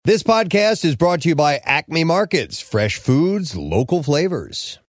This podcast is brought to you by Acme Markets, fresh foods, local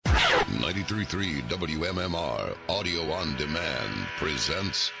flavors. 93.3 WMMR Audio on Demand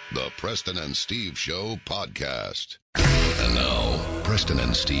presents the Preston and Steve Show podcast. And now, Preston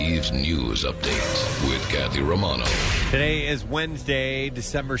and Steve's news update with Kathy Romano. Today is Wednesday,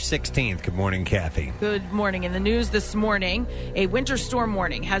 December 16th. Good morning, Kathy. Good morning. In the news this morning, a winter storm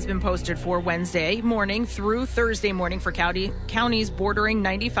warning has been posted for Wednesday morning through Thursday morning for counties bordering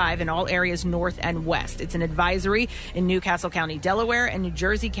 95 in all areas north and west. It's an advisory in Newcastle County, Delaware, and New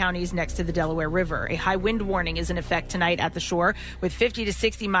Jersey counties next to the Delaware River. A high wind warning is in effect tonight at the shore with 50 to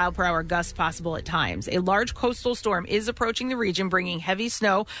 60 mile per hour gusts possible at times. A large coastal storm is approaching the region, bringing heavy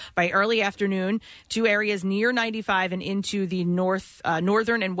snow by early afternoon to areas near 95 and into the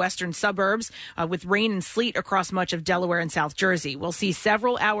northern and western suburbs, with rain and sleet across much of Delaware and South Jersey. We'll see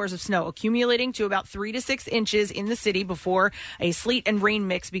several hours of snow accumulating to about 3 to 6 inches in the city before a sleet and rain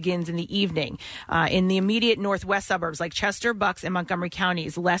mix begins in the evening. In the immediate northwest suburbs like Chester, Bucks, and Montgomery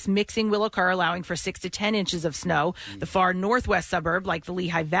counties, less mixing will occur, allowing for 6 to 10 inches of snow. The far northwest suburb, like the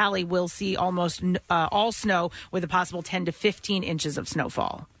Lehigh Valley, will see almost all snow with a possible 10 to 15 inches of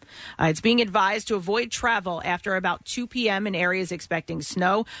snowfall. It's being advised to avoid travel after about 2 p.m. in areas expecting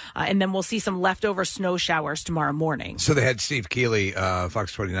snow, and then we'll see some leftover snow showers tomorrow morning. So they had Steve Keeley,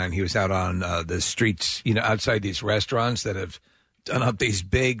 Fox 29. He was out on the streets, outside these restaurants that have done up these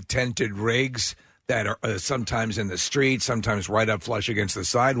big tented rigs that are sometimes in the street, sometimes right up flush against the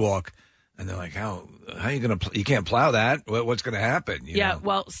sidewalk. And they're like, how are you going to, you can't plow that. What's going to happen? You know?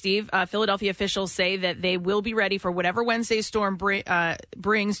 Well, Steve, Philadelphia officials say that they will be ready for whatever Wednesday's storm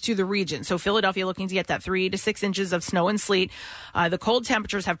brings to the region. So Philadelphia looking to get that 3 to 6 inches of snow and sleet. The cold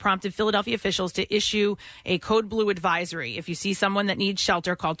temperatures have prompted Philadelphia officials to issue a code blue advisory. If you see someone that needs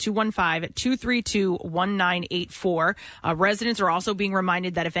shelter, call 215-232-1984. Residents are also being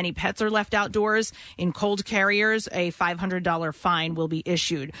reminded that if any pets are left outdoors in cold carriers, a $500 fine will be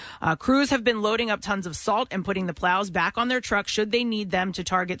issued. Crews have been loading up tons of salt and putting the plows back on their trucks should they need them to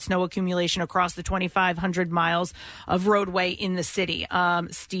target snow accumulation across the 2,500 miles of roadway in the city.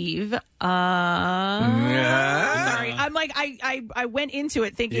 Steve, sorry, I'm like, I went into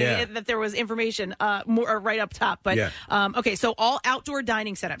it thinking that there was information more right up top, but okay, so all outdoor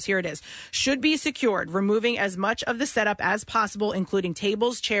dining setups, here it is, should be secured, removing as much of the setup as possible, including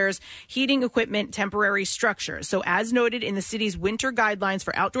tables, chairs, heating equipment, temporary structures. So as noted in the city's winter guidelines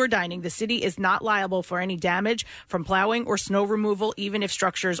for outdoor dining, the city is not liable for any damage from plowing or snow removal, even if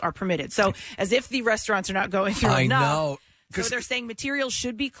structures are permitted. So as if the restaurants are not going through enough. Know. So they're saying materials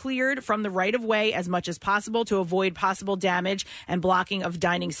should be cleared from the right-of-way as much as possible to avoid possible damage and blocking of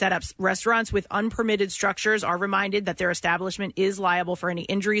dining setups. Restaurants with unpermitted structures are reminded that their establishment is liable for any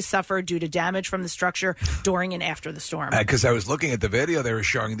injuries suffered due to damage from the structure during and after the storm. Because I was looking at the video, they were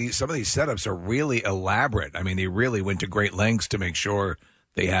showing some of these setups are really elaborate. I mean, they really went to great lengths to make sure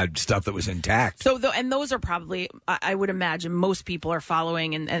they had stuff that was intact. So, and those are probably, I would imagine, most people are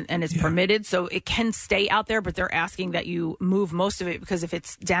following and it's permitted. So it can stay out there, but they're asking that you move most of it because if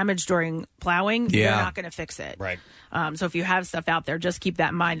it's damaged during plowing, they're not going to fix it. Right. So if you have stuff out there, just keep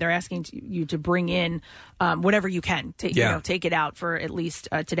that in mind. They're asking you to bring in whatever you can. Take it out for at least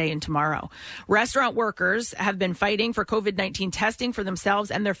today and tomorrow. Restaurant workers have been fighting for COVID-19 testing for themselves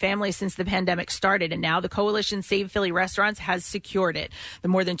and their families since the pandemic started. And now the coalition Save Philly Restaurants has secured it. The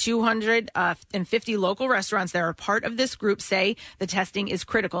more than 250 local restaurants that are part of this group say the testing is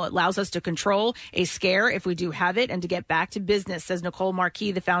critical. It allows us to control a scare if we do have it and to get back to business, says Nicole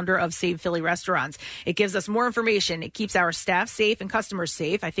Marquis, the founder of Save Philly Restaurants. It gives us more information. It keeps our staff safe and customers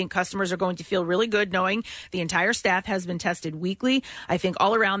safe. I think customers are going to feel really good knowing the entire staff has been tested weekly. I think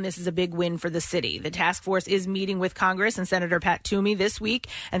all around this is a big win for the city. The task force is meeting with Congress and Senator Pat Toomey this week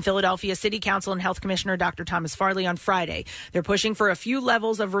and Philadelphia City Council and Health Commissioner Dr. Thomas Farley on Friday. They're pushing for a few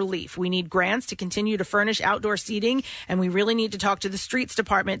levels of relief. We need grants to continue to furnish outdoor seating, and we really need to talk to the streets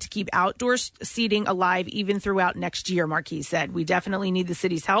department to keep outdoor seating alive even throughout next year, Marquis said. We definitely need the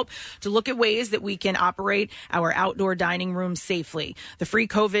city's help to look at ways that we can operate our outdoor dining rooms safely. The free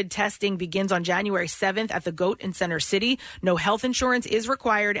COVID testing begins on January 7th at the GOAT in Center City. No health insurance is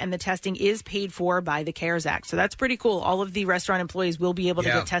required, and the testing is paid for by the CARES Act. So that's pretty cool. All of the restaurant employees will be able to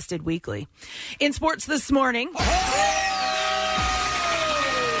get tested weekly. In sports this morning...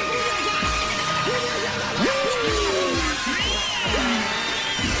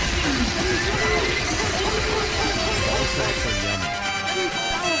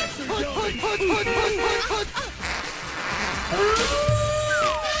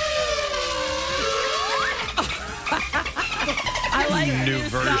 I like new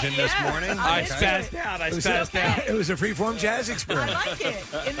version this morning. I spazzed out. It was a freeform jazz experiment. I like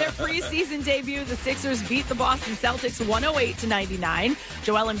it. In their preseason debut, the Sixers beat the Boston Celtics 108-99.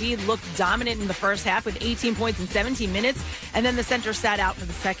 Joel Embiid looked dominant in the first half with 18 points in 17 minutes, and then the center sat out for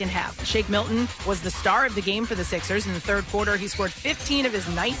the second half. Shake Milton was the star of the game for the Sixers. In the third quarter, he scored 15 of his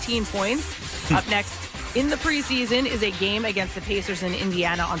 19 points. Up next in the preseason is a game against the Pacers in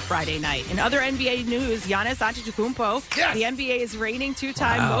Indiana on Friday night. In other NBA news, Giannis Antetokounmpo, the NBA's reigning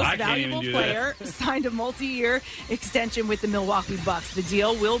two-time most valuable player, signed a multi-year extension with the Milwaukee Bucks. The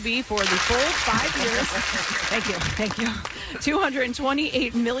deal will be for the full 5 years. Thank you.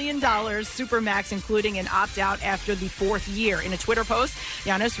 $228 million Supermax, including an opt-out after the fourth year. In a Twitter post,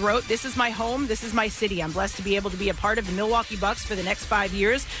 Giannis wrote, "This is my home. This is my city. I'm blessed to be able to be a part of the Milwaukee Bucks for the next 5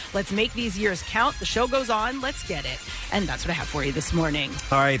 years. Let's make these years count. The show goes on. Let's get it." And that's what I have for you this morning.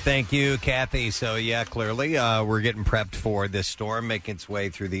 All right, thank you, Kathy. So, yeah, clearly we're getting prepped for this storm making its way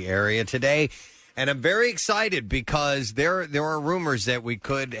through the area today. And I'm very excited because there are rumors that we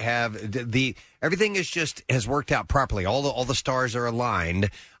could have everything has worked out properly. All the stars are aligned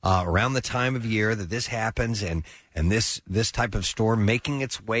around the time of year that this happens, and this type of storm making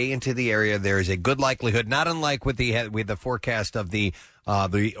its way into the area. There is a good likelihood, not unlike with the forecast of the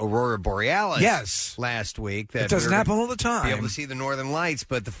Aurora Borealis last week. That it doesn't happen all the time. Be able to see the northern lights,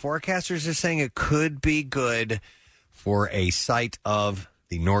 but the forecasters are saying it could be good for a sight of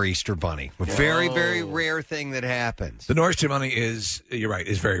the nor'easter bunny. A very, very rare thing that happens. The nor'easter bunny is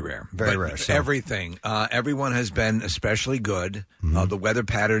very rare. Very rare. So. Everyone has been especially good. Mm-hmm. The weather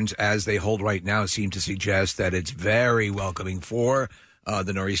patterns as they hold right now seem to suggest that it's very welcoming for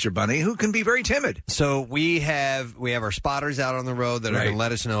the nor'easter bunny, who can be very timid. So we have our spotters out on the road that are going to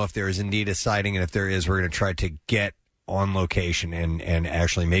let us know if there is indeed a sighting, and if there is, we're going to try to get on location and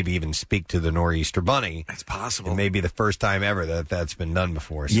actually maybe even speak to the nor'easter bunny. That's possible. It may be the first time ever that's been done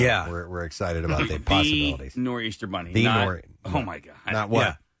before. So we're excited about the possibilities. The nor'easter bunny. Oh my God! Not what?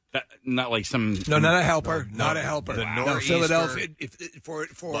 Yeah. Not like some... No, not a helper. Not a helper. The No, nor'easter Philadelphia, for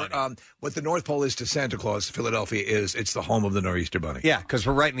what the North Pole is to Santa Claus, Philadelphia it's the home of the nor'easter bunny. Yeah, because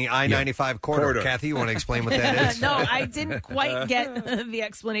we're right in the I-95 corridor. Kathy, you want to explain what that is? No, I didn't quite get the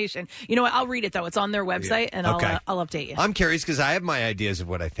explanation. You know what? I'll read it, though. It's on their website, and I'll update you. I'm curious because I have my ideas of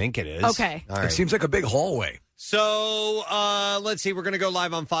what I think it is. Okay. All right. It seems like a big hallway. So, let's see. We're going to go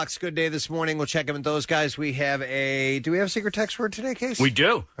live on Fox Good Day this morning. We'll check in with those guys. Do we have a secret text word today, Case? We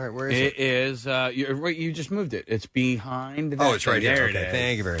do. All right, where is it? It is, you just moved it. It's behind that. Oh, it's right there. Okay,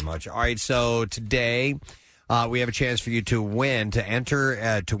 thank you very much. All right, so today we have a chance for you to win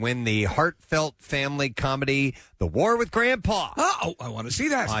the heartfelt family comedy, The War with Grandpa. Oh, I want to see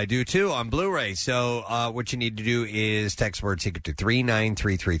that. I do, too, on Blu-ray. So what you need to do is text word secret to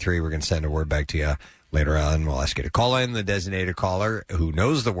 39333. We're going to send a word back to you. Later on, we'll ask you to call in. The designated caller who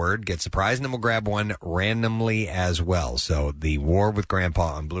knows the word gets the prize, and then we'll grab one randomly as well. So the War with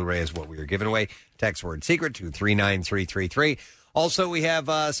Grandpa on Blu-ray is what we are giving away. Text word secret to 39333. Also, we have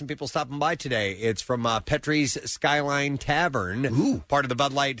some people stopping by today. It's from Petrie's Skyline Tavern, part of the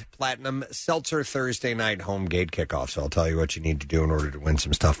Bud Light Platinum Seltzer Thursday night home gate kickoff. So I'll tell you what you need to do in order to win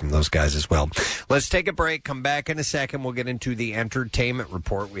some stuff from those guys as well. Let's take a break. Come back in a second. We'll get into the entertainment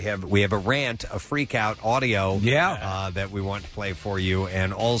report. We have a rant, a freak out audio that we want to play for you,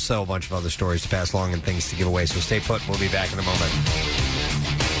 and also a bunch of other stories to pass along and things to give away. So stay put. We'll be back in a moment.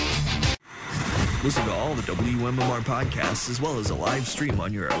 Listen to all the WMMR podcasts as well as a live stream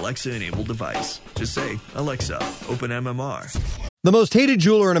on your Alexa-enabled device. Just say, Alexa, open MMR. The most hated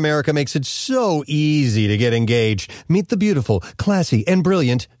jeweler in America makes it so easy to get engaged. Meet the beautiful, classy, and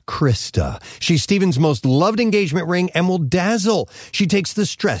brilliant Krista. She's Steven's most loved engagement ring and will dazzle. She takes the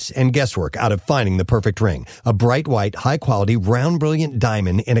stress and guesswork out of finding the perfect ring. A bright white, high-quality, round brilliant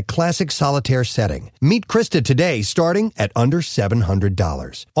diamond in a classic solitaire setting. Meet Krista today, starting at under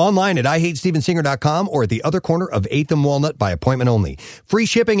 $700. Online at IHateStevenSinger.com or at the other corner of 8th and Walnut by appointment only. Free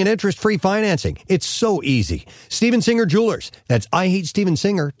shipping and interest-free financing. It's so easy. Steven Singer Jewelers. That's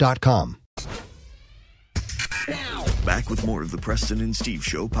IHateStevenSinger.com. Back with more of the Preston and Steve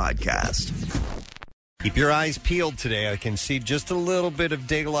Show podcast. Keep your eyes peeled today. I can see just a little bit of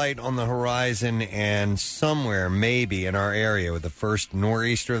daylight on the horizon, and somewhere, maybe in our area, with the first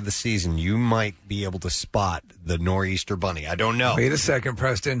nor'easter of the season, you might be able to spot the nor'easter bunny. I don't know. Wait a second,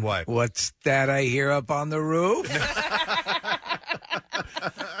 Preston. What? What's that I hear up on the roof?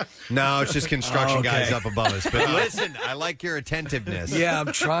 No, it's just construction guys up above us. But listen, I like your attentiveness. Yeah,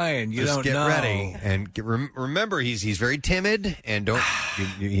 I'm trying. You just don't get know. ready and remember he's very timid, and don't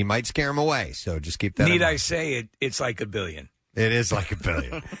he might scare him away. So just keep that. Need I say it? It's like a billion. It is like a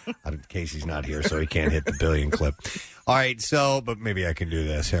billion. Casey's not here, so he can't hit the billion clip. All right, but maybe I can do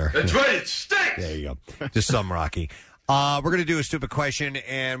this here. That's right, it stinks! There you go. Just some Rocky. We're going to do a stupid question,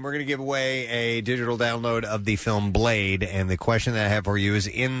 and we're going to give away a digital download of the film Blade. And the question that I have for you is,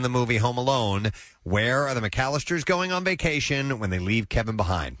 in the movie Home Alone, where are the McAllisters going on vacation when they leave Kevin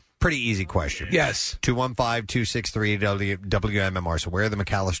behind? Pretty easy question. Yes. 215-263-WMMR. So where are the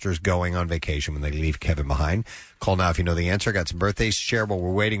McAllisters going on vacation when they leave Kevin behind? Call now if you know the answer. Got some birthdays to share while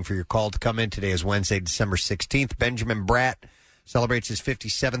we're waiting for your call to come in. Today is Wednesday, December 16th. Benjamin Bratt celebrates his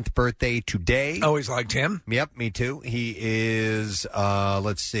 57th birthday today. Always liked him. Yep, me too. He is,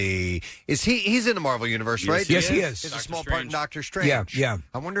 let's see. He's in the Marvel Universe, right? Yes, he is. He's a small part in Doctor Strange. Yeah.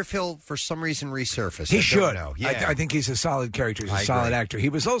 I wonder if he'll, for some reason, resurface. He should. Know. Yeah. I think he's a solid character. He's a solid actor. He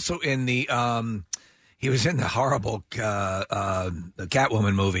was also in the horrible the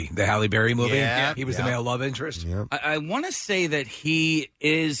Catwoman movie, the Halle Berry movie. Yeah, he was the male love interest. Yeah. I want to say that he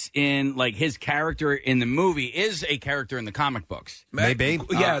is in, like, his character in the movie is a character in the comic books. Maybe.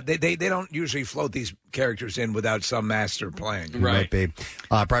 Yeah, they don't usually float these characters in without some master plan. Might be.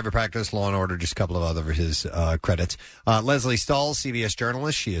 Private Practice, Law and Order, just a couple of other of his credits. Leslie Stahl, CBS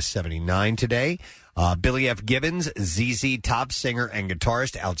journalist. She is 79 today. Billy F. Gibbons, ZZ Top singer and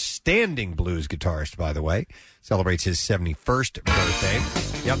guitarist, outstanding blues guitarist, by the way, celebrates his 71st birthday.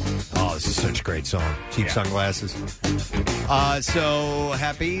 Yep. Oh, this is such a great song. Cheap sunglasses. So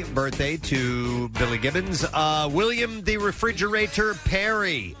happy birthday to Billy Gibbons. William the Refrigerator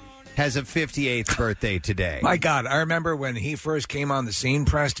Perry has a 58th birthday today. My God, I remember when he first came on the scene,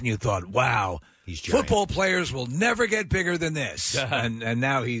 Preston, you thought, wow, football players will never get bigger than this. and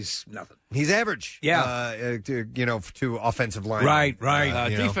now he's nothing. He's average. Yeah. To offensive lineman. Right.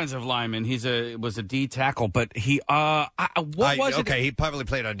 Defensive lineman. Was a D tackle, but he what was it? Okay, he probably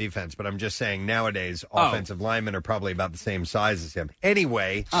played on defense, but I'm just saying nowadays offensive linemen are probably about the same size as him.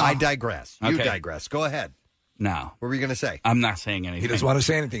 Anyway, I digress. You digress. Go ahead. No. What were you going to say? I'm not saying anything. He doesn't want to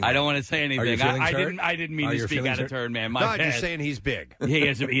say anything. I don't want to say anything. I didn't mean to speak out of turn, man. I'm just saying he's big. He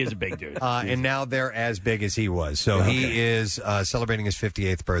is a big dude. And now they're as big as he was. So he is celebrating his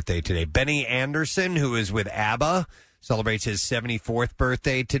 58th birthday today. Benny Anderson, who is with ABBA, celebrates his 74th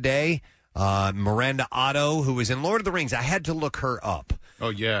birthday today. Miranda Otto, who was in Lord of the Rings. I had to look her up. Oh,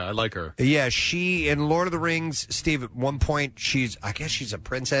 yeah, I like her. Yeah, she, in Lord of the Rings, Steve, at one point, I guess she's a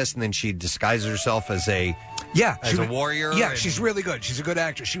princess, and then she disguises herself as a warrior. Yeah, she's really good. She's a good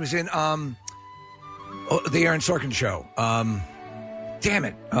actress. She was in the Aaron Sorkin show. Damn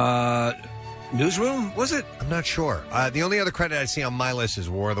it. Newsroom, was it? I'm not sure. The only other credit I see on my list is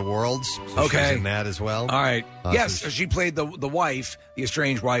War of the Worlds. So okay. She's in that as well. All right. Yes, so she played the wife, the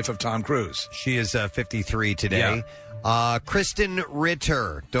estranged wife of Tom Cruise. She is 53 today. Yeah. Kristen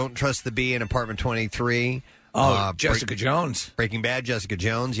Ritter, Don't Trust the Bee in Apartment 23. Jessica Jones. Breaking Bad, Jessica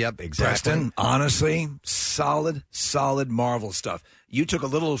Jones. Yep, exactly. Preston, honestly, solid Marvel stuff. You took a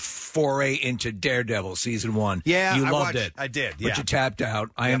little foray into Daredevil season 1. Yeah, you I loved watched it. I did, But you tapped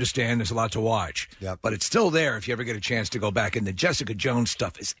out. I understand there's a lot to watch. Yep. But it's still there if you ever get a chance to go back. And the Jessica Jones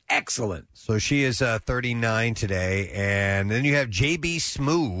stuff is excellent. So she is 39 today. And then you have J.B.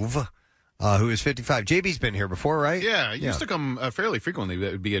 Smoove, who is 55. JB's been here before, right? Yeah, he used to come fairly frequently.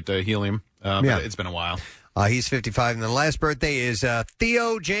 That would be at Helium. But it's been a while. He's 55. And the last birthday is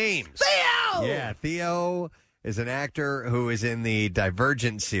Theo James. Theo! Yeah, Theo is an actor who is in the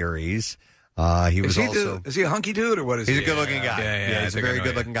Divergent series. Is he a hunky dude or what is he? He's a good-looking guy. Yeah, he's a very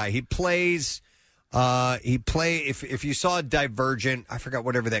good-looking guy. He plays. If you saw Divergent, I forgot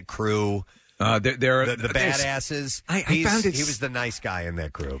whatever that crew. They're the badasses. He was the nice guy in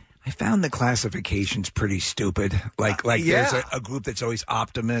that crew. I found the classifications pretty stupid. There's a group that's always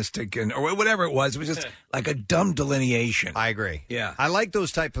optimistic or whatever it was. It was just like a dumb delineation. I agree. Yeah. I like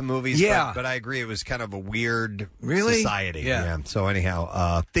those type of movies. Yeah. But I agree it was kind of a weird Really? society. Yeah. So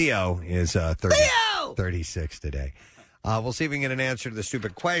anyhow, Theo is 36 today. We'll see if we can get an answer to the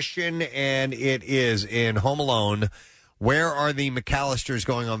stupid question, and it is in Home Alone. Where are the McAllisters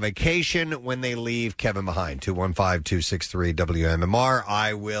going on vacation when they leave Kevin behind? 215-263-WMMR.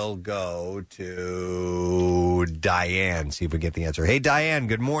 I will go to Diane, see if we get the answer. Hey, Diane,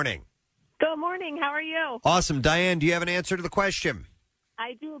 good morning. Good morning. How are you? Awesome. Diane, do you have an answer to the question?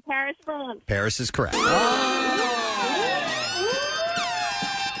 I do. Paris, France. Paris is correct.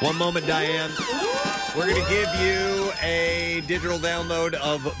 One moment, Diane. We're going to give you a digital download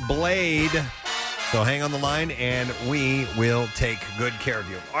of Blade. So hang on the line, and we will take good care of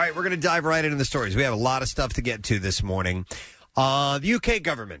you. All right, we're going to dive right into the stories. We have a lot of stuff to get to this morning. The UK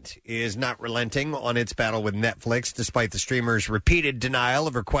government is not relenting on its battle with Netflix, despite the streamer's repeated denial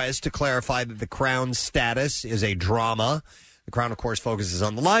of requests to clarify that The Crown's status is a drama. The Crown, of course, focuses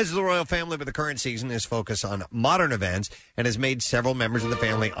on the lives of the royal family, but the current season is focused on modern events and has made several members of the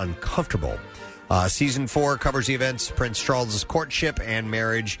family uncomfortable. Season 4 covers the events Prince Charles's courtship and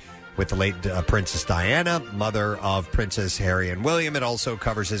marriage with the late Princess Diana, mother of Princess Harry and William. It also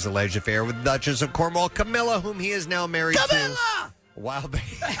covers his alleged affair with Duchess of Cornwall, Camilla, whom he is now married to. Wow,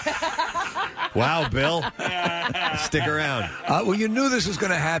 wow, Bill. Stick around. Well, you knew this was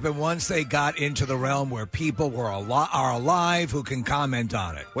going to happen once they got into the realm where people are alive who can comment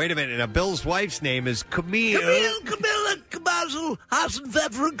on it. Wait a minute. Now, Bill's wife's name is Camilla Cabazzo House and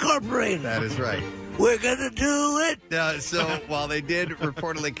Pfeffer Incorporated. That is right. We're going to do it. So while they did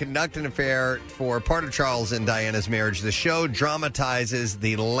reportedly conduct an affair for part of Charles and Diana's marriage, the show dramatizes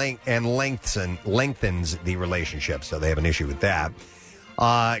the lengthens the relationship. So they have an issue with that.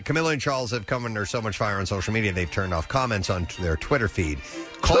 Camilla and Charles have come under so much fire on social media, they've turned off comments on their Twitter feed.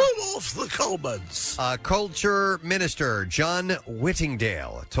 Turn off the comments. Culture Minister John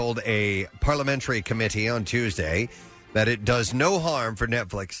Whittingdale told a parliamentary committee on Tuesday that it does no harm for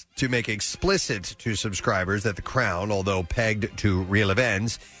Netflix to make explicit to subscribers that The Crown, although pegged to real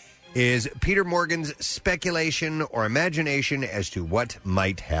events, is Peter Morgan's speculation or imagination as to what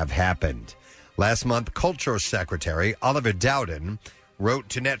might have happened. Last month, Culture Secretary Oliver Dowden wrote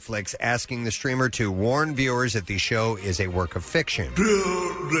to Netflix asking the streamer to warn viewers that the show is a work of fiction. Dear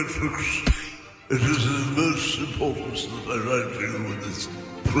Netflix, it is of most importance that I write to you with this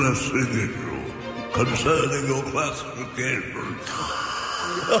pressing issue concerning your classification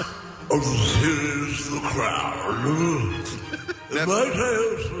of the series The Crown. In my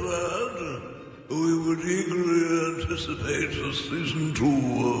tales to add, we would eagerly anticipate a season 2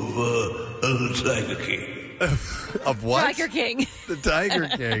 of The Tiger King. Of what? Tiger King. The Tiger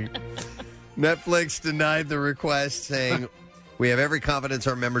King. Netflix denied the request, saying, "We have every confidence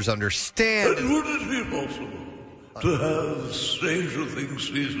our members understand." And would it be possible to have Stranger Things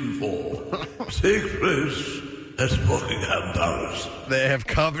Season 4 take place at Buckingham Palace? They have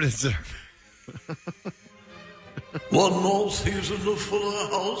confidence in One more season of Fuller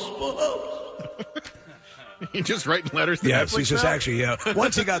House, perhaps? You're just writing letters to Yes, Netflix he's just now? actually,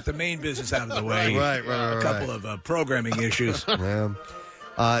 once he got the main business out of the way, Right. a couple of programming issues. Yeah.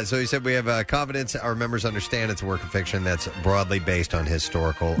 So he said, "We have confidence our members understand it's a work of fiction that's broadly based on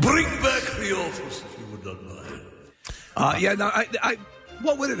historical." Bring back The Office if you would not mind.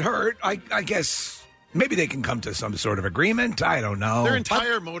 What would it hurt? I guess maybe they can come to some sort of agreement. I don't know. Their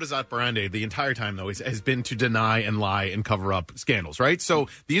entire modus operandi, the entire time, though, has been to deny and lie and cover up scandals, right? So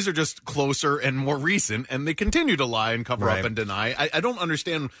these are just closer and more recent, and they continue to lie and cover up and deny. I don't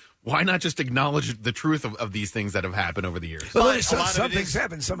understand why not just acknowledge the truth of these things that have happened over the years. Well, some things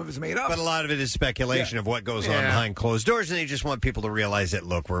happen, some of it's made up. But a lot of it is speculation of what goes on behind closed doors, and they just want people to realize that,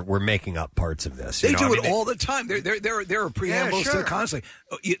 look, we're making up parts of this. They do it all the time. There are preambles to it constantly.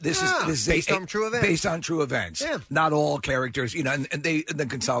 This is based on true events. Based on true events. Yeah. Not all characters, and the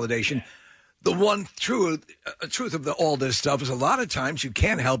consolidation. The one truth of all this stuff is a lot of times you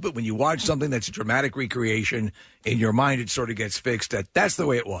can't help it when you watch something that's a dramatic recreation. In your mind, it sort of gets fixed. That's the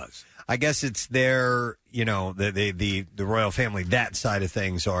way it was. I guess it's their, the royal family, that side of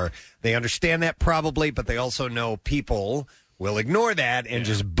things, or they understand that probably, but they also know people will ignore that and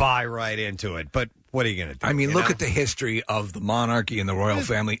just buy right into it. But what are you going to do? I mean, look at the history of the monarchy and the royal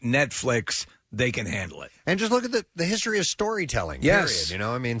family. Netflix, they can handle it. And just look at the history of storytelling. Yes.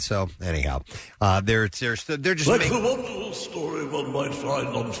 Period. So anyhow, they're just like the wonderful story one might find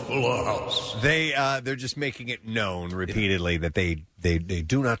on Fuller House. They're just making it known repeatedly that they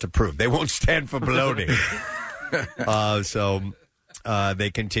do not approve. They won't stand for baloney. So they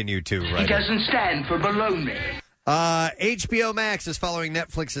continue to write. He doesn't stand for baloney. HBO Max is following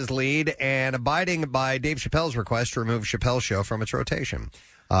Netflix's lead and abiding by Dave Chappelle's request to remove Chappelle's show from its rotation.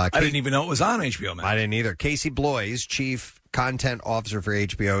 I didn't even know it was on HBO Max. I didn't either. Casey Bloys, chief content officer for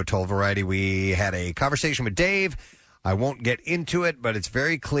HBO, told Variety, "We had a conversation with Dave. I won't get into it, but it's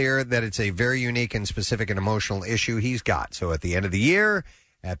very clear that it's a very unique and specific and emotional issue he's got. So at the end of the year,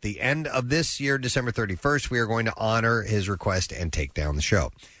 at the end of this year, December 31st, we are going to honor his request and take down the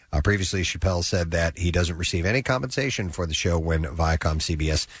show." Previously, Chappelle said that he doesn't receive any compensation for the show when Viacom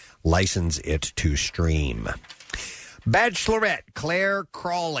CBS license it to stream. Bachelorette Claire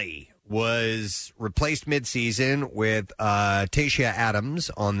Crawley was replaced mid-season with Tayshia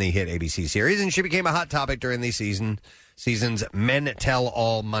Adams on the hit ABC series, and she became a hot topic during the season's Men Tell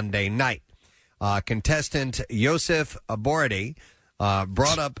All Monday night. Contestant Yosef Aboradi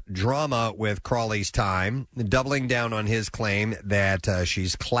brought up drama with Crawley's time, doubling down on his claim that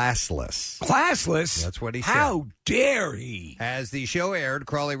she's classless. Classless? That's what he said. How dare he? As the show aired,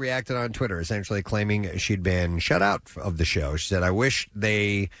 Crawley reacted on Twitter, essentially claiming she'd been shut out of the show. She said, I wish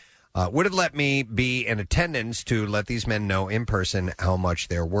they would have let me be in attendance to let these men know in person how much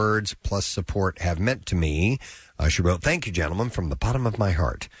their words plus support have meant to me. She wrote, thank you, gentlemen, from the bottom of my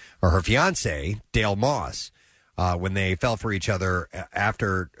heart. Or her fiancé, Dale Moss, when they fell for each other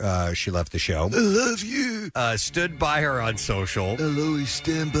after she left the show. I love you. Stood by her on social. I'll always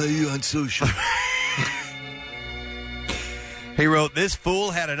stand by you on social. He wrote, this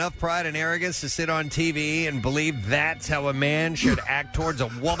fool had enough pride and arrogance to sit on TV and believe that's how a man should act towards a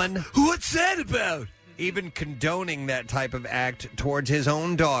woman. What's that about? Even condoning that type of act towards his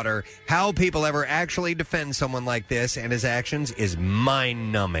own daughter. How people ever actually defend someone like this and his actions is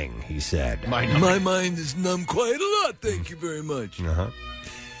mind-numbing, he said. My mind is numb quite a lot, thank you very much. Uh-huh.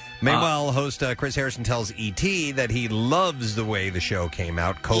 Meanwhile, host Chris Harrison tells E.T. that he loves the way the show came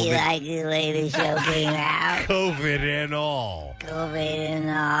out. COVID. You like the way the show came out? COVID and all. COVID and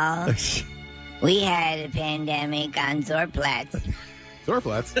all. We had a pandemic on Zorplatz.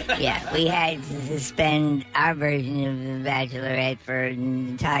 Zorplatz? Yeah, we had to suspend our version of The Bachelorette for an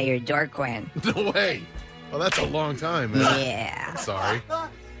entire Dorquin. No way. Well, that's a long time, man. Yeah. I'm sorry.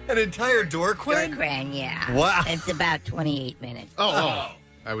 An entire Dorquin? Dorquin, yeah. Wow. It's about 28 minutes. Oh.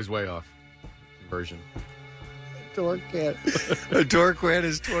 I was way off. Conversion. Dorquin. A Dorquin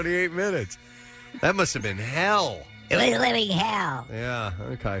is 28 minutes. That must have been hell. It was living hell. Yeah,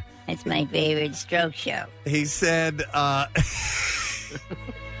 okay. It's my favorite stroke show. He said, I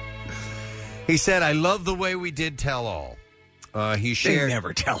love the way we did tell all. He shared. They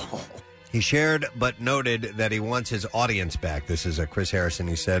never tell all. He shared but noted that he wants his audience back. This is Chris Harrison.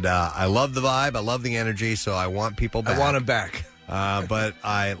 He said, I love the vibe. I love the energy. So I want people back. I want him back. But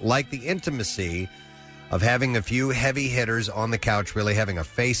I like the intimacy of having a few heavy hitters on the couch, really having a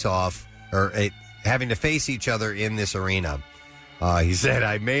face-off, or having to face each other in this arena. He said,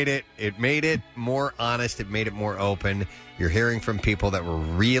 I made it. It made it more honest. It made it more open. You're hearing from people that were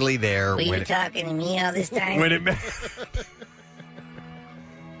really there. Were you talking to me all this time? When it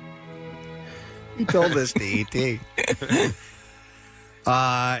He told this to E.T.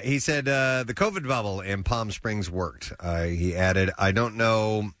 He said the COVID bubble in Palm Springs worked. He added, I don't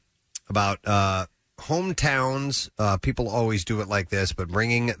know about hometowns. People always do it like this, but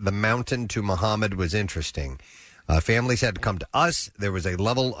bringing the mountain to Muhammad was interesting. Families had to come to us. There was a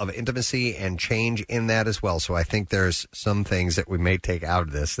level of intimacy and change in that as well. So I think there's some things that we may take out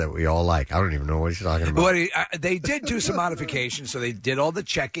of this that we all like. I don't even know what he's talking about. They did do some modifications. So they did all the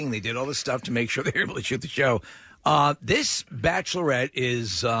checking. They did all the stuff to make sure they were able to shoot the show. This Bachelorette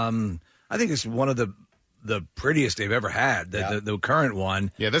is, I think it's one of the prettiest they've ever had. The current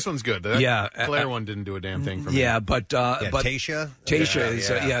one. Yeah, this one's good. That Claire one didn't do a damn thing for me. Yeah, but Tasha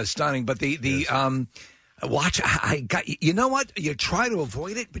is stunning. But the watch. I got. You know what? You try to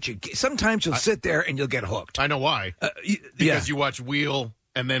avoid it, but sometimes you'll sit there and you'll get hooked. I know why. Because you watch Wheel.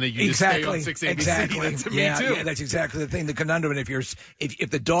 And then you just stay on 6ABC. Exactly. That's me too. Yeah, that's exactly the thing. The conundrum. And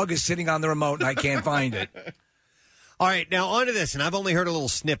if the dog is sitting on the remote and I can't find it. All right, now on to this, and I've only heard a little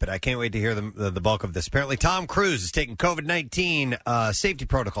snippet. I can't wait to hear the bulk of this. Apparently, Tom Cruise is taking COVID-19 safety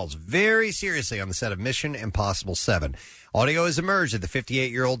protocols very seriously on the set of Mission Impossible 7. Audio has emerged of the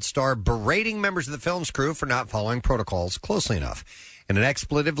 58-year-old star berating members of the film's crew for not following protocols closely enough. In an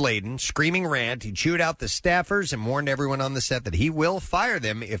expletive-laden, screaming rant, he chewed out the staffers and warned everyone on the set that he will fire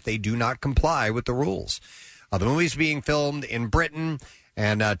them if they do not comply with the rules. The movie's being filmed in Britain,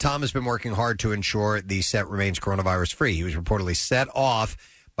 and Tom has been working hard to ensure the set remains coronavirus-free. He was reportedly set off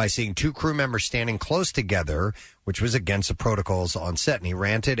by seeing two crew members standing close together, which was against the protocols on set. And he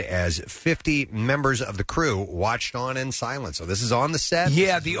ranted as 50 members of the crew watched on in silence. So this is on the set.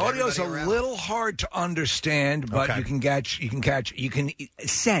 Yeah, the audio is a little hard to understand, but you can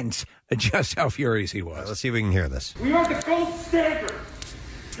sense just how furious he was. Let's see if we can hear this. We are the gold standard.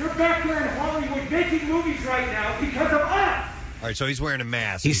 You're back there in Hollywood making movies right now because of us. All right, so he's wearing a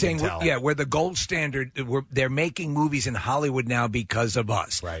mask. He's saying, we're the gold standard. They're making movies in Hollywood now because of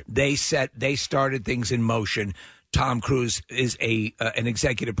us. Right. They started things in motion. Tom Cruise is an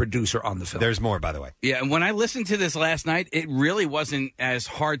executive producer on the film. There's more, by the way. Yeah, and when I listened to this last night, it really wasn't as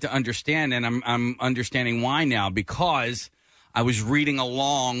hard to understand, and I'm understanding why now, because I was reading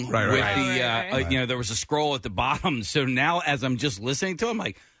along with there was a scroll at the bottom. So now, as I'm just listening to him,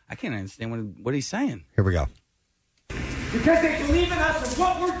 like, I can't understand what he's saying. Here we go. Because they believe in us and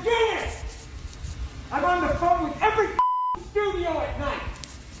what we're doing. I'm on the phone with every studio at night.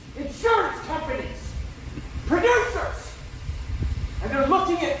 Insurance companies. Producers.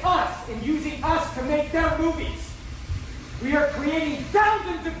 make their movies. We are creating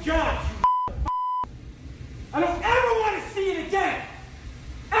thousands of jobs, you I don't ever want to see it again.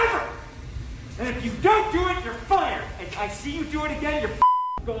 Ever. And if you don't do it, you're fired. And I see you do it again, you're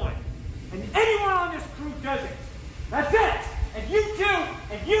gone. And anyone on this crew does it. That's it. And you too,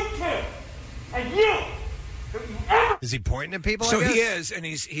 and you too, and you. Don't you ever... Is he pointing at people? So he is, and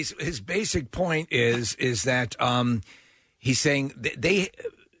he's his basic point is that he's saying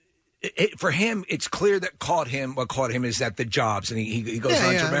for him, it's clear that what caught him is that the jobs, and he goes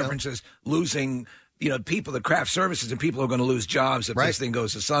on to references losing, people at craft services, and people are going to lose jobs if this thing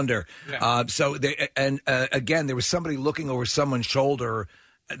goes asunder. Yeah. Again, there was somebody looking over someone's shoulder.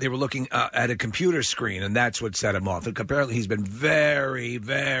 They were looking at a computer screen, and that's what set him off. And apparently, he's been very,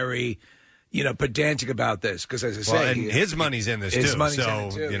 very, pedantic about this because, as I say, his money's in this too. So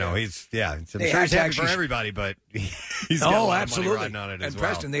he's I'm sure he's happy for everybody, but he's got a lot of money riding on it as well.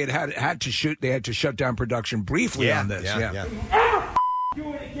 Preston, they had to shut down production briefly on this. Don't you ever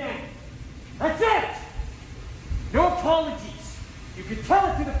do it again. That's it. No apologies. You can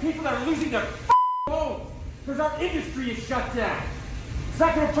tell it to the people that are losing their homes because our industry is shut down. It's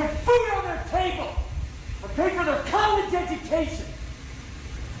not going to put food on their table or pay for their college education.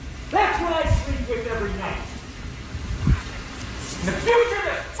 That's what I sleep with every night. The future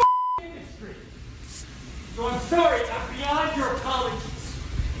of the industry. So I'm sorry, I'm beyond your apologies.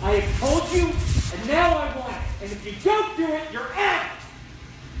 I have told you, and now I want it. And if you don't do it, you're out.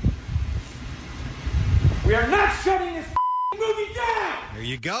 We are not shutting this movie down. There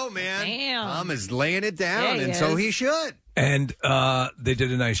you go, man. Damn. Tom is laying it down, Yeah, and so he should. And they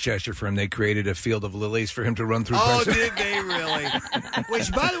did a nice gesture for him. They created a field of lilies for him to run through. Oh, Preston. did they really?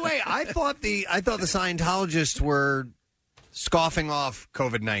 Which, by the way, I thought the Scientologists were scoffing off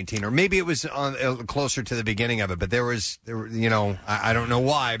COVID-19, or maybe it was closer to the beginning of it. But there was I don't know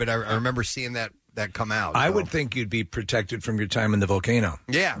why, but I remember seeing that come out. I would think you'd be protected from your time in the volcano.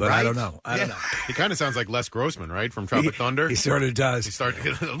 Yeah, but right? I don't know. I don't know. He kind of sounds like Les Grossman, right, from Tropic Thunder? He sort of does. He started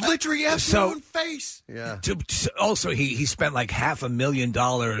literally at your own face. Yeah. Also, he spent like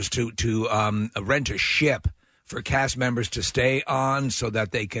 $500,000 to rent a ship for cast members to stay on, so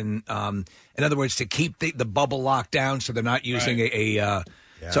that they can, in other words, to keep the bubble locked down, so they're not using a.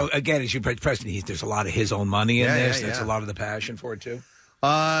 So again, as you Preston, there's a lot of his own money in this. That's a lot of the passion for it too.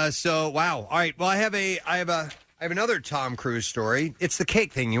 So wow. All right. Well, I have another Tom Cruise story. It's the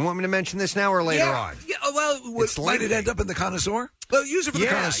cake thing. You want me to mention this now or later on? Yeah. Well, might it end up in the connoisseur? Well, use it for the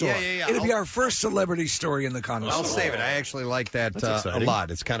connoisseur. Yeah. It'll be our first celebrity story in the connoisseur. I'll save it. I actually like that a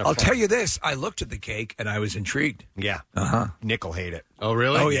lot. It's kind of. I'll fun. tell you this. I looked at the cake and I was intrigued. Yeah. Nick will hate it. Oh,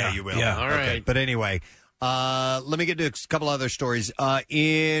 really? Oh, yeah. You will. Yeah. All right. Okay. But anyway. Let me get to a couple other stories.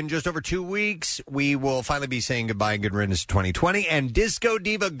 In just over 2 weeks, we will finally be saying goodbye and good riddance to 2020. And disco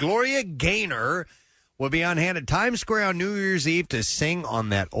diva Gloria Gaynor will be on hand at Times Square on New Year's Eve to sing on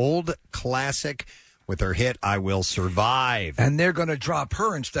that old classic with her hit "I Will Survive." And they're going to drop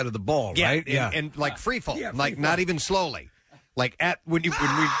her instead of the ball, right? And like free fall, like not even slowly. Like when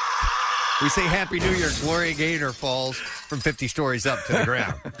we say Happy New Year, Gloria Gaynor falls from 50 stories up to the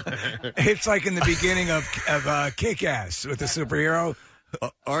ground. It's like in the beginning of Kick-Ass with the superhero.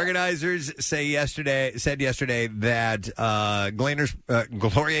 Organizers said yesterday that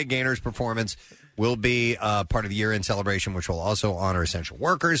Gloria Gaynor's performance will be part of the year-end celebration, which will also honor essential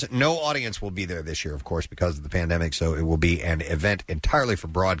workers. No audience will be there this year, of course, because of the pandemic, so it will be an event entirely for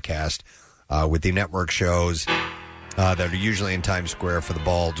broadcast with the network shows that are usually in Times Square for the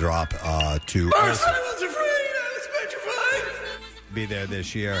ball drop to be there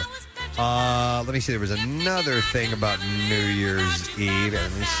this year. Let me see. There was another thing about New Year's Eve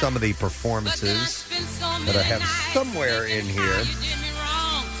and some of the performances that I have somewhere in here.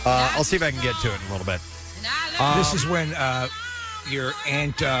 I'll see if I can get to it in a little bit. This is when your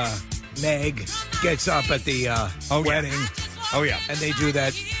Aunt Meg gets up at the wedding. Oh, yeah. And they do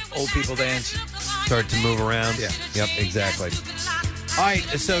that old people dance. Start to move around. Yeah. Yep, exactly. All right,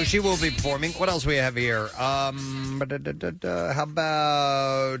 so she will be performing. What else we have here? How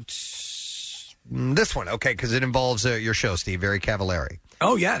about this one? Okay, because it involves your show, Steve, Very Cavallari.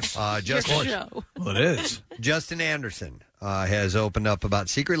 Oh, yes. Justin, show. Well, it is. Justin Anderson has opened up about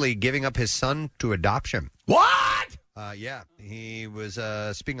secretly giving up his son to adoption. What? Yeah, he was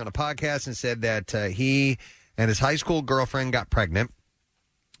speaking on a podcast and said that he and his high school girlfriend got pregnant.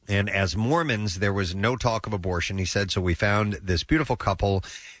 And as Mormons, there was no talk of abortion, he said. So we found this beautiful couple.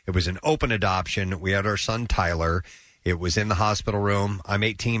 It was an open adoption. We had our son, Tyler. It was in the hospital room. I'm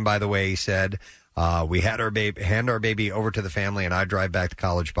 18, by the way, he said. We had hand our baby over to the family, and I drive back to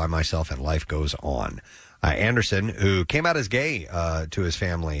college by myself, and life goes on. Anderson, who came out as gay to his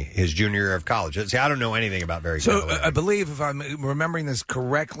family his junior year of college. See, I don't know anything about Very Cavallari. I believe, if I'm remembering this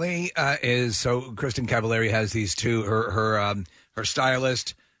correctly, Kristen Cavallari has these two. Her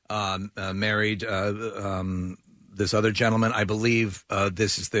stylist married this other gentleman. I believe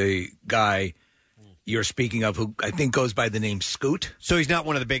this is the guy you're speaking of, who I think goes by the name Scoot. So he's not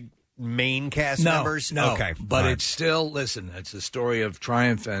one of the big main cast members? No, okay. But it's still, listen, it's a story of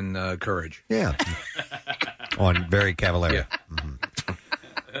triumph and courage. Yeah. On Very Cavallari. Yeah.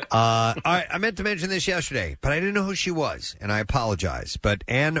 All right, I meant to mention this yesterday, but I didn't know who she was, and I apologize. But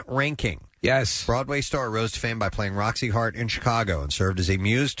Anne Ranking. Yes. Broadway star, rose to fame by playing Roxy Hart in Chicago and served as a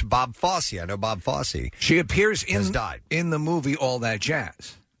muse to Bob Fosse. I know Bob Fosse. She appears in the movie All That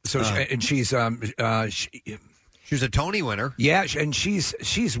Jazz. So she's she was a Tony winner. Yeah, and she's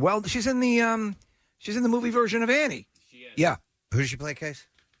in the movie version of Annie. She is. Yeah. Who does she play, Case?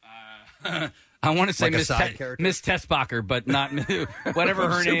 I want to say Like a side character? Miss Tessbacher, but not whatever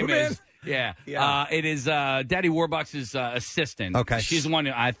her name Superman? is. Yeah. It is Daddy Warbucks' assistant. Okay. She's the one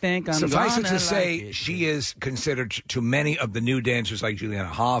who I think I'm Suffice it gonna to say, like it. she is considered to many of the new dancers like Juliana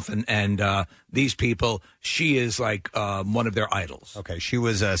Hough and these people, she is like one of their idols. Okay, she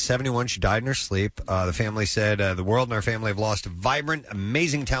was 71. She died in her sleep. The family said, the world and our family have lost a vibrant,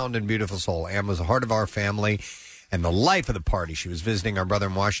 amazing, talented, and beautiful soul. Anne was the heart of our family and the life of the party. She was visiting our brother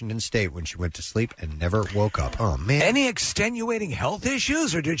in Washington State when she went to sleep and never woke up. Oh, man. Any extenuating health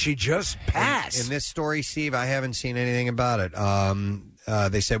issues, or did she just pass? In this story, Steve, I haven't seen anything about it.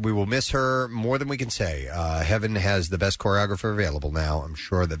 They said, we will miss her more than we can say. Heaven has the best choreographer available now. I'm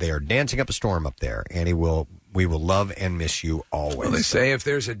sure that they are dancing up a storm up there. Annie, we will love and miss you always. Well, they say if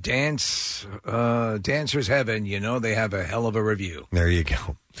there's a dancer's heaven, they have a hell of a review. There you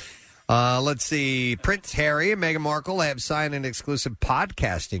go. Let's see. Prince Harry and Meghan Markle have signed an exclusive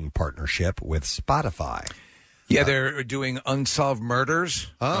podcasting partnership with Spotify. Yeah, they're doing Unsolved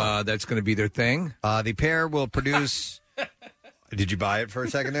Murders. That's going to be their thing. The pair will produce... Did you buy it for a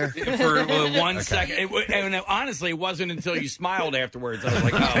second there? For 1 second. And honestly, it wasn't until you smiled afterwards. I was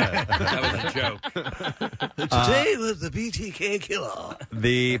like, oh, that was a joke. Today was the BTK killer.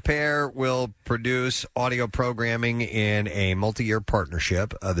 The pair will produce audio programming in a multi-year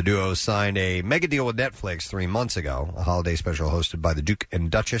partnership. The duo signed a mega deal with Netflix 3 months ago. A holiday special hosted by the Duke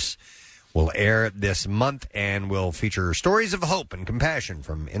and Duchess will air this month and will feature stories of hope and compassion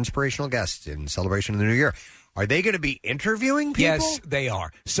from inspirational guests in celebration of the new year. Are they going to be interviewing people? Yes, they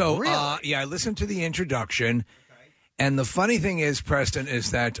are. So, really? I listened to the introduction, and the funny thing is, Preston,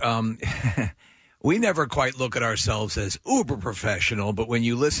 is that we never quite look at ourselves as uber professional, but when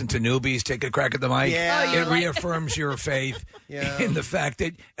you listen to newbies take a crack at the mic, it reaffirms your faith in the fact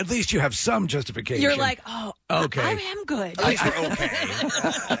that at least you have some justification. You're like, okay. I am good. At least we're okay.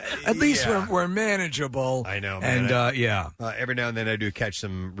 At least we're manageable. I know, man. And, every now and then I do catch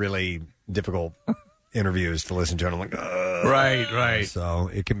some really difficult interviews to listen to, and I'm like, right. So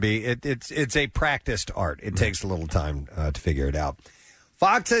it can be, it's a practiced art. It takes a little time to figure it out.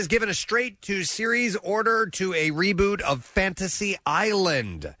 Fox has given a straight-to-series order to a reboot of Fantasy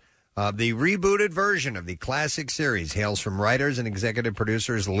Island. The rebooted version of the classic series hails from writers and executive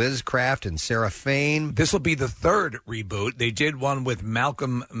producers Liz Craft and Sarah Fain. This will be the third reboot. They did one with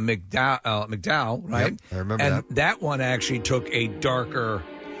Malcolm McDowell, right? Yep, I remember and that one actually took a darker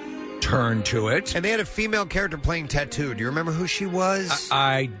turn to it. And they had a female character playing Tattoo. Do you remember who she was?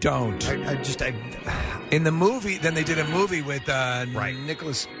 I don't. In the movie, then they did a movie with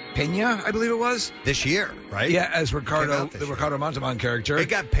Nicholas Pena, I believe it was. This year, right? Yeah, as Ricardo Montalban character. It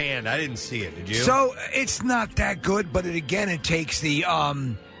got panned. I didn't see it. Did you? So it's not that good, but it takes the...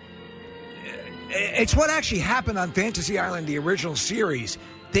 it's what actually happened on Fantasy Island, the original series.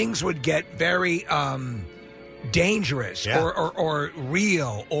 Things would get very... dangerous or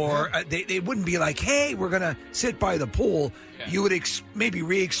real, or they wouldn't be like, hey, we're going to sit by the pool. Yeah. You would maybe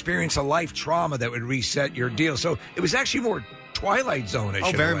re-experience a life trauma that would reset your deal. So it was actually more Twilight Zone-ish.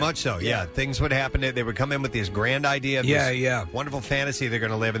 Oh, very much so, yeah. Things would happen. They would come in with this grand idea of this wonderful fantasy they're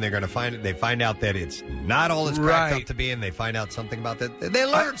going to live, and they're going to find out that it's not all it's cracked up to be, and they find out something about that. They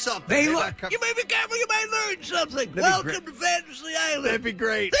learn something. You may be careful, you might learn something. Welcome to Fantasy Island. That'd be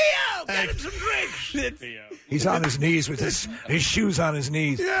great. Theo, get him some drinks. He's on his knees with his shoes on his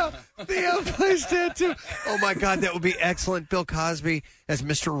knees. Yeah, Theo plays Tattoo. Oh, my God, that would be excellent. Bill Cosby as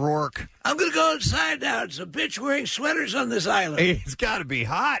Mr. Rourke. I'm going to go inside now. It's a bitch wearing sweaters on this island. It's got to be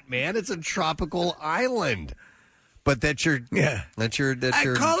hot, man. It's a tropical island. But that's your... Yeah. That's your...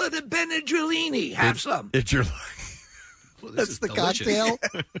 I call it a Benadrylini. Have some. It's your... Well, that's the delicious cocktail?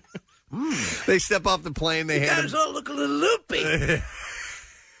 They step off the plane. You guys all look a little loopy.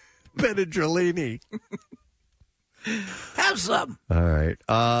 Benadrylini. Have some. All right.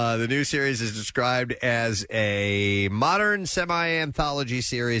 The new series is described as a modern semi-anthology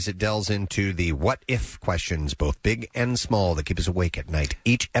series. It delves into the what-if questions, both big and small, that keep us awake at night.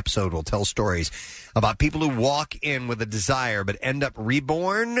 Each episode will tell stories about people who walk in with a desire but end up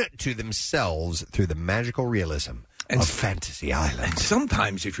reborn to themselves through the magical realism of Fantasy Island. And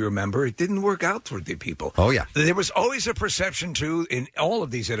sometimes, if you remember, it didn't work out for the people. Oh, yeah. There was always a perception, too, in all of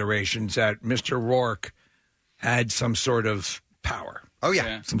these iterations that Mr. Rourke had some sort of power. Oh,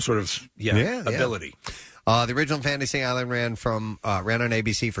 yeah. Some sort of ability. The original Fantasy Island ran on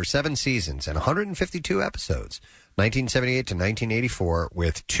ABC for 7 seasons and 152 episodes, 1978 to 1984,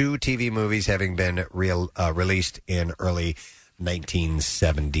 with 2 TV movies having been released in early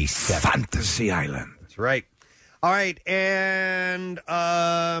 1977. Fantasy Island. That's right. All right, and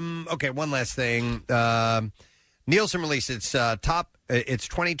one last thing. Nielsen released its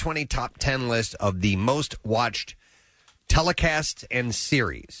 2020 top 10 list of the most watched telecasts and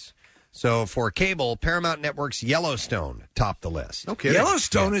series. So for cable, Paramount Network's Yellowstone topped the list. Okay,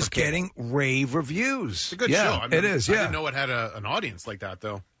 Yellowstone is getting rave reviews. It's a good yeah, show. I mean, it is. I Yeah, didn't know it had an audience like that,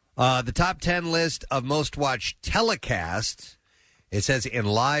 though. The top 10 list of most watched telecasts, it says in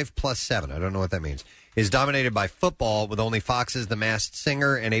live +7. I don't know what that means. Is dominated by football, with only Fox's The Masked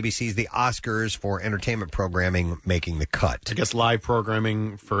Singer and ABC's The Oscars for entertainment programming making the cut. I guess live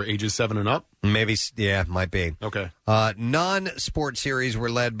programming for ages 7 and up? Maybe, yeah, might be. Okay. Non-sport series were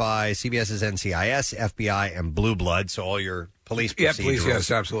led by CBS's NCIS, FBI, and Blue Blood, so all your police procedurals. Yeah, police,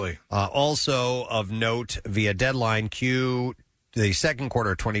 yes, absolutely. Also of note, via Deadline, Q, the second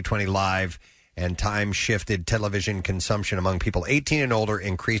quarter of 2020 live and time-shifted television consumption among people 18 and older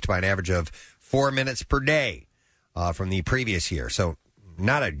increased by an average of 4 minutes per day from the previous year. So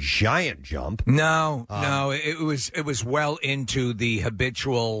not a giant jump. No, it was well into the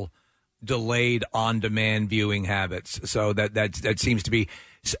habitual delayed on-demand viewing habits. So that seems to be.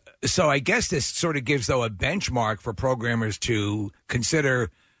 So I guess this sort of gives, though, a benchmark for programmers to consider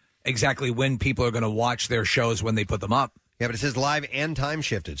exactly when people are going to watch their shows when they put them up. Yeah, but it says live and time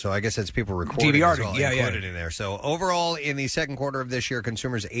shifted, so I guess that's people recording DVRing, as well, included in there. So overall, in the second quarter of this year,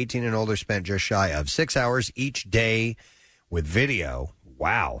 consumers 18 and older spent just shy of 6 hours each day with video.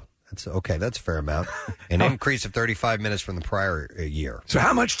 Wow. That's okay. That's a fair amount. An increase of 35 minutes from the prior year. So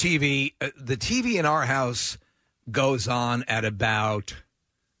how much TV? The TV in our house goes on at about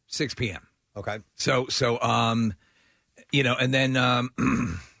 6 p.m. Okay. So and then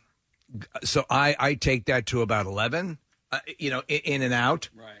so I take that to about 11. In and out,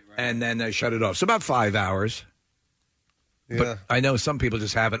 right. And then I shut it off. So about 5 hours. Yeah. But I know some people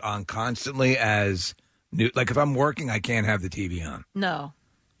just have it on constantly as new. Like if I'm working, I can't have the TV on. No.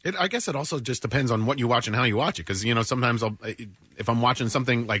 I guess it also just depends on what you watch and how you watch it. Because, sometimes if I'm watching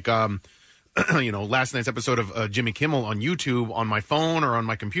something like, last night's episode of Jimmy Kimmel on YouTube on my phone or on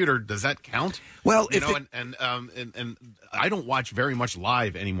my computer, does that count? Well, and I don't watch very much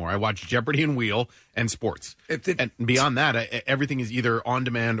live anymore. I watch Jeopardy and Wheel and sports. And beyond that, everything is either on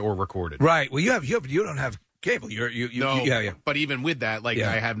demand or recorded. Right. Well, you don't have cable. Yeah. But even with that,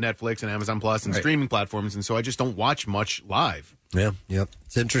 I have Netflix and Amazon Plus and streaming platforms, and so I just don't watch much live. Yeah. Yep.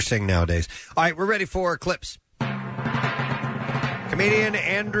 It's interesting nowadays. All right, we're ready for clips. Comedian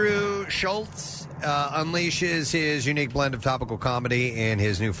Andrew Schultz unleashes his unique blend of topical comedy in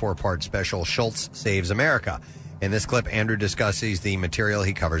his new 4-part special, Schultz Saves America. In this clip, Andrew discusses the material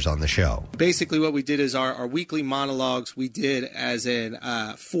he covers on the show. Basically, what we did is our weekly monologues we did as a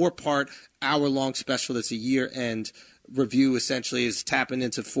 4-part, hour-long special that's a year-end review, essentially, is tapping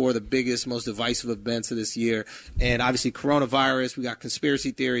into 4 of the biggest, most divisive events of this year. And obviously, coronavirus, we got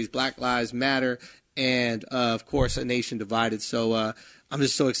conspiracy theories, Black Lives Matter, and, of course, A Nation Divided. So I'm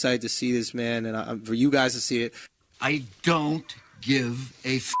just so excited to see this, man, and for you guys to see it. I don't give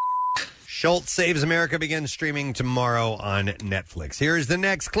a Schultz Saves America begins streaming tomorrow on Netflix. Here's the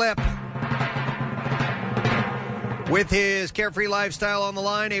next clip. With his carefree lifestyle on the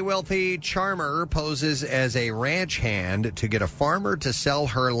line, a wealthy charmer poses as a ranch hand to get a farmer to sell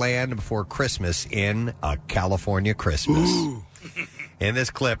her land before Christmas in A California Christmas. In this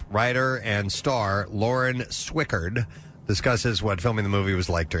clip, writer and star Lauren Swickard discusses what filming the movie was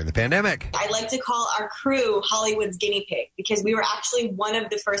like during the pandemic. I like to call our crew Hollywood's guinea pig because we were actually one of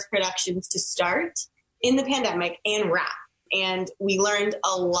the first productions to start in the pandemic and wrap. And we learned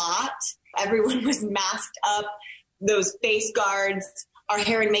a lot. Everyone was masked up, those face guards. Our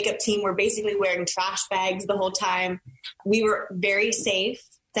hair and makeup team were basically wearing trash bags the whole time. We were very safe.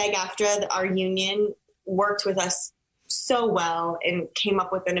 SAG-AFTRA, our union, worked with us so well and came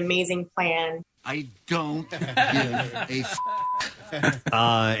up with an amazing plan. I don't give a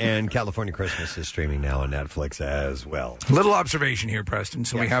And California Christmas is streaming now on Netflix as well. Little observation here, Preston.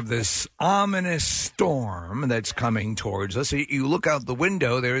 So we have this ominous storm that's coming towards us. You look out the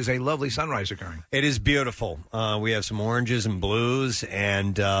window, there is a lovely sunrise occurring. It is beautiful. We have some oranges and blues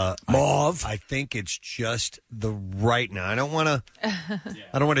and mauve. I think it's just the right. Now I don't want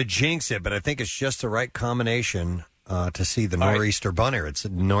to jinx it, but I think it's just the right combination to see the nor'easter bunny. It's a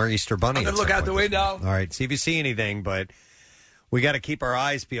nor'easter bunny. I'm gonna look out the window. All right, see if you see anything, but we got to keep our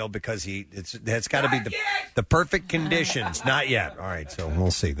eyes peeled because it's got to be the perfect conditions. Not yet. All right, so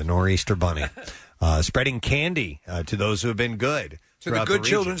we'll see. The nor'easter bunny spreading candy to those who have been good. To the good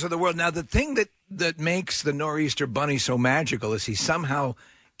children of the world. Now, the thing that makes the nor'easter bunny so magical is he somehow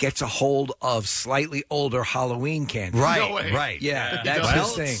gets a hold of slightly older Halloween candy. Right, right. Yeah, that's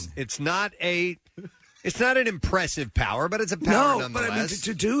his thing. It's not an impressive power, but it's a power No, nonetheless. but I mean,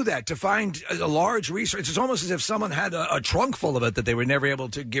 to do that, to find a large resource, it's almost as if someone had a trunk full of it that they were never able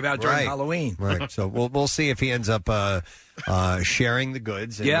to give out during Halloween. Right. So we'll see if he ends up sharing the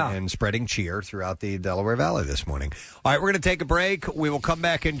goods and spreading cheer throughout the Delaware Valley this morning. All right, we're going to take a break. We will come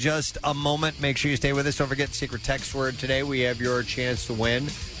back in just a moment. Make sure you stay with us. Don't forget secret text word today. We have your chance to win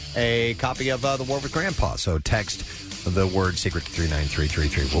a copy of The War with Grandpa. So text the word secret to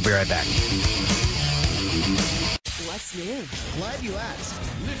 39333. We'll be right back. What's new? Glad you asked.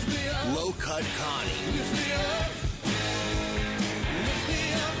 Low Cut Connie.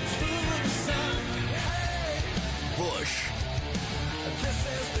 Bush.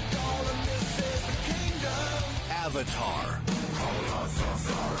 Avatar.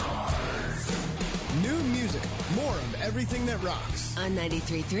 New music. More of everything that rocks. On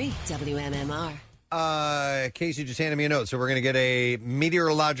 93.3 WMMR. Casey just handed me a note, so we're going to get a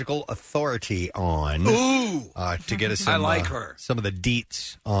meteorological authority on to get us some, I like her. some of the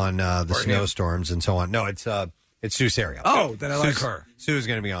deets on the snowstorms and so on. No, it's Sue Serio. Oh, then I like her. Sue's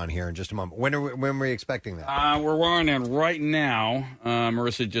going to be on here in just a moment. When are we expecting that? We're running right now.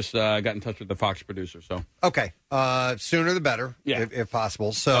 Marissa just got in touch with the Fox producer. So okay, sooner the better, if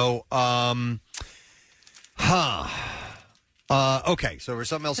possible. So, okay, so there's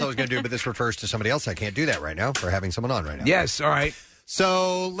something else I was going to do, but this refers to somebody else. I can't do that right now for having someone on right now. Yes, all right.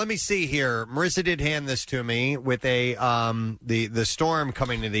 So let me see here. Marissa did hand this to me with a the storm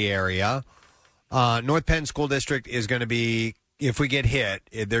coming to the area. North Penn School District is going to be, if we get hit,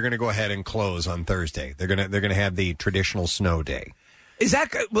 they're going to go ahead and close on Thursday. They're going to have the traditional snow day. Is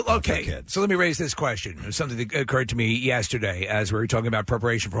that well? Okay, so let me raise this question. It was something that occurred to me yesterday as we were talking about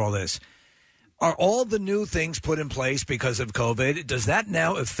preparation for all this. Are all the new things put in place because of COVID? Does that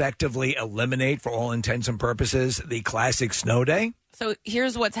now effectively eliminate, for all intents and purposes, the classic snow day? So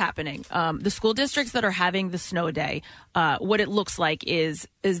here's what's happening. The school districts that are having the snow day, what it looks like is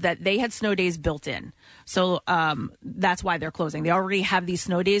that they had snow days built in. So that's why they're closing. They already have these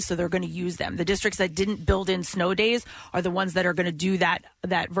snow days, so they're going to use them. The districts that didn't build in snow days are the ones that are going to do that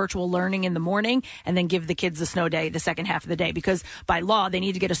virtual learning in the morning and then give the kids the snow day the second half of the day. Because by law, they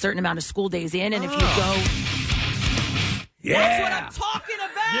need to get a certain amount of school days in. And if you go... That's what I'm talking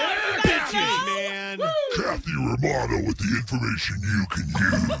about. Yeah, bitches, man. Kathy Romano with the information you can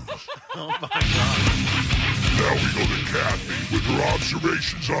use. Oh, my God. Now we go to Kathy with her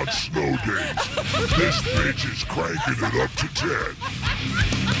observations on snow days. This bitch is cranking it up to 10.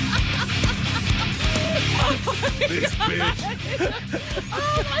 This bitch.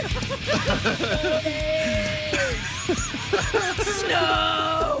 Oh, my God.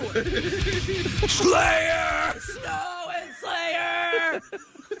 Snow! Slayer! Snow and Slayer!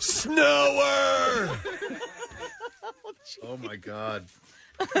 Snower! Oh, my God.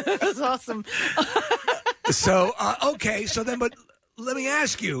 That's awesome. So, okay, so then, but let me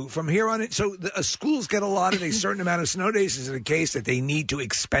ask you, from here on, so schools get allotted a certain amount of snow days. Is it a case that they need to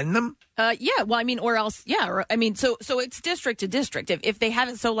expend them? Yeah, well, I mean, or else, yeah, or, I mean, so it's district to district. If they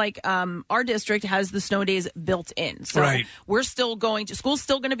haven't, so like our district has the snow days built in. So right. We're still school's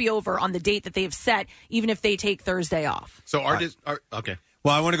still going to be over on the date that they have set, even if they take Thursday off. So okay.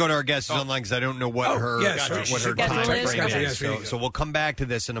 Well, I want to go to our guests online because I don't know what her time frame is. So we'll come back to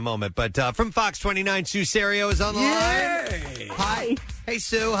this in a moment. But from Fox 29, Sue Serio is on the line. Hi. Hey,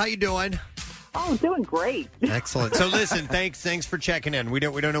 Sue. How you doing? Oh, I'm doing great. Excellent. So listen, thanks for checking in. We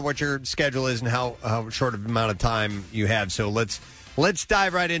don't know what your schedule is and how short of amount of time you have. So let's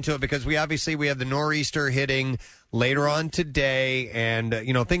dive right into it because we have the nor'easter hitting later on today, and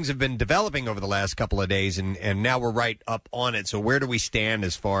things have been developing over the last couple of days, and now we're right up on it. So where do we stand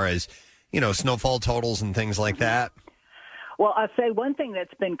as far as snowfall totals and things like that? Well, I'll say one thing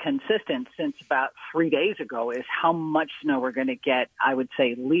that's been consistent since about 3 days ago is how much snow we're going to get, I would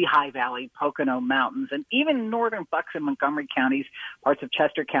say, Lehigh Valley, Pocono Mountains, and even northern Bucks and Montgomery counties, parts of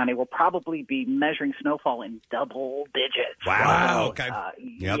Chester County will probably be measuring snowfall in double digits. Wow. So, Okay.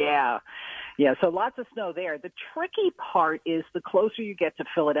 Yep. Yeah, so lots of snow there. The tricky part is the closer you get to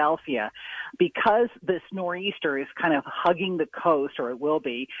Philadelphia, because this nor'easter is kind of hugging the coast, or it will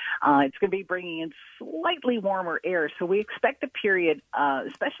be, it's going to be bringing in slightly warmer air. So we expect a period,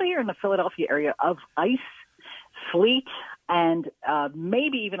 especially here in the Philadelphia area, of ice, sleet, and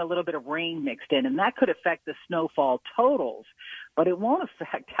maybe even a little bit of rain mixed in, and that could affect the snowfall totals. But it won't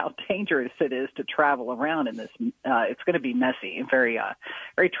affect how dangerous it is to travel around in this. It's going to be messy and very,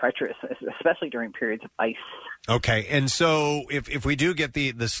 very treacherous, especially during periods of ice. Okay, and so if we do get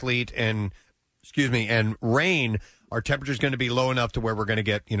the sleet and rain, our temperature is going to be low enough to where we're going to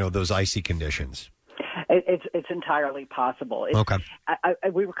get those icy conditions. It's entirely possible. Okay.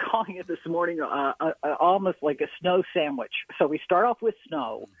 We were calling it this morning almost like a snow sandwich. So we start off with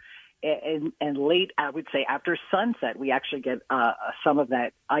snow. And late, I would say after sunset, we actually get some of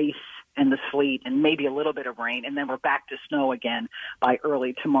that ice and the sleet and maybe a little bit of rain. And then we're back to snow again by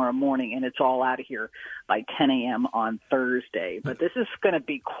early tomorrow morning. And it's all out of here by 10 a.m. on Thursday. But this is going to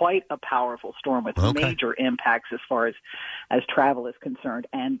be quite a powerful storm with major impacts as far as travel is concerned.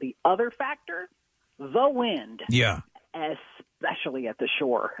 And the other factor, the wind. Yeah. Especially at the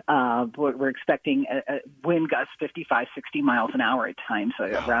shore. We're expecting a wind gusts 55, 60 miles an hour at times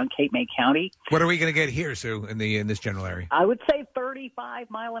around Cape May County. What are we going to get here, Sue, in this general area? I would say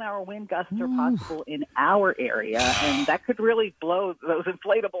 35-mile-an-hour wind gusts are possible in our area, and that could really blow those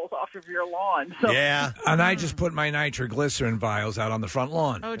inflatables off of your lawn. So. Yeah. And I just put my nitroglycerin vials out on the front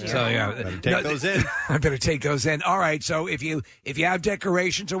lawn. Oh, dear. So, better take those in. I better take those in. All right, so if you have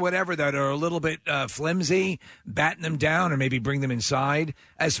decorations or whatever that are a little bit flimsy, batten them down or maybe bring them inside.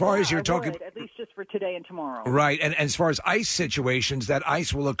 As far as you're talking, at least just for today and tomorrow. Right, and as far as ice situations, that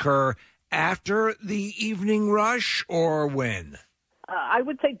ice will occur after the evening rush or when? I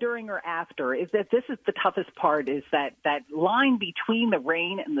would say during or after. This is the toughest part, is that line between the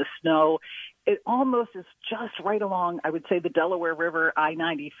rain and the snow. It almost is just right along, I would say, the Delaware River,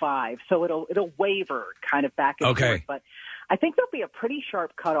 I-95. So it'll waver kind of back and forth. But I think there'll be a pretty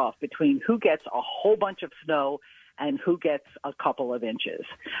sharp cutoff between who gets a whole bunch of snow and who gets a couple of inches.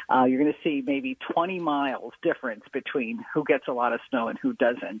 You're going to see maybe 20 miles difference between who gets a lot of snow and who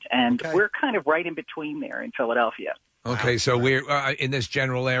doesn't. And we're kind of right in between there in Philadelphia. Okay, so we're in this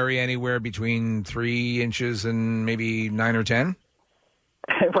general area anywhere between 3 inches and maybe 9 or 10?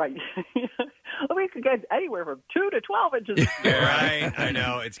 Right. We could get anywhere from 2 to 12 inches. Right, I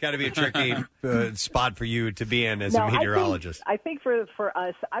know. It's got to be a tricky spot for you to be in as a meteorologist. I think for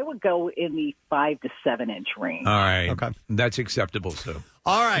us, I would go in the 5 to 7 inch range. All right. Okay. That's acceptable, Sue.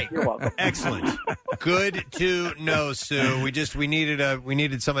 All right. You're welcome. Excellent. Good to know, Sue. We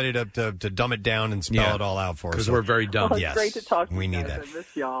needed somebody to dumb it down and spell it all out for us. Because we're very dumb. Well, it's Yes. great to talk to we you need guys. that. I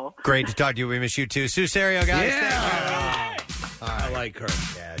miss y'all. Great to talk to you. We miss you too. Sue Serio, guys. Yeah. Thank you. I like her.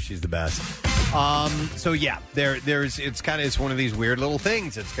 Yeah, she's the best. So yeah, it's one of these weird little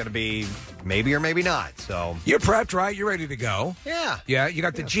things. It's going to be maybe or maybe not. So You're prepped, right? You're ready to go. Yeah. Yeah, you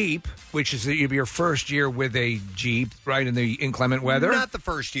got the Jeep, which is your first year with a Jeep, right, in the inclement weather? Not the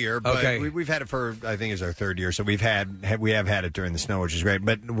first year, but Okay. we've had it for, I think it's our third year. So we have had it during the snow, which is great.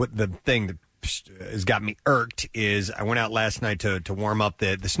 But what the thing that has got me irked is I went out last night to warm up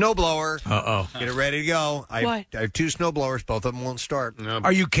the snowblower. Get it ready to go. I have 2 snowblowers. Both of them won't start.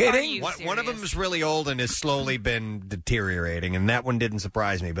 Are you kidding? One of them is really old and has slowly been deteriorating, and that one didn't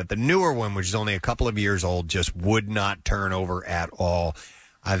surprise me. But the newer one, which is only a couple of years old, just would not turn over at all.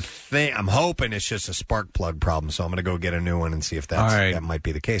 I'm hoping it's just a spark plug problem, so I'm going to go get a new one and see if that might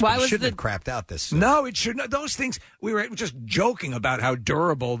be the case. Why but it was shouldn't have crapped out this. No, it shouldn't. Those things, we were just joking about how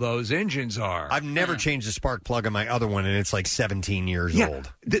durable those engines are. I've never changed the spark plug on my other one, and it's like 17 years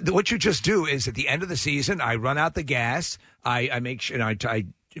old. What you just do is at the end of the season, I run out the gas. I make sure I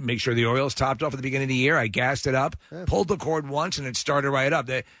make sure the oil's topped off at the beginning of the year. I gassed it up, pulled the cord once, and it started right up.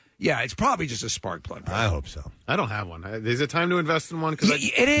 Yeah, it's probably just a spark plug. I hope so. I don't have one. Is it time to invest in one?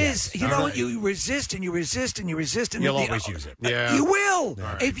 It is. You know what? You resist and you resist and you resist. And You'll always use it. Yeah. You will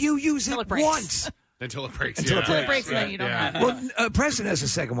if you use it once. Until it breaks. Until yeah. it breaks, and then you don't have it. Well, Preston has a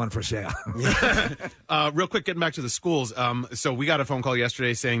second one for sale. Real quick, getting back to the schools. So we got a phone call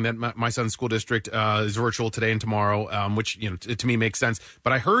yesterday saying that my son's school district is virtual today and tomorrow, which to me makes sense.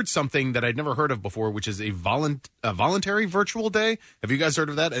 But I heard something that I'd never heard of before, which is a voluntary virtual day. Have you guys heard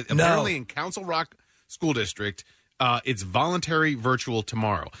of that? No. Apparently, in Council Rock School District, it's voluntary virtual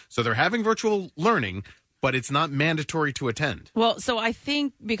tomorrow. So they're having virtual learning, but it's not mandatory to attend. Well, so I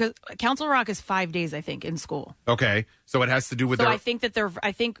think because Council Rock is 5 days, I think, in school. Okay, so it has to do with So their. I think that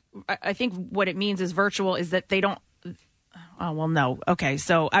I think what it means is virtual is that they don't. Oh, well, no. Okay,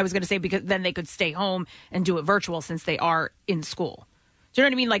 so I was going to say because then they could stay home and do it virtual since they are in school. Do you know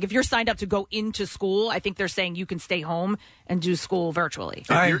what I mean? Like if you're signed up to go into school, I think they're saying you can stay home and do school virtually.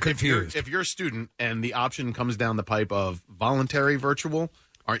 I'm confused. If you're a student and the option comes down the pipe of voluntary virtual,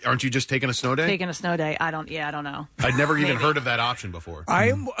 aren't you just taking a snow day? Taking a snow day. I don't know. I'd never even Maybe. heard of that option before.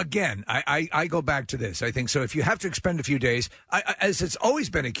 I go back to this. I think so. If you have to expend a few days, as it's always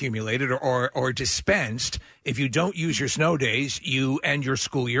been accumulated or dispensed, if you don't use your snow days, you end your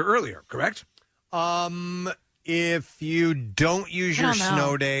school year earlier. Correct? If you don't use your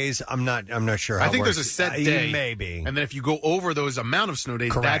snow days, I'm not sure how I think it works. there's a set day. Maybe. And then if you go over those amount of snow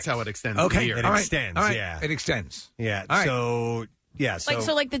days, that's how it extends the year. It extends, yeah. It extends. Yeah, All right. so... Yeah,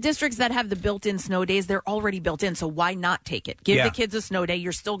 Like the districts that have the built-in snow days, they're already built in. So why not take it? Give the kids a snow day.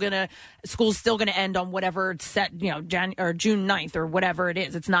 School's still gonna end on whatever it's set, or June 9th or whatever it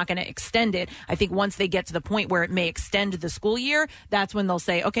is. It's not gonna extend it. I think once they get to the point where it may extend the school year, that's when they'll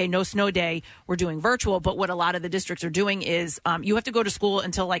say, okay, no snow day, we're doing virtual. But what a lot of the districts are doing is you have to go to school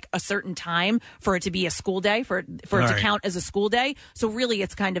until like a certain time for it to be a school day, for it to count as a school day. So really,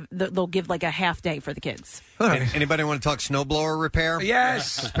 it's kind of they'll give like a half day for the kids. Anybody want to talk snowblower repair?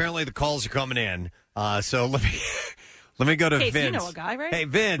 Yes. Apparently the calls are coming in. So let me go to Case, Vince. you know a guy, right? Hey,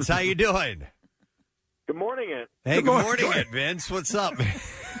 Vince, how you doing? Good morning, it. Hey, good morning, Vince. What's up?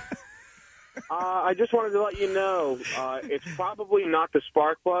 I just wanted to let you know it's probably not the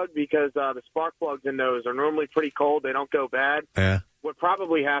spark plug because the spark plugs in those are normally pretty cold. They don't go bad. Yeah. What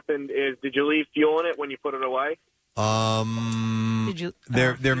probably happened is, did you leave fuel in it when you put it away? Did you?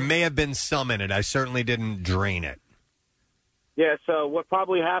 There may have been some in it. I certainly didn't drain it. Yeah, so what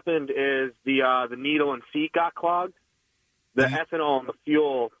probably happened is the needle and seat got clogged. The ethanol and the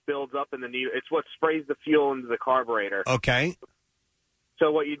fuel builds up in the needle. It's what sprays the fuel into the carburetor. Okay.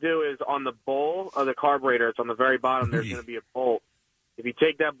 So what you do is on the bowl of the carburetor, it's on the very bottom, there's going to be a bolt. If you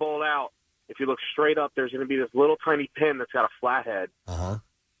take that bolt out, if you look straight up, there's going to be this little tiny pin that's got a flathead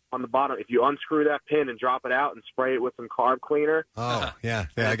on the bottom. If you unscrew that pin and drop it out and spray it with some carb cleaner. Oh, yeah.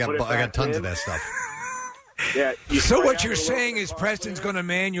 I got tons of that stuff. Yeah. So what you're saying is Preston's going to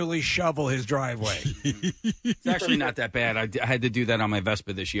manually shovel his driveway. It's actually not that bad. I had to do that on my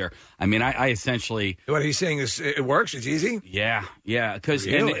Vespa this year. I mean, I essentially... What he's saying is it works? It's easy? Yeah. Because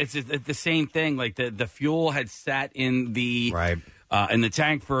Really? it's the same thing. Like the fuel had sat in the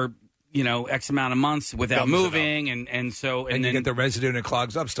tank for, X amount of months without moving. And so... And you then get the residue and it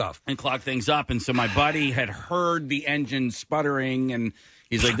clogs up stuff. And clog things up. And so my buddy had heard the engine sputtering and...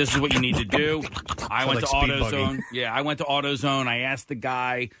 He's like, this is what you need to do. I went to AutoZone. Yeah, I went to AutoZone. I asked the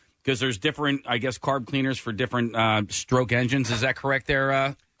guy, because there's different, I guess, carb cleaners for different stroke engines. Is that correct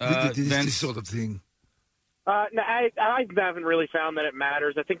there, This sort of thing. No, I haven't really found that it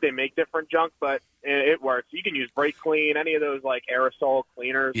matters. I think they make different junk, but it works. You can use brake clean, any of those like aerosol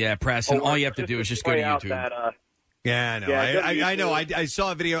cleaners. Yeah, Preston, all you have to do is just go to YouTube. Yeah, I know. Yeah, I know. I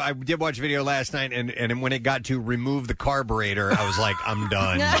saw a video. I did watch a video last night, and when it got to remove the carburetor, I was like, I'm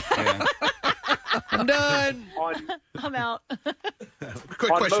done. I'm done. I'm out.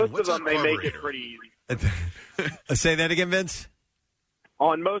 Quick on question. most What's of them, a they make it carburetor? pretty easy. Say that again, Vince.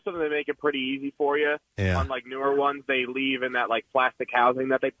 On most of them, they make it pretty easy for you. Yeah. On like newer ones, they leave in that like plastic housing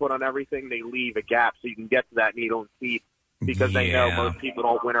that they put on everything. They leave a gap so you can get to that needle and seat. Because they know most people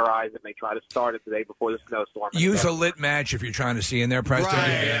don't winterize it, and they try to start it the day before the snowstorm. Use a lit match if you're trying to see in there, Preston.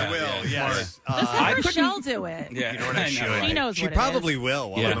 Right, I will. Yes. Just have Rochelle do it. Yeah, You know what I should? She knows She what it probably is. will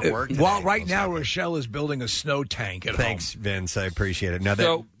while I'm at work. While right now Rochelle is building a snow tank at Thanks, Vince. I appreciate it. Now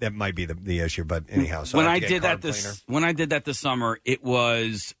So- that might be the issue, but anyhow. So when I I have to get did that carb this summer,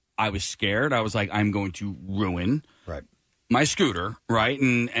 I was scared. I was like, I'm going to ruin my scooter, right?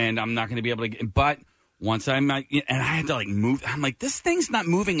 And I'm not going to be able to. But once and I had to like move. I'm like, this thing's not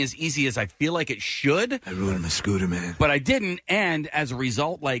moving as easy as I feel like it should. I ruined my scooter, man. But I didn't, and as a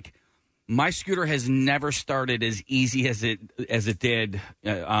result, like my scooter has never started as easy as it did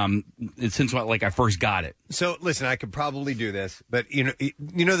since I first got it. So listen, I could probably do this, but you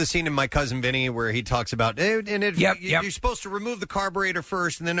know the scene in My Cousin Vinny where he talks about you're supposed to remove the carburetor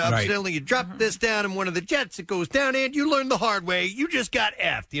first, and then accidentally you drop this down in one of the jets, it goes down, and you learn the hard way. You just got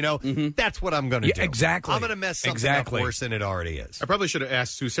effed. That's what I'm going to do. Exactly. I'm going to mess something up worse than it already is. I probably should have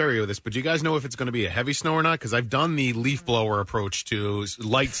asked Susario this, but do you guys know if it's going to be a heavy snow or not? Because I've done the leaf blower approach to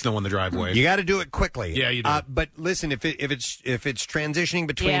light snow in the driveway. way. You got to do it quickly. Yeah, you do. But listen, if it's transitioning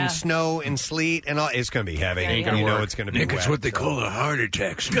between snow and sleet and all, it's going to be heavy. Ain't gonna you know work. it's going to be Nick, wet. it's what they call a heart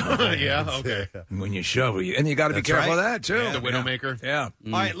attack snow. Yeah, okay. When you shovel, and you got to be That's careful right. of that too. Yeah, the Widowmaker. Yeah.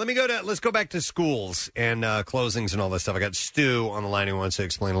 All right, let's go back to schools and closings and all that stuff. I got Stu on the line who wants to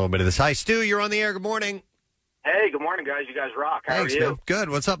explain a little bit of this. Hi, Stu. You're on the air. Good morning. Hey, good morning, guys. You guys rock. How Thanks, are you? man. Good.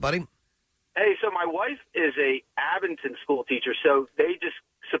 What's up, buddy? Hey, so my wife is a Abington school teacher, so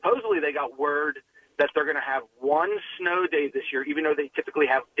supposedly they got word that they're going to have one snow day this year, even though they typically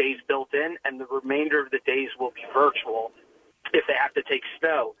have days built in, and the remainder of the days will be virtual if they have to take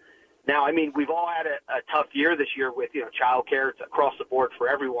snow. Now, I mean, we've all had a tough year this year with, child care. It's across the board for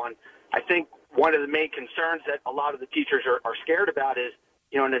everyone. I think one of the main concerns that a lot of the teachers are scared about is,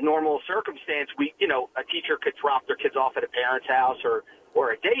 in a normal circumstance, a teacher could drop their kids off at a parent's house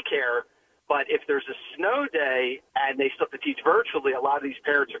or a daycare. But if there's a snow day and they still have to teach virtually, a lot of these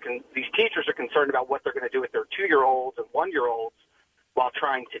these teachers are concerned about what they're going to do with their 2-year-olds and 1-year-olds while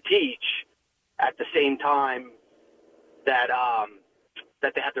trying to teach at the same time that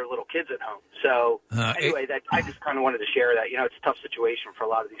they have their little kids at home. So anyway, I just kind of wanted to share that. It's a tough situation for a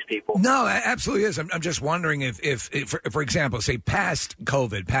lot of these people. No, it absolutely is. I'm just wondering if for example, say past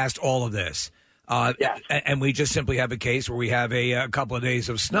COVID, past all of this, and we just simply have a case where we have a couple of days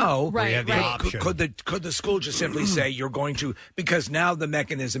of snow. Right, we have the option. Could the school just simply say you're going to, because now the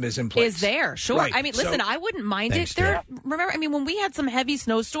mechanism is in place? Is there? Sure. Right. I mean, listen, I wouldn't mind Thanks, it. Remember, I mean, when we had some heavy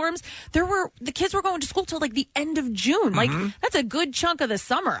snowstorms, the kids were going to school till like the end of June. Like that's a good chunk of the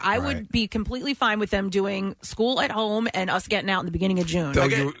summer. I would be completely fine with them doing school at home and us getting out in the beginning of June.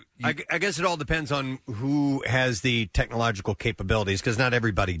 I guess it all depends on who has the technological capabilities, because not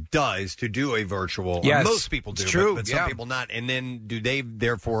everybody does to do a virtual. Yes, most people do, it's true, but some people not. And then do they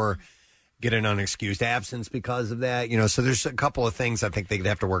therefore get an unexcused absence because of that? So there's a couple of things I think they'd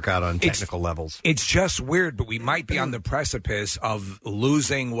have to work out on technical levels. It's just weird, but we might be on the precipice of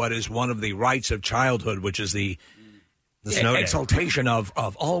losing what is one of the rights of childhood, which is the snow day. exaltation of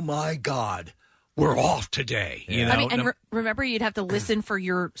oh my God, we're off today. I mean, and remember, you'd have to listen for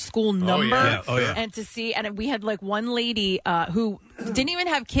your school number and to see. And we had like one lady who didn't even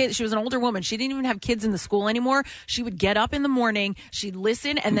have kids. She was an older woman. She didn't even have kids in the school anymore. She would get up in the morning, she'd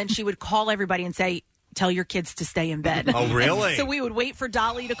listen, and then she would call everybody and say, "Tell your kids to stay in bed." Oh, really? So we would wait for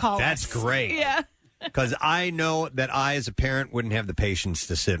Dolly to call That's us. great. Yeah. Because I know that I, as a parent, wouldn't have the patience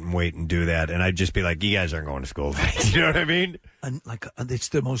to sit and wait and do that, and I'd just be like, "You guys aren't going to school." You know what I mean? And it's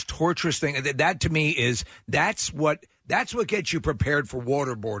the most torturous thing. That to me is that's what gets you prepared for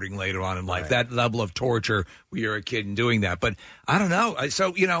waterboarding later on in life. That level of torture when you're a kid and doing that. But I don't know.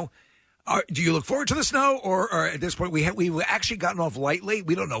 So do you look forward to the snow, or at this point we've actually gotten off lightly?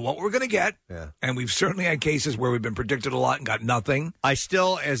 We don't know what we're going to get, and we've certainly had cases where we've been predicted a lot and got nothing. I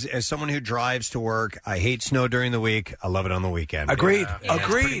still, as someone who drives to work, I hate snow during the week. I love it on the weekend. Agreed. That's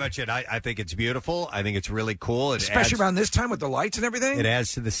pretty much it. I think it's beautiful. I think it's really cool. Especially around this time with the lights and everything. It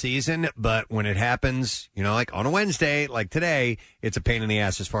adds to the season, but when it happens, like on a Wednesday, like today, it's a pain in the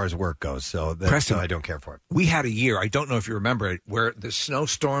ass as far as work goes. So Preston, I don't care for it. We had a year, I don't know if you remember it, where the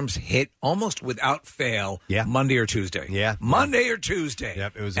snowstorms hit almost without fail Monday or Tuesday. Yeah. Monday or Tuesday.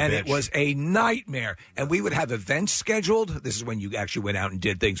 Yep, it was And bitch. it was a nightmare. And we would have events scheduled. This is when you actually went out and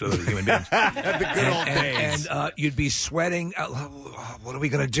did things with other human beings. The good old days. And you'd be sweating, what are we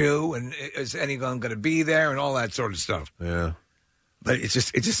going to do? And is anyone going to be there? And all that sort of stuff. Yeah. But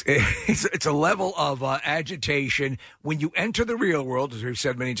it's a level of agitation when you enter the real world, as we've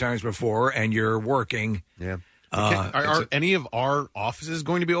said many times before, and you're working. Yeah. Are any of our offices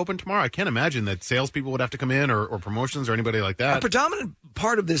going to be open tomorrow? I can't imagine that salespeople would have to come in or promotions or anybody like that. A predominant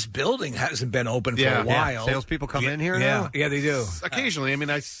part of this building hasn't been open for a while. Yeah. Salespeople come in here now? Yeah, they do. Occasionally. I mean,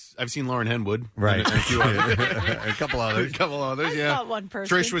 I've seen Lauren Henwood. Right. And a few others. A couple others. I saw one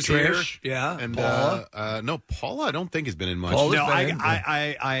person. Trish was here. Yeah. And Paula? no, Paula I don't think has been in much. Paula's No, been in.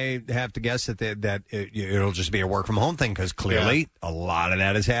 I have to guess that it'll just be a work from home thing, because clearly a lot of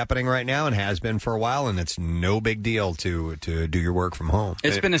that is happening right now and has been for a while, and it's no big deal to do your work from home.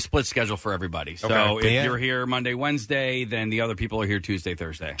 It's been a split schedule for everybody. So if you're here Monday, Wednesday, then the other people are here Tuesday,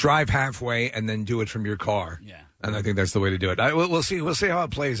 Thursday. Drive halfway and then do it from your car. Yeah. And I think that's the way to do it. We'll see how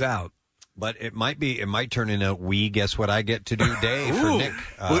it plays out. But it might turn into guess what I get to do day for Nick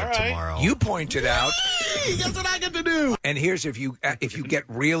tomorrow. You pointed out. Guess what I get to do? And here's if you get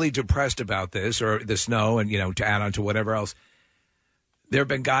really depressed about this or the snow, and to add on to whatever else. There have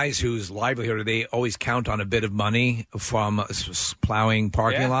been guys whose livelihood, they always count on a bit of money from plowing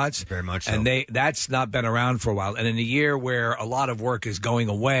parking lots. Very much so. And that's not been around for a while. And in a year where a lot of work is going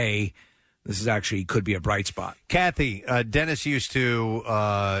away, this is actually could be a bright spot. Kathy, Dennis used to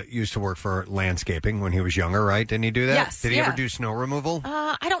work for landscaping when he was younger, right? Didn't he do that? Yes. Did he ever do snow removal?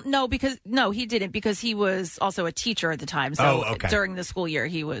 I don't know he didn't because he was also a teacher at the time. So okay. during the school year,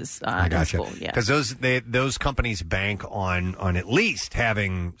 he was I in gotcha. school. Yeah. Because those companies bank on at least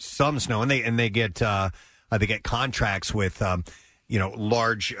having some snow, and they get contracts with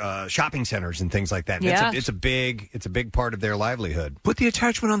large shopping centers and things like that. And Yeah. it's a big part of their livelihood. Put the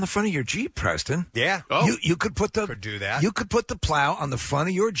attachment on the front of your Jeep, Preston. Yeah. You could put do that. You could put the plow on the front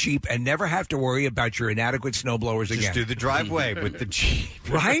of your Jeep and never have to worry about your inadequate snowblowers again. Just do the driveway with the Jeep.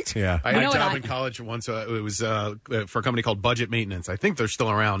 Right? Yeah. I had a job in college once. It was for a company called Budget Maintenance. I think they're still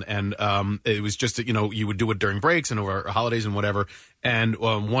around. And it was just, you would do it during breaks and over holidays and whatever. And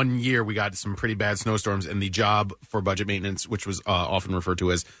one year we got some pretty bad snowstorms, and the job for Budget Maintenance, which was often referred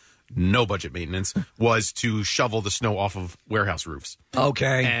to as no budget maintenance, was to shovel the snow off of warehouse roofs.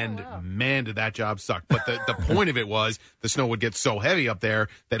 Okay. And man, did that job suck. But the point of it was the snow would get so heavy up there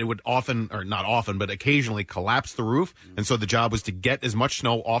that it would often, or not often, but occasionally collapse the roof. And so the job was to get as much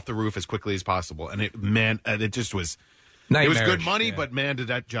snow off the roof as quickly as possible. And it just was... It was good money, but man, did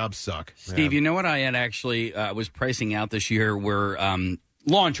that job suck. Steve, you know what I had actually was pricing out this year were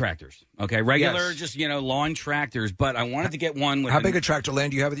lawn tractors. Okay, regular, Yes. just lawn tractors. But I wanted to get one with How big a tractor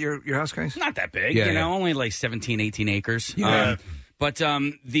land do you have at your house, guys? Not that big, Yeah, only like 17, 18 acres. Yeah. But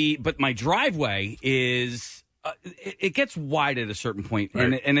my driveway is it gets wide at a certain point,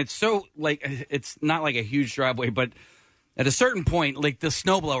 Right. and it's so it's not like a huge driveway, but at a certain point, like the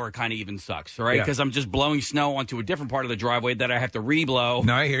snowblower kind of even sucks, right? Yeah. Because I'm just blowing snow onto a different part of the driveway that I have to re-blow.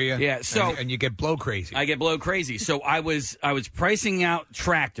 No, I hear you. Yeah, so and you get blow crazy. I get blow crazy. So I was pricing out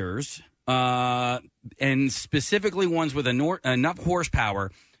tractors, and specifically ones with enough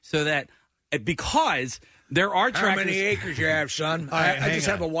horsepower so that because there are tractors. How many acres you have, son? I just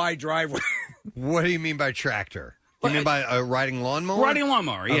have a wide driveway. What do you mean by tractor? You mean by a riding lawnmower? Riding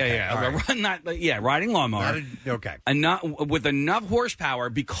lawnmower, Okay, yeah. all right. Riding lawnmower. Okay. With enough horsepower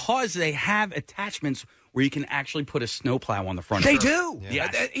because they have attachments where you can actually put a snowplow on the front. They do.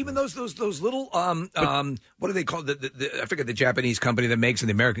 Yes. Even those little what do they call I forget the Japanese company that makes them,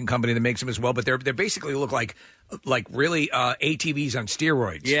 the American company that makes them as well, but they're basically look like really ATVs on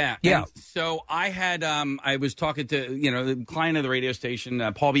steroids. Yeah. Yeah. And so I had I was talking to the client of the radio station,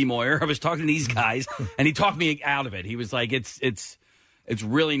 Paul B. Moyer. I was talking to these guys, and he talked me out of it. He was like, it's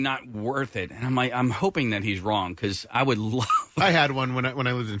really not worth it. And I'm like, I'm hoping that he's wrong because I would love. I had one when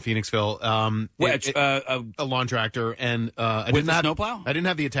I lived in Phoenixville. A lawn tractor, and I with didn't the have snowplow. I didn't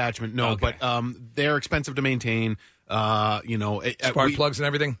have the attachment, no, but they're expensive to maintain. Spark plugs and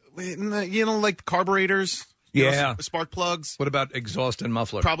everything. Like carburetors. Yeah. Spark plugs. What about exhaust and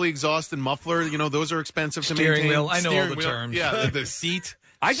muffler? Probably exhaust and muffler. Those are expensive to maintain. Steering wheel. I know all Steering the wheel. terms. Yeah, the seat.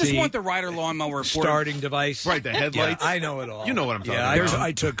 I just See, want the rider lawnmower for starting device. Right, the headlights. Yeah, I know it all. You know what I'm talking yeah, about.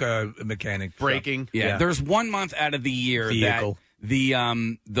 I took a mechanic. Braking. Yeah, there's 1 month out of the year Vehicle.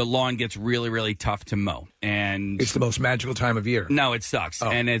 that the lawn gets really, really tough to mow, and It's the most magical time of year. no, it sucks,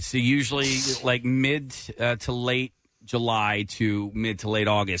 and it's usually like mid to late July to mid to late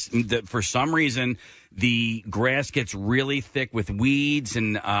August. For some reason, the grass gets really thick with weeds,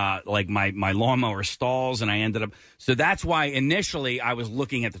 and like my lawnmower stalls, and I ended up. So that's why initially I was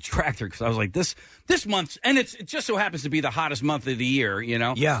looking at the tractor because I was like, this month, and it just so happens to be the hottest month of the year,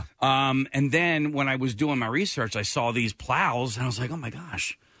 Yeah. And then when I was doing my research, I saw these plows, and I was like, oh my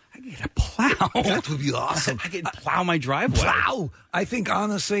gosh, I can get a plow. That would be awesome. I can plow my driveway. Plow. I think,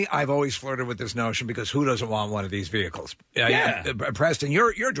 honestly, I've always flirted with this notion because who doesn't want one of these vehicles? Yeah. Preston,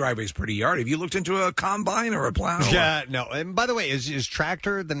 your driveway's pretty yard. Have you looked into a combine or a plow? Yeah, no. And by the way, is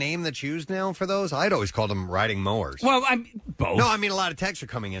tractor the name that's used now for those? I'd always called them riding mowers. Well, both. No, I mean, a lot of texts are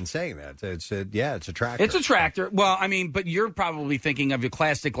coming in saying that. It's a tractor. It's a tractor. Well, I mean, but you're probably thinking of your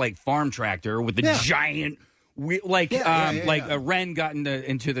classic like farm tractor with the giant. Like a Ren got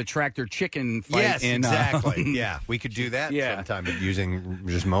into the tractor chicken fight. Yes, in, exactly. Yeah, we could do that sometime using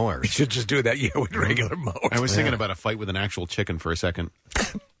just mowers. We should just do that, with regular mowers. I was thinking about a fight with an actual chicken for a second.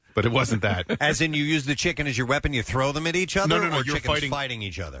 But it wasn't that. As in, you use the chicken as your weapon, you throw them at each other? No, or you're chickens fighting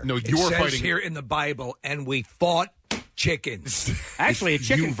each other? No, It you're says fighting here in the Bible, and we fought chickens. Actually, a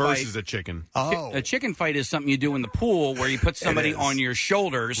chicken you fight versus a chicken. Oh. A chicken fight is something you do in the pool where you put somebody on your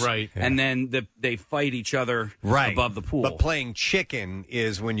shoulders, right? And then they fight each other above the pool. But playing chicken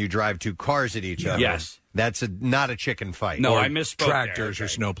is when you drive two cars at each other. Yes. That's not a chicken fight. No, Or I misspoke. Tractors there. or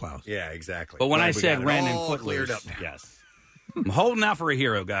snowplows. Yeah, exactly. But when Glad I we said got it Ren and all Footloose, cleared up now. yes. I'm holding out for a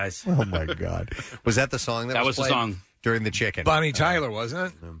hero, guys. Oh, my God. Was that the song that was the played song. during the chicken? Bonnie Tyler,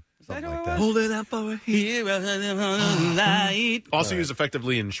 wasn't it? something like that. Hold it up over here. Also used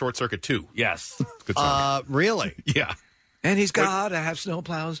effectively in Short Circuit 2. Yes. Good song. Really? Yeah. And he's got to have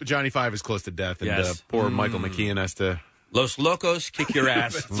snowplows. Johnny Five is close to death, and Yes. poor Michael McKean has to... Los Locos kick your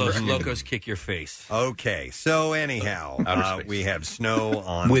ass. Los Locos kick your face. Okay, so anyhow, we have snow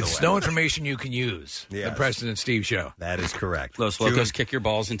on With the way. snow information you can use. Yes. The Preston and Steve Show. That is correct. Los Locos kick your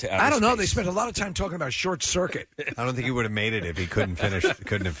balls into outer I don't know. space. They spent a lot of time talking about Short Circuit. I don't think he would have made it if he couldn't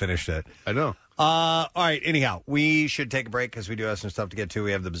have finished it. I know. All right. Anyhow, we should take a break because we do have some stuff to get to.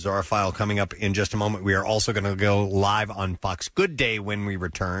 We have the Bizarre File coming up in just a moment. We are also going to go live on Fox Good Day when we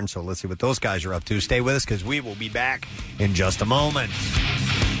return. So let's see what those guys are up to. Stay with us because we will be back in just a moment.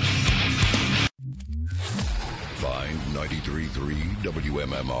 Find 93.3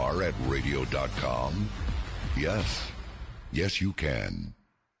 WMMR at radio.com. Yes, you can.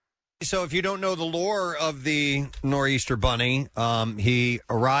 So if you don't know the lore of the Nor'easter Bunny, he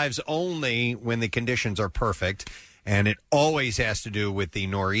arrives only when the conditions are perfect, and it always has to do with the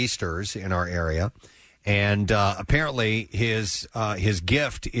nor'easters in our area. And apparently his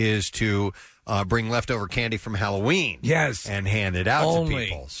gift is to bring leftover candy from Halloween. Yes. And hand it out Only.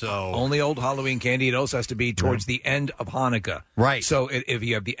 to people. So Only old Halloween candy. It also has to be towards the end of Hanukkah. Right. So if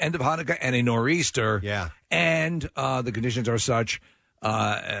you have the end of Hanukkah and a nor'easter, and the conditions are such,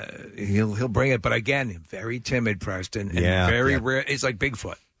 he'll bring it. But again, very timid, Preston, and very rare. It's like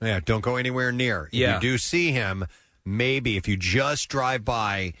Bigfoot. Yeah, don't go anywhere near. If you do see him, maybe if you just drive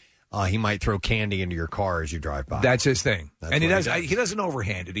by, he might throw candy into your car as you drive by. That's his thing. That's And what he doesn't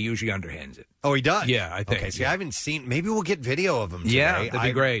overhand it. He usually underhands it. Oh, he does? Yeah, I think. Okay, see, I haven't seen... Maybe we'll get video of him today. Yeah, that'd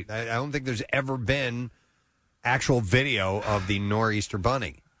be great. I don't think there's ever been actual video of the Nor'easter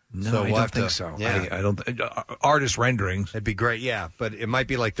Bunny. No, So I we'll don't have think to- so. Yeah. I don't. Artist renderings. It'd be great, yeah. But it might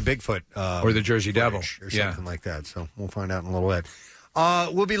be like the Bigfoot. Or the Jersey Devil. Or something like that. So we'll find out in a little bit.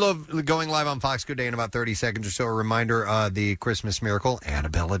 We'll be going live on Fox Good Day in about 30 seconds or so. A reminder, the Christmas Miracle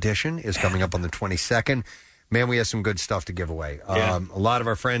Annabelle edition is coming up on the 22nd. Man, we have some good stuff to give away. A lot of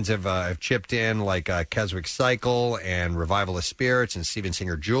our friends have chipped in, like Keswick Cycle and Revival of Spirits and Steven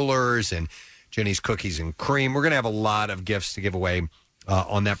Singer Jewelers and Jenny's Cookies and Cream. We're going to have a lot of gifts to give away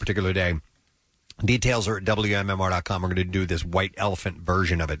on that particular day. Details are at WMMR.com. We're going to do this white elephant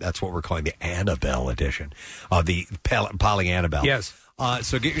version of it. That's what we're calling the Annabelle edition of the Polly Annabelle. Yes.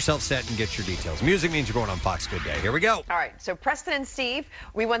 So get yourself set and get your details. Music means you're going on Fox Good Day. Here we go. All right. So Preston and Steve,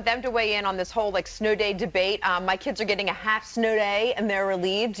 we want them to weigh in on this whole snow day debate. My kids are getting a half snow day and they're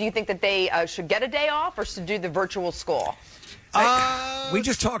relieved. Do you think that they should get a day off or should do the virtual school? We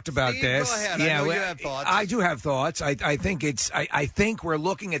just talked about Steve, this. go ahead. I know you have thoughts. I do have thoughts. I think I think we're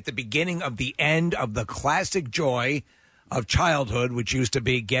looking at the beginning of the end of the classic joy of childhood, which used to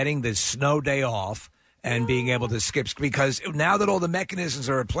be getting the snow day off and being able to skip. Because now that all the mechanisms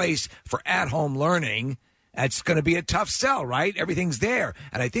are in place for at-home learning, that's going to be a tough sell, right? Everything's there.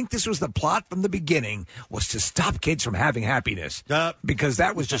 And I think this was the plot from the beginning, was to stop kids from having happiness. Because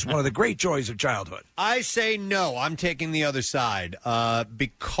that was just one of the great joys of childhood. I say no. I'm taking the other side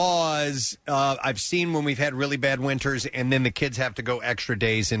because I've seen when we've had really bad winters and then the kids have to go extra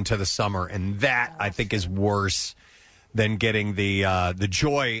days into the summer, and that I think is worse than getting the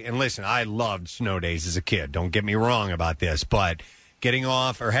joy. And listen, I loved snow days as a kid. Don't get me wrong about this, but getting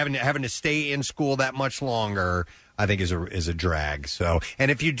off or having to stay in school that much longer, I think is a drag. So,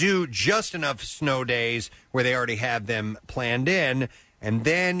 and if you do just enough snow days where they already have them planned in, and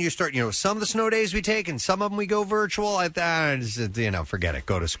then you start, some of the snow days we take and some of them we go virtual, forget it.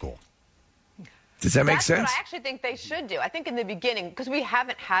 Go to school. Does that make That's sense? What I actually think they should do. I think in the beginning, because we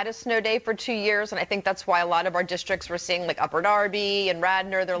haven't had a snow day for 2 years, and I think that's why a lot of our districts we're seeing, like Upper Darby and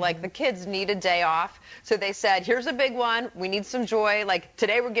Radnor, they're like, the kids need a day off. So they said, here's a big one. We need some joy. Like,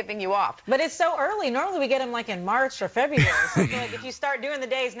 today we're giving you off. But it's so early. Normally we get them like in March or February. So I feel like if you start doing the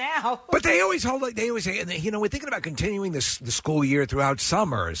days now. But they always say, we're thinking about continuing the school year throughout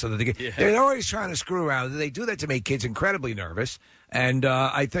summer. So that they're always trying to screw around. They do that to make kids incredibly nervous. And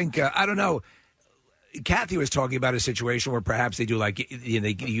I think, I don't know. Kathy was talking about a situation where perhaps they do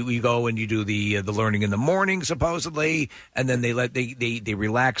you go and you do the learning in the morning supposedly, and then they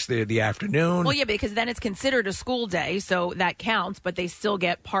relax the afternoon. Well, yeah, because then it's considered a school day, so that counts. But they still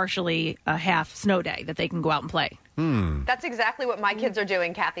get partially a half snow day that they can go out and play. That's exactly what my kids are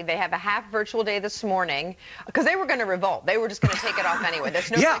doing, Kathy. They have a half virtual day this morning because they were going to revolt. They were just going to take it off anyway. There's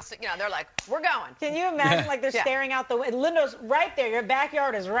no place, they're like, we're going. Can you imagine they're staring out the window? Lindo's right there. Your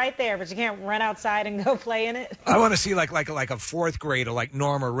backyard is right there, but you can't run outside and go play in it. I want to see like a fourth grader like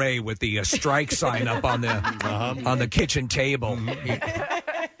Norma Ray with the strike sign up on the kitchen table.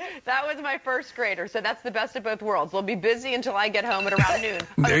 That is my first grader, so that's the best of both worlds. They'll be busy until I get home at around noon.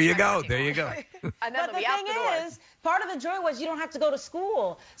 There you go. There you go. And then But they'll the be out thing the door. is, part of the joy was you don't have to go to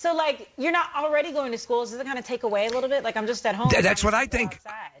school. So, like, you're not already going to school. So does it kind of take away a little bit? Like, I'm just at home. That's what I think.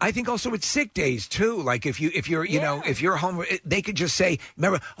 I think also with sick days too. Like if you're if you're home, they could just say,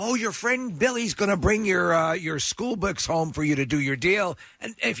 "Remember, your friend Billy's going to bring your school books home for you to do your deal."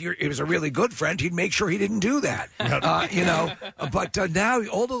 And if it was a really good friend, he'd make sure he didn't do that. But now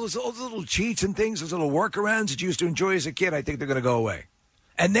all those little cheats and things, those little workarounds that you used to enjoy as a kid, I think they're going to go away.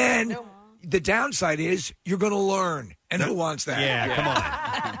 And then the downside is you're going to learn. And who wants that? Yeah, come on.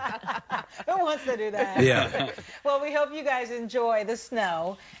 Who wants to do that? Yeah. Well, we hope you guys enjoy the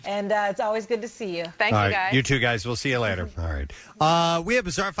snow, and it's always good to see you. Thank All right, you two guys. We'll see you later. All right. We have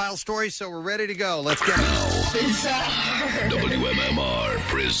Bizarre File stories, so we're ready to go. Let's get it. WMMR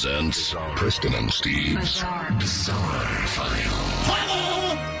presents Preston and Steve's Bizarre File.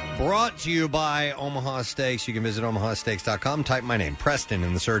 Brought to you by Omaha Steaks. You can visit omahasteaks.com. Type my name, Preston,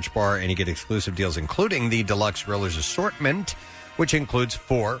 in the search bar, and you get exclusive deals, including the Deluxe Grillers Assortment, which includes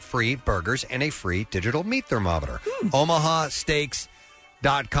 4 free burgers and a free digital meat thermometer.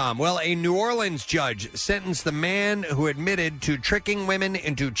 omahasteaks.com. Well, a New Orleans judge sentenced the man who admitted to tricking women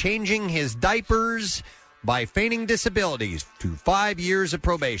into changing his diapers by feigning disabilities to 5 years of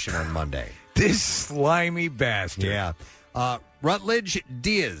probation on Monday. This slimy bastard. Yeah. Rutledge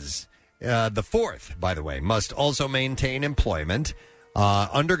Diaz, the fourth, by the way, must also maintain employment,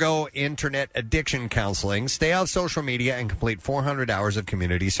 undergo internet addiction counseling, stay off social media, and complete 400 hours of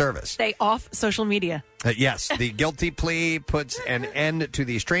community service. Stay off social media. Yes, the guilty plea puts an end to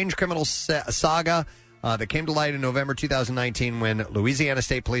the strange criminal saga that came to light in November 2019 when Louisiana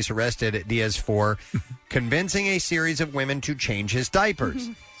State Police arrested Diaz for convincing a series of women to change his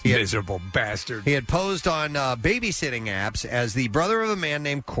diapers. Miserable bastard. He had posed on babysitting apps as the brother of a man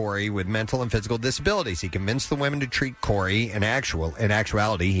named Corey with mental and physical disabilities. He convinced the women to treat Corey, in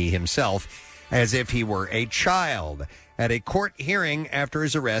actuality, he himself, as if he were a child. At a court hearing after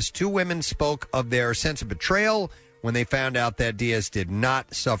his arrest, 2 women spoke of their sense of betrayal when they found out that Diaz did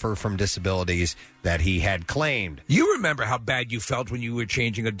not suffer from disabilities that he had claimed. You remember how bad you felt when you were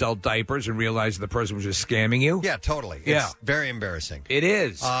changing adult diapers and realized the person was just scamming you? Yeah, totally. Yeah. It's very embarrassing. It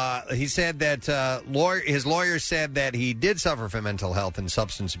is. He said that his lawyer said that he did suffer from mental health and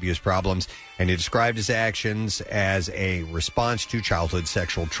substance abuse problems, and he described his actions as a response to childhood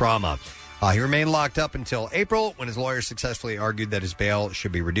sexual trauma. He remained locked up until April when his lawyer successfully argued that his bail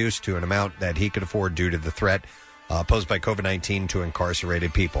should be reduced to an amount that he could afford due to the threat posed by COVID-19 to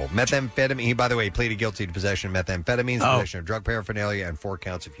incarcerated people. Methamphetamine. He, by the way, pleaded guilty to possession of methamphetamines, possession of drug paraphernalia, and 4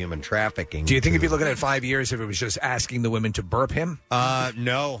 counts of human trafficking. Do you think he'd be looking at 5 years if it was just asking the women to burp him?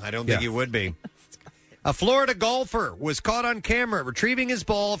 No, I don't think he would be. A Florida golfer was caught on camera retrieving his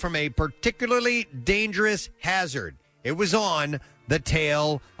ball from a particularly dangerous hazard. It was on the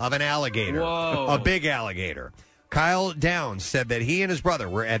tail of an alligator, a big alligator. Kyle Downs said that he and his brother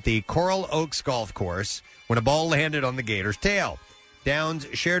were at the Coral Oaks golf course when a ball landed on the gator's tail. Downs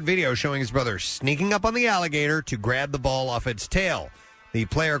shared video showing his brother sneaking up on the alligator to grab the ball off its tail. The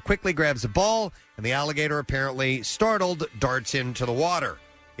player quickly grabs the ball, and the alligator, apparently startled, darts into the water.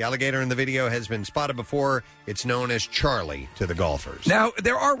 The alligator in the video has been spotted before. It's known as Charlie to the golfers. Now,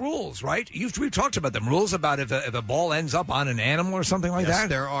 there are rules, right? We've talked about them. Rules about if a ball ends up on an animal or something like Yes, that?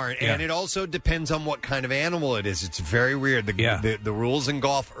 there are. And it also depends on what kind of animal it is. It's very weird. The rules in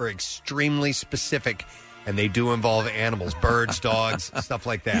golf are extremely specific, and they do involve animals, birds, dogs, stuff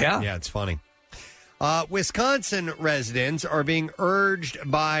like that. Yeah, it's funny. Wisconsin residents are being urged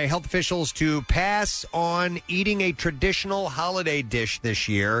by health officials to pass on eating a traditional holiday dish this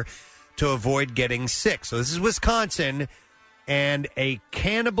year to avoid getting sick. So this is Wisconsin, and a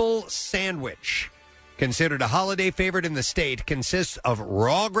cannibal sandwich, considered a holiday favorite in the state, consists of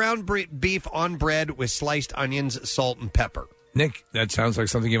raw ground beef on bread with sliced onions, salt, and pepper. Nick, that sounds like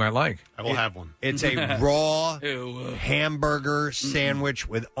something you might like. I will have one. It's a raw hamburger sandwich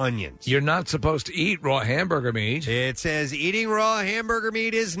with onions. You're not supposed to eat raw hamburger meat. It says eating raw hamburger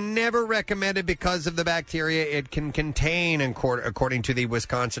meat is never recommended because of the bacteria it can contain, according to the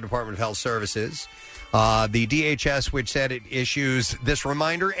Wisconsin Department of Health Services. The DHS, which said it issues this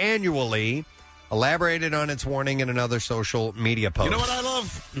reminder annually, elaborated on its warning in another social media post. You know what I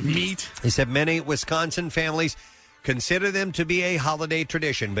love? Meat. He said many Wisconsin families consider them to be a holiday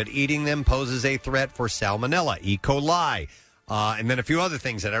tradition, but eating them poses a threat for salmonella, E. coli, and then a few other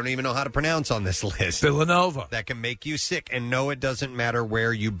things that I don't even know how to pronounce on this list. Villanova. That can make you sick. And no, it doesn't matter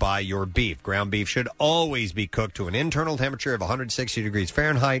where you buy your beef. Ground beef should always be cooked to an internal temperature of 160 degrees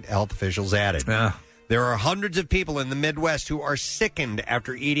Fahrenheit, health officials added. There are hundreds of people in the Midwest who are sickened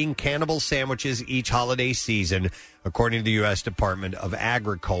after eating cannibal sandwiches each holiday season, according to the U.S. Department of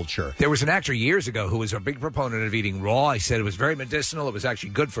Agriculture. There was an actor years ago who was a big proponent of eating raw. He said it was very medicinal. It was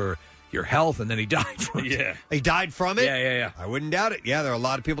actually good for your health, and then he died from it. Yeah. He died from it? Yeah. I wouldn't doubt it. Yeah, there are a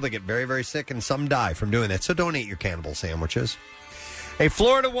lot of people that get very, very sick, and some die from doing that. So don't eat your cannibal sandwiches. A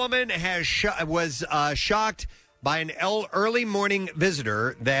Florida woman was shocked by an early morning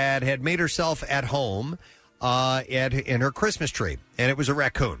visitor that had made herself at home in her Christmas tree, and it was a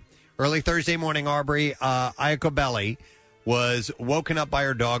raccoon. Early Thursday morning, Aubrey Iacobelli was woken up by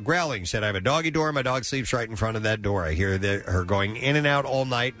her dog growling. She said, I have a doggy door. My dog sleeps right in front of that door. I hear her going in and out all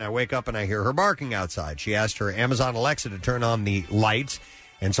night, and I wake up and I hear her barking outside. She asked her Amazon Alexa to turn on the lights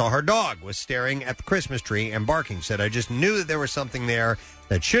and saw her dog was staring at the Christmas tree and barking. She said, I just knew that there was something there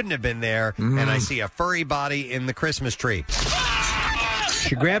that shouldn't have been there, and I see a furry body in the Christmas tree.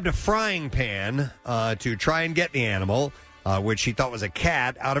 She grabbed a frying pan to try and get the animal, which she thought was a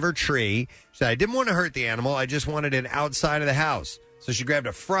cat, out of her tree. She said, I didn't want to hurt the animal. I just wanted it outside of the house. So she grabbed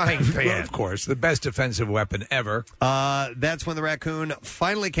a frying pan. Of course, the best defensive weapon ever. That's when the raccoon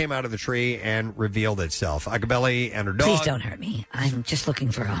finally came out of the tree and revealed itself. Iacobelli and her dog... Please don't hurt me. I'm just looking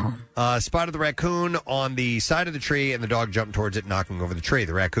for a home. Spotted the raccoon on the side of the tree, and the dog jumped towards it, knocking over the tree.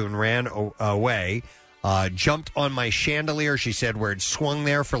 The raccoon ran away, jumped on my chandelier, she said, where it swung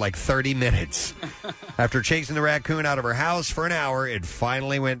there for like 30 minutes. After chasing the raccoon out of her house for an hour, it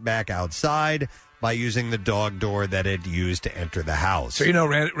finally went back outside by using the dog door that it used to enter the house. So,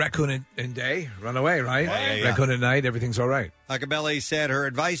 raccoon in day, run away, right? Yeah. Raccoon at night, everything's all right. Iacobelli said her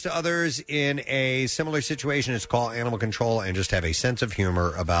advice to others in a similar situation is to call animal control and just have a sense of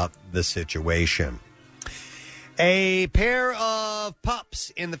humor about the situation. A pair of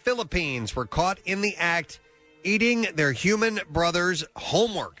pups in the Philippines were caught in the act eating their human brother's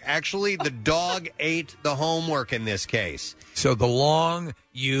homework. Actually, the dog ate the homework in this case. So the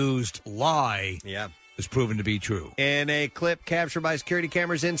long-used lie was proven to be true. In a clip captured by security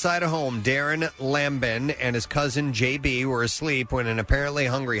cameras inside a home, Darren Lambin and his cousin JB were asleep when an apparently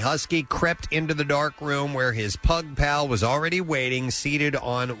hungry husky crept into the dark room where his pug pal was already waiting, seated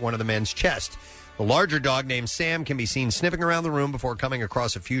on one of the men's chests. The larger dog, named Sam, can be seen sniffing around the room before coming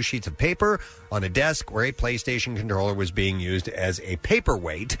across a few sheets of paper on a desk where a PlayStation controller was being used as a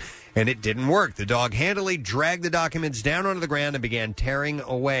paperweight, and it didn't work. The dog handily dragged the documents down onto the ground and began tearing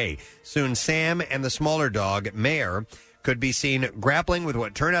away. Soon, Sam and the smaller dog, Mayor, could be seen grappling with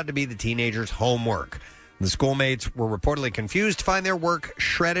what turned out to be the teenager's homework. The schoolmates were reportedly confused to find their work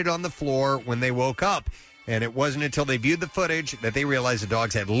shredded on the floor when they woke up. And it wasn't until they viewed the footage that they realized the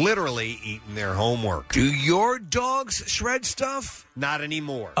dogs had literally eaten their homework. Do your dogs shred stuff? Not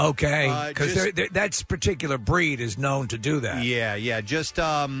anymore. Okay, because that particular breed is known to do that. Yeah, just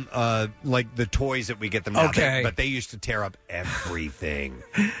like the toys that we get them now. Okay. But they used to tear up everything.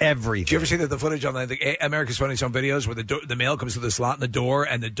 Everything. Did you ever see the footage on the America's Funniest Home Videos where the mail comes through the slot in the door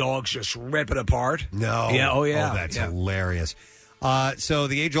and the dogs just rip it apart? No. Yeah, oh yeah. Oh, that's hilarious. So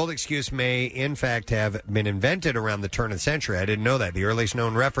the age-old excuse may, in fact, have been invented around the turn of the century. I didn't know that. The earliest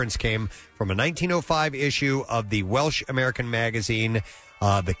known reference came from a 1905 issue of the Welsh-American magazine,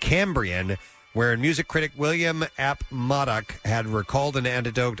 The Cambrian, wherein music critic William Ap Murdoch had recalled an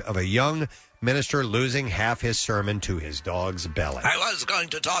anecdote of a young minister losing half his sermon to his dog's belly. I was going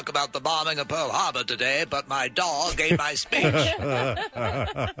to talk about the bombing of Pearl Harbor today, but my dog ate my speech.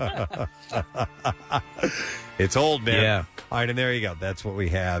 It's old, man. Yeah. All right, and there you go. That's what we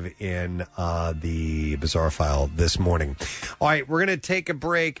have in the Bizarre File this morning. All right, we're going to take a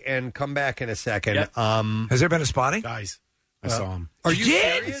break and come back in a second. Yep. Has there been a spotting? Guys, I saw him. Are you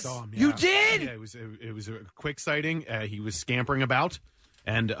serious? I saw him, yeah. You did? Yeah, it was a quick sighting. He was scampering about.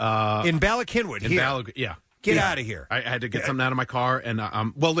 And in Bala Cynwyd, here. Yeah. Get out of here. I had to get something out of my car, and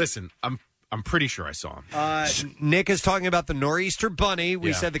well, listen, I'm pretty sure I saw him. Nick is talking about the nor'easter bunny.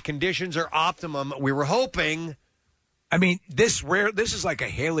 We Yeah. said the conditions are optimum. We were hoping. I mean, this is like a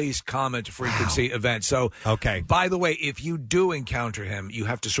Halley's Comet frequency event. So, okay. By the way, if you do encounter him, you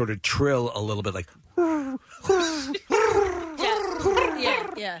have to sort of trill a little bit, like.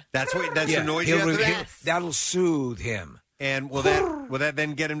 Yeah. That's the noise you have to make? That'll soothe him. And will that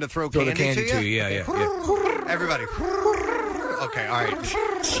then get him to throw the candy to you? Yeah. Everybody. Okay, all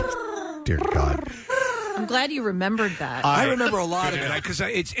right. Dear God. I'm glad you remembered that. I remember a lot of it because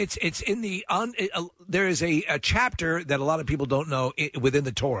it's in the there is a chapter that a lot of people don't know within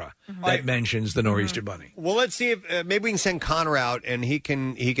the Torah that mentions the nor'easter bunny. Well, let's see if maybe we can send Connor out and he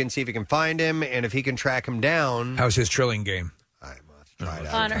can see if he can find him and if he can track him down. How's his trilling game? I must try it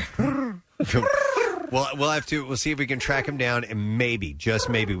out. Connor. We'll have to. We'll see if we can track him down, and maybe, just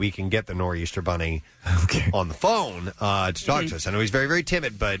maybe, we can get the Nor'easter Bunny on the phone to talk to us. I know he's very, very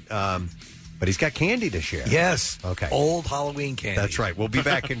timid, but he's got candy to share. Yes. Okay. Old Halloween candy. That's right. We'll be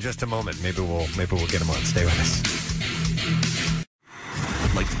back in just a moment. Maybe we'll get him on. Stay with us.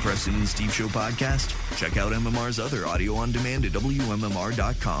 Like the Preston and Steve Show podcast? Check out MMR's other audio on demand at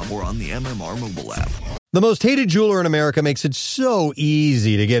WMMR.com or on the MMR mobile app. The most hated jeweler in America makes it so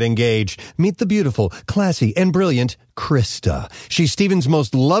easy to get engaged. Meet the beautiful, classy, and brilliant Krista. She's Steven's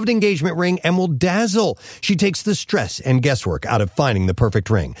most loved engagement ring and will dazzle. She takes the stress and guesswork out of finding the perfect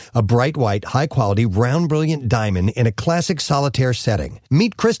ring. A bright white, high-quality, round, brilliant diamond in a classic solitaire setting.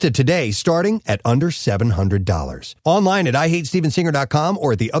 Meet Krista today, starting at under $700. Online at IHateStevenSinger.com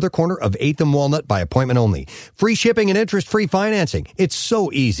or at the other corner of 8th and Walnut by appointment only. Free shipping and interest-free financing. It's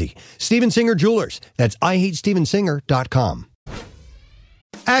so easy. Steven Singer Jewelers. That's IHateStevenSinger.com.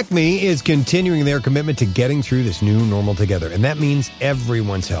 Acme is continuing their commitment to getting through this new normal together, and that means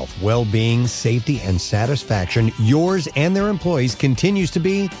everyone's health, well-being, safety, and satisfaction, yours and their employees, continues to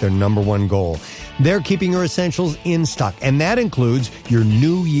be their number one goal. They're keeping your essentials in stock, and that includes your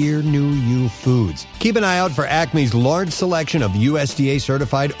New Year, New You foods. Keep an eye out for Acme's large selection of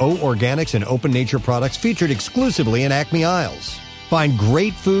USDA-certified O Organics and Open Nature products featured exclusively in Acme aisles. Find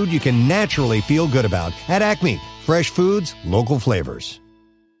great food you can naturally feel good about at Acme. Fresh foods, local flavors.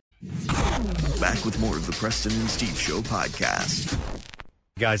 Back with more of the Preston and Steve Show podcast.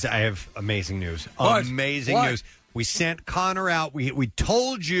 Guys, I have amazing news. What? Amazing What? news. We sent Connor out. We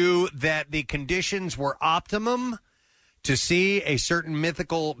told you that the conditions were optimum to see a certain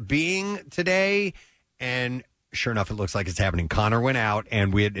mythical being today, and sure enough, it looks like it's happening. Connor went out,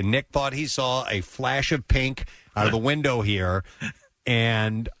 and Nick thought he saw a flash of pink out of the window here,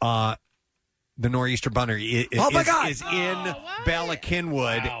 and the Nor'easter Bunny is in Bala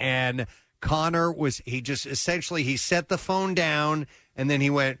Kinwood, and Connor he set the phone down, and then he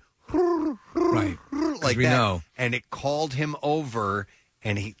went right like we that, know. and it called him over,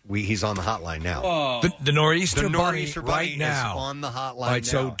 and he's on the hotline now. The Nor'easter Bunny Bunny right now is on the hotline. All right,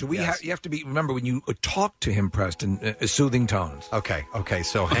 so do we you have to remember when you talk to him, Preston, soothing tones. Okay,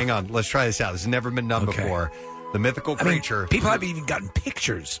 so hang on. Let's try this out. This has never been done before. The mythical creature. People haven't even gotten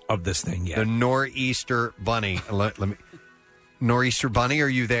pictures of this thing yet. The Nor'easter Bunny. Let me. Nor'easter Bunny, are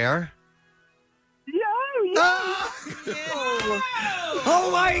you there? Yeah. Oh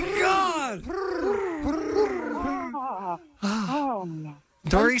my God!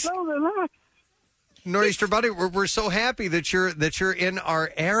 Nor'easter Bunny, we're so happy that you're in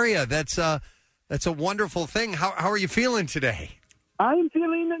our area. That's a wonderful thing. How are you feeling today? I'm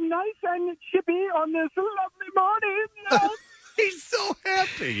feeling nice and chippy on this lovely morning. Yes. He's so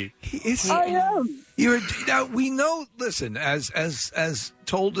happy. I am. Now we know. Listen, as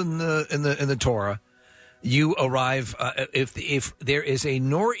told in the Torah, you arrive if there is a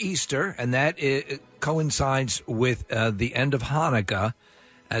nor'easter, and that coincides with the end of Hanukkah.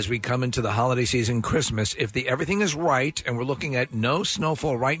 As we come into the holiday season, Christmas, if everything is right, and we're looking at no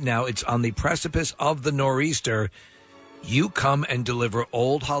snowfall right now, it's on the precipice of the nor'easter. You come and deliver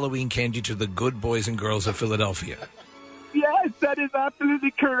old Halloween candy to the good boys and girls of Philadelphia. Yes, that is absolutely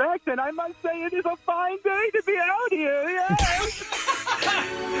correct, and I must say it is a fine day to be out here. Yes.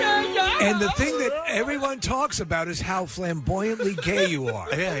 And the thing that everyone talks about is how flamboyantly gay you are.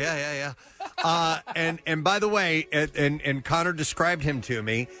 Yeah. And by the way, and Connor described him to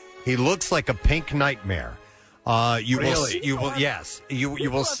me. He looks like a pink nightmare. You will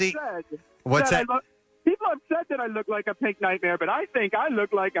see. What's that? People have said that I look like a pink nightmare, but I think I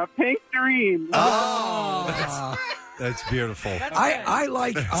look like a pink dream. Oh, that's beautiful. I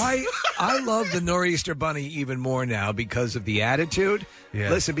love the Nor'easter Bunny even more now because of the attitude. Yeah.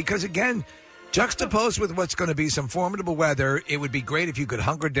 Listen, because again, juxtaposed with what's going to be some formidable weather, it would be great if you could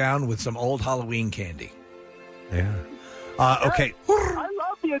hunker down with some old Halloween candy. Yeah. Okay. I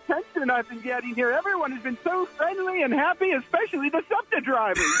love the attention I've been getting here. Everyone has been so friendly and happy, especially the SEPTA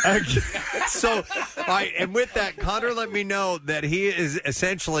drivers. So, all right, and with that, Connor let me know that he is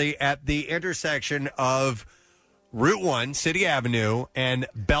essentially at the intersection of Route 1, City Avenue, and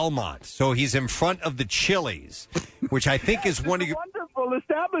Belmont. So he's in front of the Chili's, which I think is one of your wonderful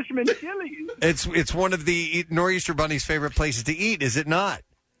establishment, Chili's. It's one of the Nor'easter Bunny's favorite places to eat, is it not?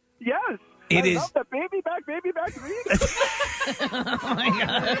 Yes. It is. Love the baby back. Oh my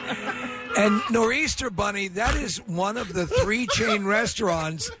God. And Nor'easter Bunny, that is one of the 3 chain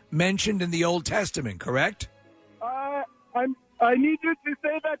restaurants mentioned in the Old Testament, correct? I need you to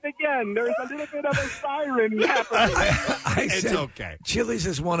say that again. There's a little bit of a siren happening. I It's said okay. Chili's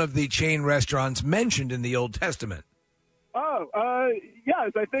is one of the chain restaurants mentioned in the Old Testament.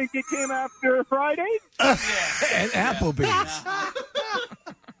 Yes, I think it came after Friday. And Applebee's.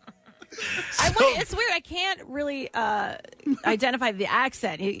 It's weird. I can't really identify the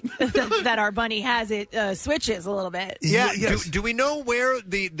accent that our bunny has. It switches a little bit. Yeah. Do we know where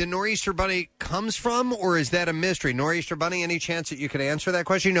the Nor'easter Bunny comes from, or is that a mystery? Nor'easter Bunny, any chance that you could answer that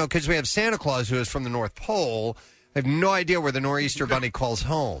question? No, because we have Santa Claus, who is from the North Pole. I have no idea where the Nor'easter Bunny calls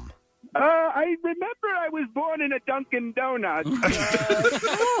home. I remember I was born in a Dunkin' Donuts. Pretty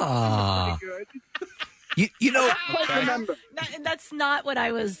good. You know, that's not what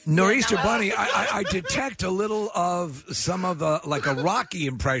I was. Nor'easter Bunny, I detect a little of some of the, like a Rocky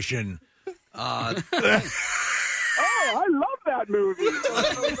impression. Oh, I love that movie.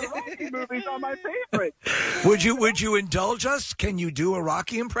 The Rocky movies are my favorite. Would you indulge us? Can you do a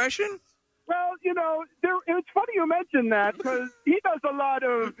Rocky impression? Well, you know, it's funny you mention that because he does a lot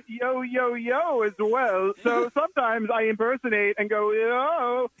of yo, yo, yo as well. So sometimes I impersonate and go,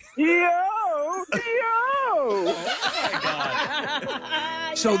 yo, yo, yo.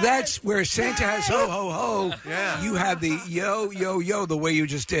 So that's where Santa has ho, ho, ho. Yeah. You have the yo, yo, yo the way you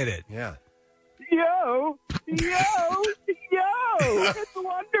just did it. Yeah. Yo, yo, yo. It's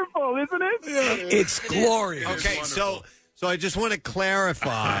wonderful, isn't it? It's glorious. Okay, so I just want to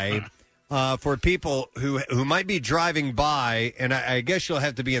clarify for people who might be driving by, and I guess you'll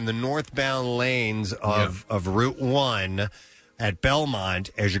have to be in the northbound lanes of Route 1 at Belmont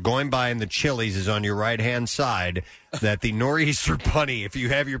as you're going by, and the Chili's is on your right-hand side, that the Nor'easter Bunny, if you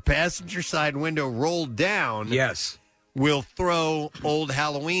have your passenger side window rolled down, will throw old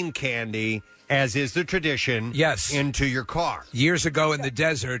Halloween candy, as is the tradition, into your car. Years ago in the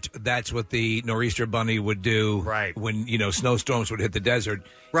desert, that's what the Nor'easter Bunny would do. Right. When, snowstorms would hit the desert.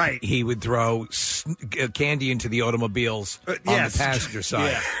 Right. He would throw candy into the automobiles on the passenger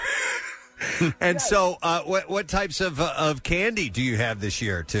side. And so, what types of candy do you have this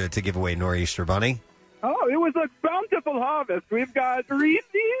year to give away, Nor'easter Bunny? Oh, it was a bountiful harvest. We've got Reese's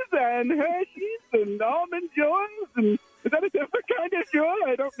and Hershey's and Almond Joys. And is that a different kind of joy?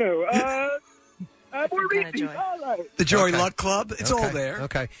 I don't know. More Reese's. All right. The Joy Luck Club. It's all there.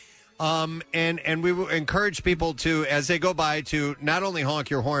 Okay. And we will encourage people to, as they go by, to not only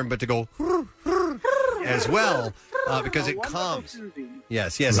honk your horn, but to go as well, because it calms.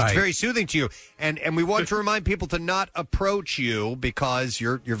 Yes, Right. it's very soothing to you. And we want to remind people to not approach you because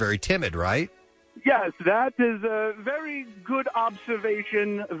you're very timid, right? Yes, that is a very good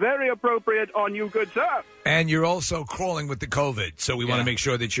observation. Very appropriate on you, good sir. And you're also crawling with the COVID, so we want to make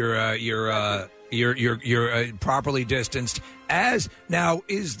sure that you're properly distanced. As now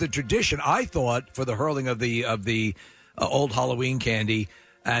is the tradition, I thought, for the hurling of the old Halloween candy,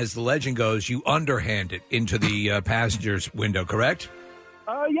 as the legend goes, you underhand it into the passenger's window. Correct?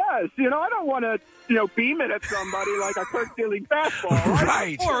 Yes. I don't want to, beam it at somebody like a Kirk Dilling fastball.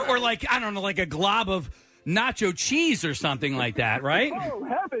 Right. Or like, I don't know, like a glob of nacho cheese or something like that, right? Oh,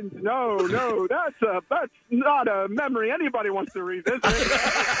 heavens, no. That's not a memory anybody wants to revisit.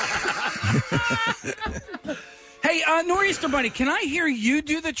 Hey, Nor'easter Bunny, can I hear you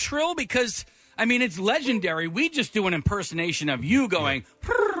do the trill? Because, it's legendary. We just do an impersonation of you going...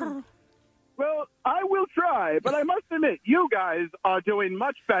 Well, I will try, but I must admit, you guys are doing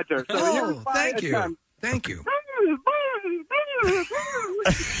much better. So here's my attempt. Thank you.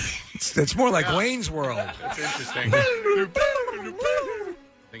 It's more like Wayne's World. That's interesting. I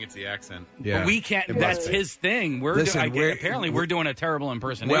think it's the accent. But we can't. That's his thing. Apparently, we're doing a terrible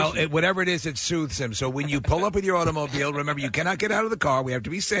impersonation. Well, whatever it is, it soothes him. So when you pull up with your automobile, remember, you cannot get out of the car. We have to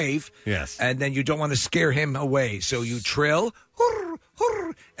be safe. Yes. And then you don't want to scare him away. So you trill,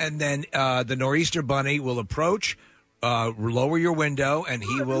 and then the Nor'easter Bunny will approach, lower your window, and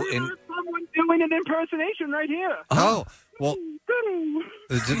he will... Someone doing an impersonation right here. Oh, well,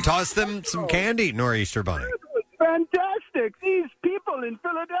 toss them some candy, Nor'easter Bunny. Fantastic. These people in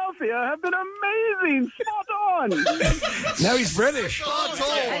Philadelphia have been amazing. Spot on. Now he's British. That's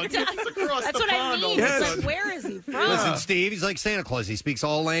what I mean. Yes. It's like, where is he from? Listen, Steve, he's like Santa Claus. He speaks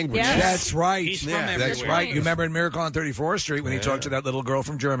all languages. Yes. That's right. He's from That's right. You remember in Miracle on 34th Street when he talked to that little girl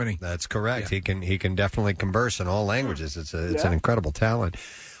from Germany? That's correct. He can definitely converse in all languages. It's an incredible talent.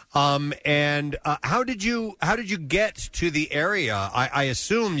 And how did you get to the area? I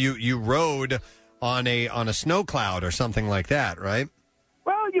assume you rode on a snow cloud or something like that, right?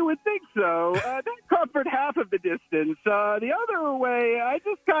 Well, you would think so. That covered half of the distance. The other way, I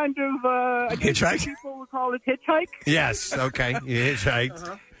just kind of... I guess hitchhike? People would call it hitchhike. Yes, okay. You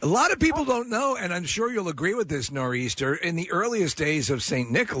hitchhiked. A lot of people don't know, and I'm sure you'll agree with this, Nor'easter. In the earliest days of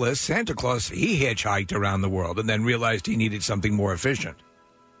St. Nicholas, Santa Claus, he hitchhiked around the world and then realized he needed something more efficient.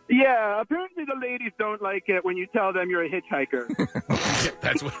 Yeah, apparently the ladies don't like it when you tell them you're a hitchhiker.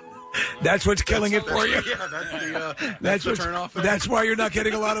 That's what's killing it for you. Yeah, that's the turnoff. That's why you're not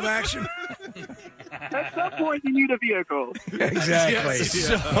getting a lot of action. At some point, you need a vehicle. Exactly. Yes,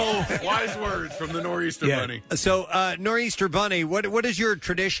 so wise words from the Nor'easter Bunny. So, Nor'easter Bunny, what is your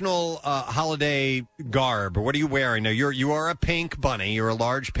traditional holiday garb? What are you wearing? Now, you are a pink bunny. You're a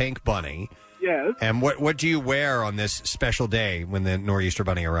large pink bunny. Yes. And what do you wear on this special day when the Nor'easter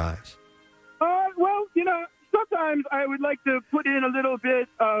Bunny arrives? Well, sometimes I would like to put in a little bit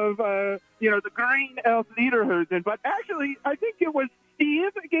of, the green elf lederhosen, but actually, I think it was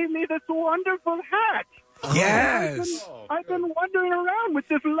Steve gave me this wonderful hat. Yes. I've been wandering around with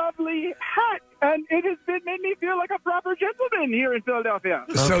this lovely hat, and it has made me feel like a proper gentleman here in Philadelphia.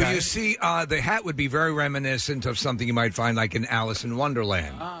 So you see, the hat would be very reminiscent of something you might find like in Alice in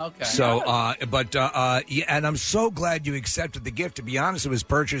Wonderland. Oh, okay. So, and I'm so glad you accepted the gift. To be honest, it was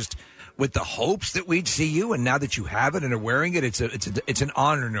purchased with the hopes that we'd see you, and now that you have it and are wearing it, it's an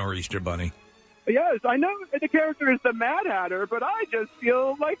honor, Nor'easter Bunny. Yes, I know the character is the Mad Hatter, but I just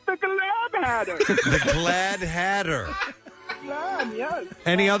feel like the Glad Hatter. The Glad Hatter. Glad, yes.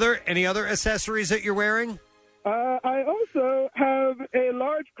 Any other accessories that you're wearing? I also have a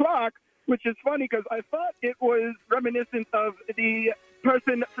large clock, which is funny because I thought it was reminiscent of the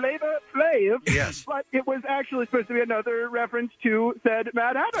person Flavor Flav. Yes. But it was actually supposed to be another reference to said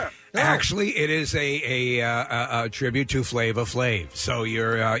Mad Hatter. Actually, it is a tribute to Flavor Flav. So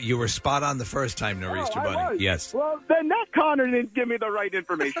you were spot on the first time, Nor'easter I Bunny. was. Yes. Well, then that Connor didn't give me the right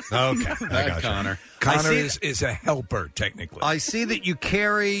information. Okay. I got Connor. Connor is a helper, technically. I see that you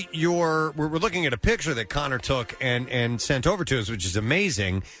carry your... We're looking at a picture that Connor took and sent over to us, which is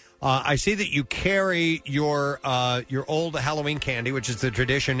amazing. I see that you carry your old Halloween candy, which is the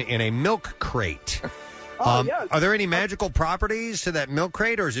tradition, in a milk crate. Yes. Are there any magical properties to that milk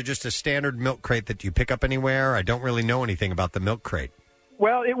crate, or is it just a standard milk crate that you pick up anywhere? I don't really know anything about the milk crate.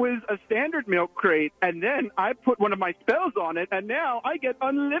 Well, it was a standard milk crate, and then I put one of my spells on it, and now I get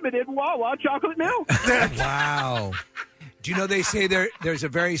unlimited Wawa chocolate milk. Wow. Do you know they say there's a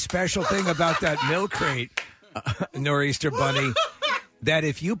very special thing about that milk crate, Nor'easter Bunny, that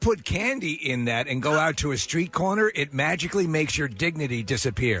if you put candy in that and go out to a street corner, it magically makes your dignity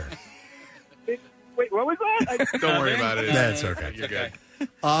disappear. Wait, what was that? Don't worry about it. That's okay. You're good.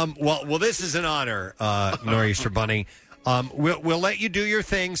 Well, this is an honor, Nor'easter Bunny. We'll let you do your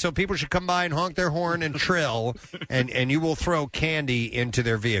thing, so people should come by and honk their horn and trill, and you will throw candy into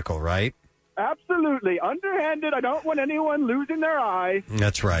their vehicle, right? Absolutely. Underhanded. I don't want anyone losing their eye.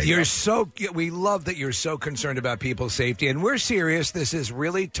 That's right. We love that you're so concerned about people's safety, and we're serious. This is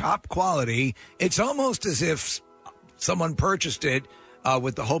really top quality. It's almost as if someone purchased it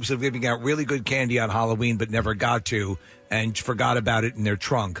with the hopes of giving out really good candy on Halloween, but never got to, and forgot about it in their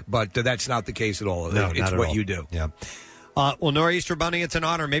trunk. But that's not the case at all. No, it's not at what all. you do. Yeah. Well, Nor'easter Bunny, it's an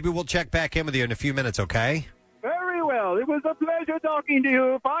honor. Maybe we'll check back in with you in a few minutes, okay? Very well. It was a pleasure talking to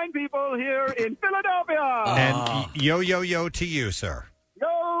you, fine people here in Philadelphia. And yo to you, sir.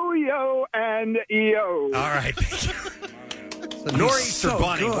 Yo, and yo. All right. The Nor'easter so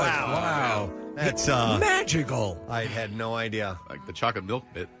Bunny. good. Wow. That's magical. I had no idea. Like the chocolate milk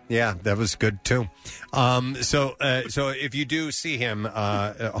bit. Yeah, that was good too. So if you do see him,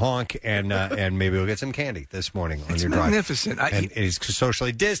 honk and maybe we'll get some candy this morning on It's your drive. magnificent. And he's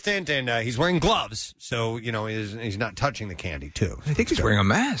socially distant, and he's wearing gloves, so he's not touching the candy too. I think he's wearing a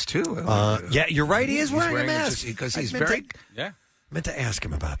mask too. Yeah, you're right. He is wearing a mask because he's I meant to ask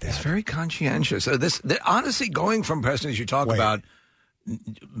him about that. He's very conscientious. Honestly, going from Preston, as you talk about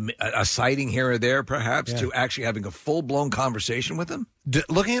a sighting here or there, perhaps, to actually having a full-blown conversation with him.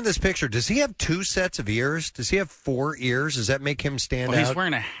 Looking at this picture, does he have two sets of ears? Does he have 4 ears? Does that make him stand out? He's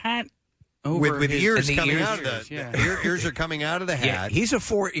wearing a hat over with his, ears coming ears, out of the ears are coming out of the hat. Yeah, he's a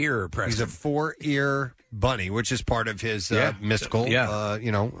 4-ear Preston. He's a 4-ear bunny, which is part of his mystical,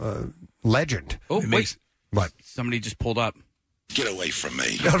 legend. Oh, wait. What? Somebody just pulled up. Get away from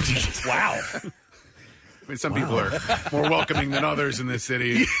me. Wow. I mean, some people are more welcoming than others in this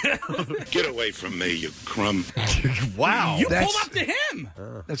city. Get away from me, you crumb. Wow. You pulled up to him.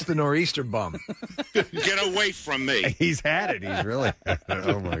 That's the Nor'easter bum. Get away from me. He's had it. He's really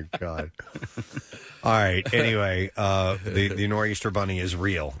oh, my God. All right. Anyway, the Nor'easter Bunny is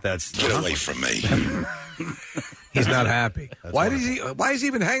real. Get away from me. He's not happy. Why is he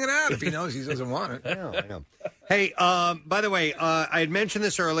even hanging out if he knows he doesn't want it? I know. Hey, by the way, I had mentioned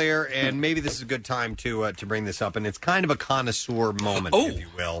this earlier, and maybe this is a good time to bring this up, and it's kind of a connoisseur moment, if you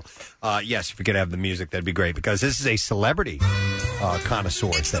will. Yes, if we could have the music, that'd be great, because this is a celebrity connoisseur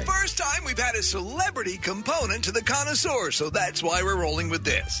It's the thing. first time we've had a celebrity component to the connoisseur, so that's why we're rolling with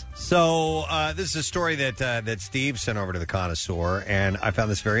this. So this is a story that Steve sent over to the connoisseur, and I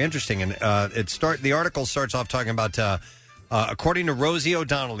found this very interesting. And the article starts off talking about according to Rosie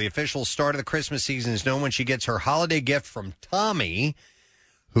O'Donnell, the official start of the Christmas season is known when she gets her holiday gift from Tommy,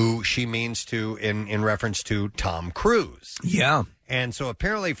 who she means to in reference to Tom Cruise. Yeah. And so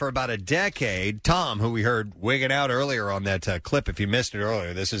apparently for about a decade, Tom, who we heard wigging out earlier on that clip, if you missed it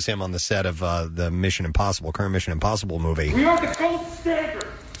earlier, this is him on the set of the current Mission Impossible movie. We are the gold standard.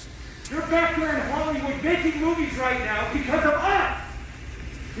 You're back here in Hollywood making movies right now because of us.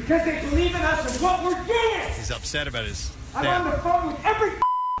 Because they believe in us and what we're doing. He's upset about his I'm on the phone with every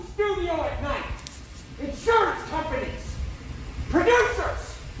studio at night. Insurance companies.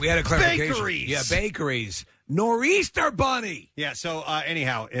 Producers. We had a clarification. Bakeries. Yeah, bakeries. Nor'easter Bunny. Yeah, so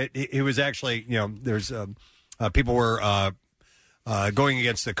anyhow, it was actually, there's people were going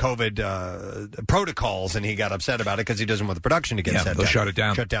against the COVID protocols, and he got upset about it because he doesn't want the production to get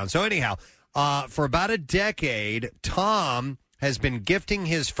shut down. So anyhow, for about a decade, Tom has been gifting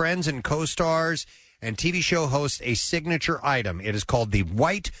his friends and co-stars and TV show hosts a signature item. It is called the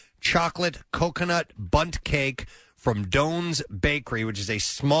White Chocolate Coconut Bundt Cake from Doan's Bakery, which is a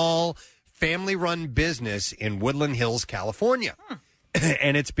small family-run business in Woodland Hills, California.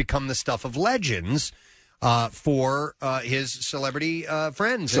 And it's become the stuff of legends for his celebrity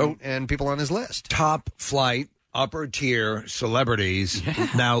friends and people on his list. Top flight, upper tier celebrities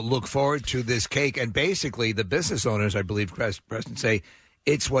now look forward to this cake. And basically, the business owners, I believe, Preston, say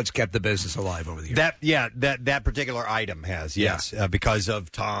it's what's kept the business alive over the years. That particular item has, yes, because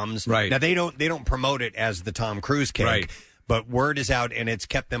of Tom's. Right. Now, they don't promote it as the Tom Cruise cake. Right. But word is out, and it's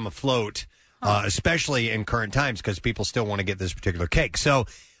kept them afloat, especially in current times, because people still want to get this particular cake. So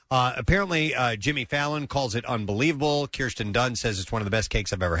apparently, Jimmy Fallon calls it unbelievable. Kirsten Dunst says it's one of the best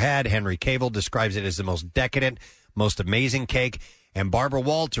cakes I've ever had. Henry Cavill describes it as the most decadent, most amazing cake. And Barbara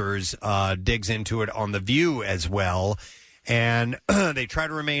Walters digs into it on The View as well. And they try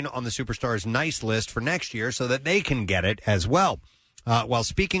to remain on the Superstars nice list for next year so that they can get it as well. While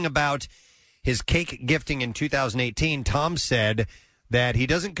speaking about his cake gifting in 2018, Tom said that he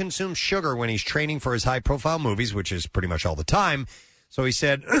doesn't consume sugar when he's training for his high-profile movies, which is pretty much all the time. So he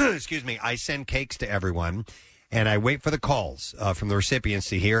said, excuse me, I send cakes to everyone, and I wait for the calls from the recipients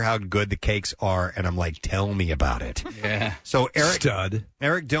to hear how good the cakes are, and I'm like, tell me about it. Yeah. So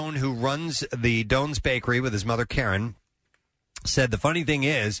Eric Doan, who runs the Doan's Bakery with his mother, Karen, said the funny thing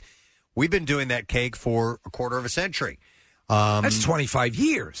is we've been doing that cake for a quarter of a century. That's 25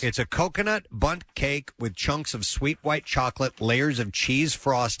 years. It's a coconut bundt cake with chunks of sweet white chocolate, layers of cheese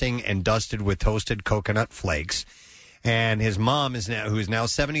frosting, and dusted with toasted coconut flakes. And his mom, who is now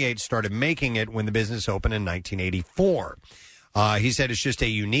 78, started making it when the business opened in 1984. He said it's just a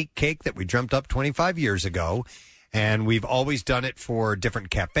unique cake that we dreamt up 25 years ago, and we've always done it for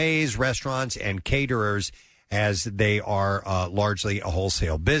different cafes, restaurants, and caterers, as they are largely a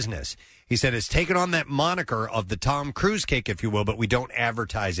wholesale business. He said it's taken on that moniker of the Tom Cruise cake, if you will, but we don't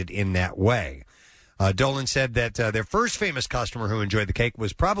advertise it in that way. Dolan said that their first famous customer who enjoyed the cake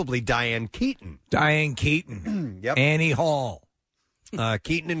was probably Diane Keaton. Yep. Annie Hall.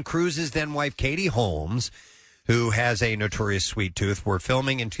 Keaton and Cruise's then-wife, Katie Holmes, who has a notorious sweet tooth, were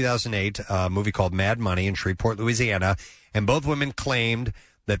filming in 2008 a movie called Mad Money in Shreveport, Louisiana, and both women claimed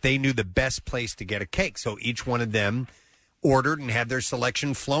that they knew the best place to get a cake. So each one of them ordered and had their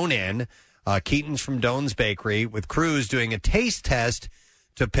selection flown in. Keaton's from Doan's Bakery, with Cruise doing a taste test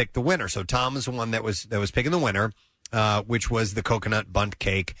to pick the winner. So Tom is the one that was picking the winner, which was the coconut bundt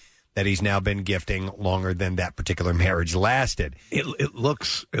cake that he's now been gifting longer than that particular marriage lasted. It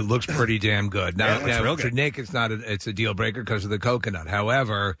looks pretty damn good. Now, it looks real good. For Nick, it's a deal breaker because of the coconut.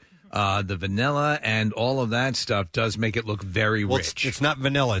 However, the vanilla and all of that stuff does make it look very rich. It's not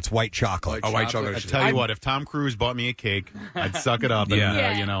vanilla; it's white chocolate. White chocolate. I tell you what, if Tom Cruise bought me a cake, I'd suck it up and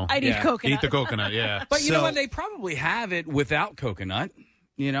I'd eat coconut. Eat the coconut. Yeah, but you know what? They probably have it without coconut.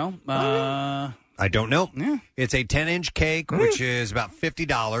 I don't know. Yeah. It's a 10-inch cake, which is about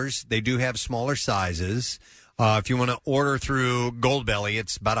 $50. They do have smaller sizes. If you want to order through Goldbelly,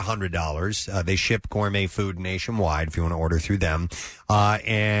 it's about $100. They ship gourmet food nationwide if you want to order through them.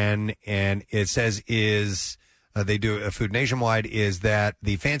 And it says they do a food nationwide is that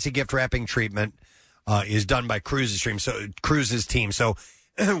the fancy gift wrapping treatment is done by Cruise's team. So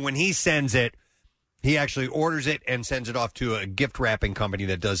when he sends it, he actually orders it and sends it off to a gift wrapping company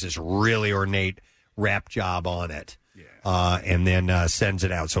that does this really ornate wrap job on it. And then sends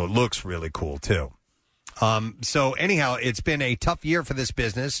it out. So it looks really cool, too. So anyhow, it's been a tough year for this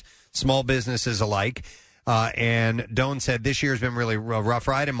business, small businesses alike. And Doan said this year has been really a rough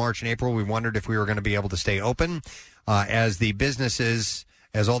ride. In March and April, we wondered if we were going to be able to stay open as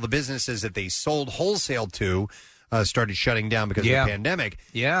all the businesses that they sold wholesale to started shutting down because of the pandemic.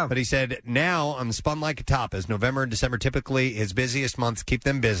 Yeah. But he said, now I'm spun like a top, as November and December typically his busiest months keep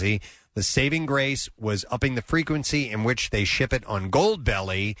them busy. The saving grace was upping the frequency in which they ship it on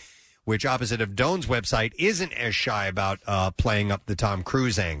Goldbelly, which, opposite of Doan's website, isn't as shy about playing up the Tom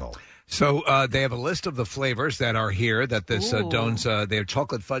Cruise angle. So they have a list of the flavors that are here. That this Doan's, they have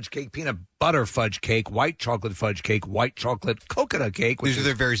chocolate fudge cake, peanut butter fudge cake, white chocolate fudge cake, white chocolate coconut cake. These are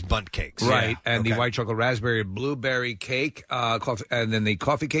their various bundt cakes, right? And the white chocolate raspberry blueberry cake, and then the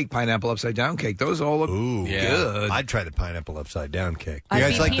coffee cake, pineapple upside down cake. Those all look good. I'd try the pineapple upside down cake. I You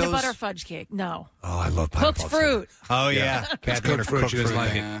guys like peanut those? butter fudge cake. No. Oh, I love pineapple. Cooked fruit. Oh yeah, It's cooked fruit. She doesn't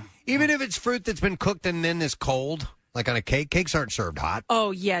like it. Even if it's fruit that's been cooked and then is cold, like on a cake. Cakes aren't served hot.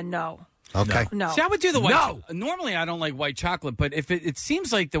 Oh yeah, no. Okay. No. See, I would do the white. Normally, I don't like white chocolate, but if it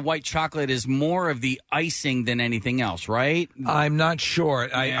seems like the white chocolate is more of the icing than anything else, right? I'm not sure.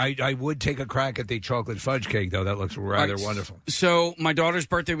 I would take a crack at the chocolate fudge cake, though. That looks rather wonderful. So my daughter's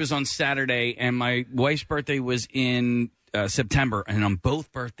birthday was on Saturday, and my wife's birthday was in September. And on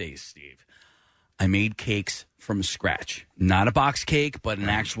both birthdays, Steve, I made cakes from scratch. Not a box cake, but an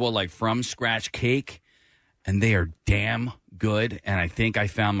actual, from scratch cake. And they are damn good, and I think I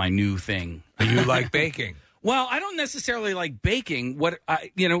found my new thing. You like baking? Well, I don't necessarily like baking.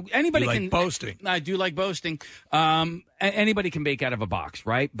 Anybody you like can boasting. I do like boasting. Anybody can bake out of a box,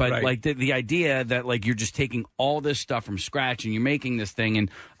 right? But the idea that you're just taking all this stuff from scratch and you're making this thing,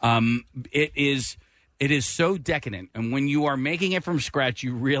 and it is so decadent. And when you are making it from scratch,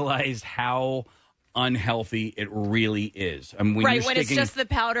 you realize how unhealthy it really is. I mean, when it's just the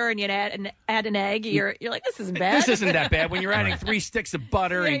powder and you add an egg, you're like, this isn't bad. This isn't that bad. When you're adding 3 sticks of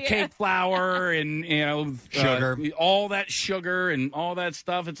butter and cake flour and sugar, all that sugar and all that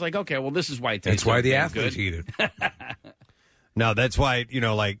stuff, it's like, okay, well, this is why it tastes That's why so the damn athletes good. eat it. No, that's why,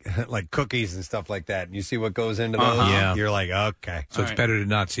 like cookies and stuff like that. You see what goes into those? Yeah. You're like, okay. So it's better to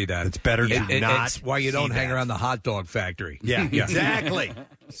not see that. It's better to not. It's why you don't see hang that. around the hot dog factory. Yeah, exactly.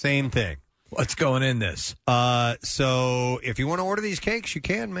 Same thing. What's going in this? So if you want to order these cakes, you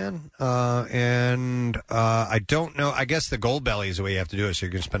can, man. I don't know. I guess the Goldbelly is the way you have to do it. So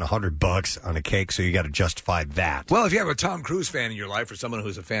you're going to spend $100 on a cake, so you got to justify that. Well, if you have a Tom Cruise fan in your life or someone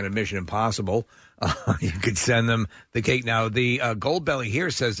who's a fan of Mission Impossible, you could send them the cake. Now, the Goldbelly here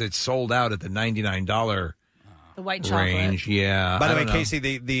says it's sold out at the $99 the white chocolate range. Yeah. By the way, Casey,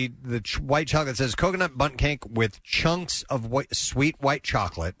 the white chocolate says coconut bundt cake with chunks of sweet white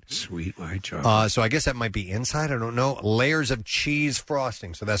chocolate. Sweet white chocolate. So I guess that might be inside. I don't know. Layers of cheese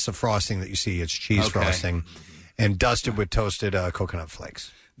frosting. So that's the frosting that you see. It's cheese frosting, and dusted with toasted coconut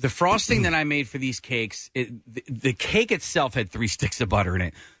flakes. The frosting that I made for these cakes, the cake itself had 3 sticks of butter in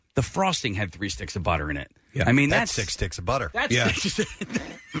it. The frosting had 3 sticks of butter in it. Yeah, I mean, that's 6 sticks of butter. That's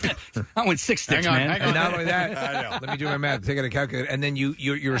I went 6 sticks, man. And not only that, let me do my math. Take out a calculator. And then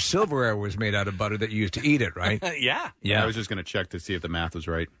your silverware was made out of butter that you used to eat it, right? Yeah. I was just going to check to see if the math was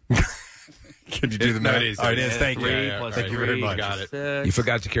right. Could you do the math? It is. Oh, it is. Thank you. Thank you very much. Got it. You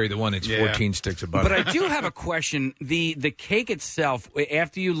forgot to carry the one. It's 14 sticks of butter. But I do have a question. The cake itself,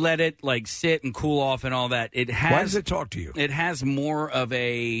 after you let it sit and cool off and all that, it has. Why does it talk to you? It has more of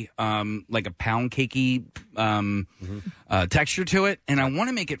a like a pound cakey texture to it, and I want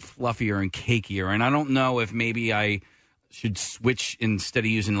to make it fluffier and cakier. And I don't know if maybe I should switch, instead of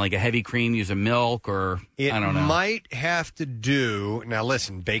using like a heavy cream, use a milk, or I don't know. It might have to do. Now,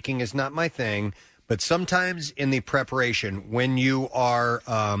 listen, baking is not my thing, but sometimes in the preparation, when you are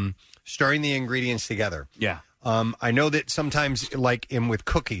stirring the ingredients together, I know that sometimes, like with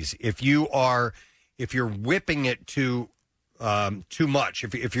cookies, if you're whipping it too much,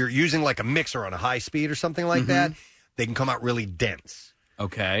 if you're using like a mixer on a high speed or something like that, they can come out really dense.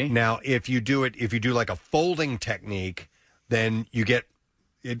 Okay. Now, if you do like a folding technique, then you get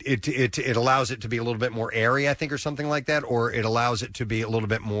it allows it to be a little bit more airy, I think, or something like that, or it allows it to be a little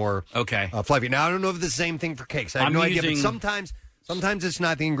bit more fluffy. Now, I don't know if it's the same thing for cakes. I have no idea, but sometimes it's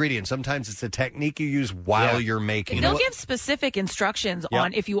not the ingredient. Sometimes it's the technique you use while you're making They'll it. give specific instructions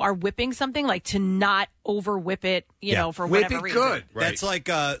on if you are whipping something, like to not over whip it, for whatever reason. Right. That's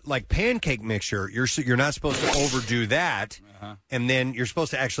like pancake mixture. You're not supposed to overdo that. and then you're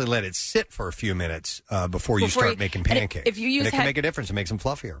supposed to actually let it sit for a few minutes before you start making pancakes. If you use and it can make a difference. It makes them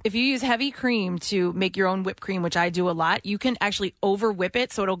fluffier. If you use heavy cream to make your own whipped cream, which I do a lot, you can actually over whip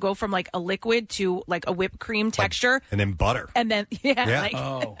it, so it'll go from like a liquid to like a whipped cream texture, and then butter, and then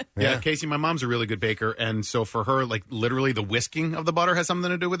Yeah, Casey, my mom's a really good baker, and so for her, like literally the whisking of the butter has something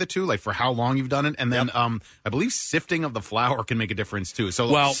to do with it too, like for how long you've done it, and then I believe sifting of the flour can make a difference too.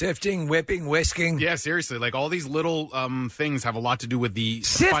 So sifting, whipping, whisking. Yeah, seriously, like all these little things have a lot to do with the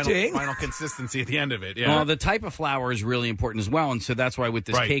final consistency at the end of it. Yeah. Well, the type of flour is really important as well, and so that's why with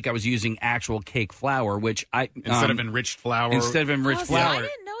this cake I was using actual cake flour, which I instead of enriched flour. Instead of enriched flour. I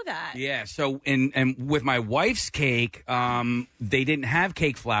didn't know that. Yeah. So and with my wife's cake, they didn't have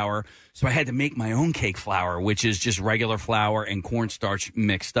cake flour, so I had to make my own cake flour, which is just regular flour and cornstarch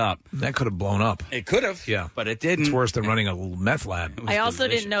mixed up. That could have blown up. It could have. Yeah, but it didn't. It's worse than running a meth lab. I also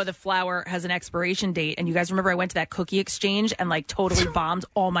didn't know the flour has an expiration date. And you guys remember I went to that cookie exchange and like totally bombed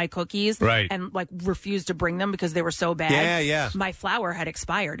all my cookies, right? And like refused to bring them because they were so bad. Yeah. My flour had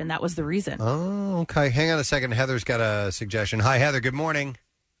expired, and that was the reason. Oh, okay. Hang on a second. Heather's got a suggestion. Hi, Heather. Good morning.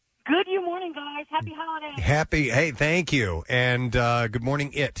 Good morning, guys. Happy holidays. Hey, thank you. And good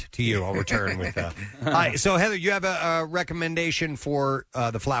morning, to you. I'll return with that. Hi. So, Heather, you have a recommendation for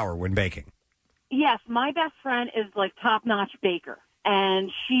the flour when baking? Yes, my best friend is like top-notch baker, and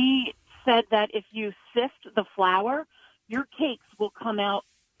she said that if you sift the flour, your cakes will come out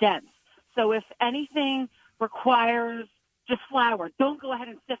dense. So if anything requires just flour, don't go ahead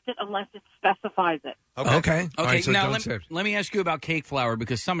and sift it unless it specifies it. Okay. All right, so now sift. let me ask you about cake flour,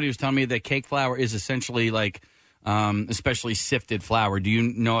 because somebody was telling me that cake flour is essentially like especially sifted flour. Do you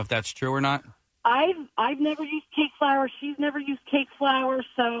know if that's true or not? I've never used cake flour. She's never used cake flour,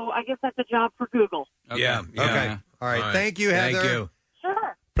 so I guess that's a job for Google. Okay. Yeah. Okay. All right. Thank you, Heather. Thank you.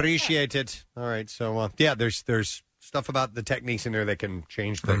 Sure. Appreciate it. All right. So, there's stuff about the techniques in there that can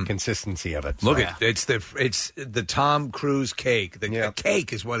change the consistency of it. Look it's the Tom Cruise cake. The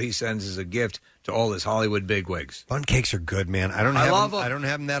cake is what he sends as a gift to all his Hollywood bigwigs. Bundt cakes are good, man. I don't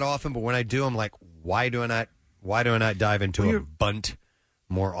have them that often, but when I do, I'm like, why do I not dive into a Bundt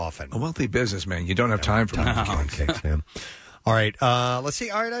more often? A wealthy businessman. You don't have time for Bundt cakes, man. All right, let's see.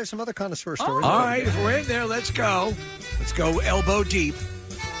 All right, I have some other connoisseur stories. All right, if we're in there, let's go. Let's go elbow deep.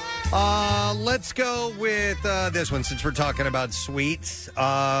 Let's go with this one since we're talking about sweets.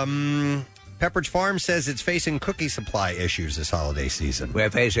 Pepperidge Farm says it's facing cookie supply issues this holiday season. We're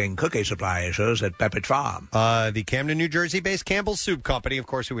facing cookie supply issues at Pepperidge Farm. The Camden, New Jersey-based Campbell's Soup Company, of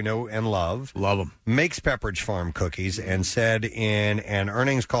course, who we know and love. Love them. Makes Pepperidge Farm cookies and said in an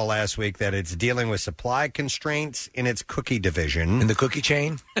earnings call last week that it's dealing with supply constraints in its cookie division. In the cookie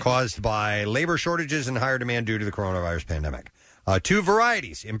chain? Caused by labor shortages and higher demand due to the coronavirus pandemic. Two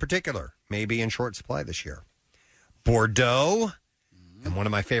varieties in particular may be in short supply this year. Bordeaux, and one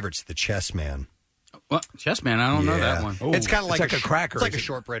of my favorites, the Chess Man. What? Chess Man? I don't know that one. It's kind of like a cracker. It's like a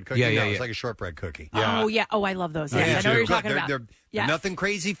shortbread cookie. It's like a shortbread cookie. Oh, yeah. Oh, I love those. Yes, I know what you're talking about. They're Yes. nothing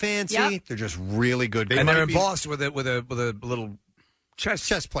crazy fancy. Yep. They're just really good. And they're embossed with a little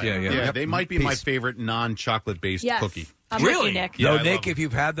chess player. Yeah, they might be my favorite non-chocolate based cookie. I'm with you, Nick. No, Nick, if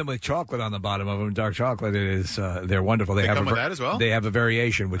you've had them with chocolate on the bottom of them, dark chocolate, it is they're wonderful. They come with that as well? They have a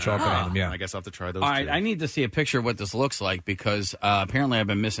variation with chocolate on them, yeah. I guess I'll have to try those, All right, too. I need to see a picture of what this looks like because apparently I've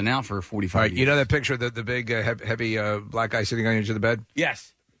been missing out for 45 All right, years. you know that picture, the big, heavy black guy sitting on the edge of the bed?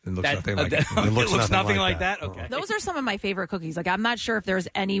 Yes. It looks nothing like it. It looks nothing like that? Okay. Those are some of my favorite cookies. Like, I'm not sure if there's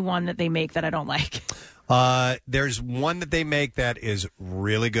any one that they make that I don't like. There's one that they make that is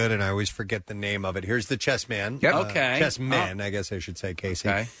really good, and I always forget the name of it. Here's the Chess Man. Yep. Okay. Chess Men, I guess I should say, Casey.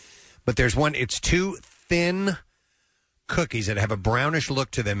 Okay. But there's one, it's two thin cookies that have a brownish look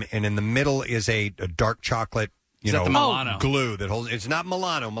to them, and in the middle is a dark chocolate, Is that the Milano? glue that holds. It's not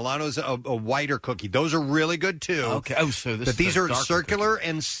Milano. Milano's a whiter cookie. Those are really good, too. Okay. Oh, so this But is these a are darker circular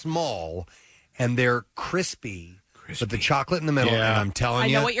and small, and they're crispy. But the chocolate in the middle, and I'm telling I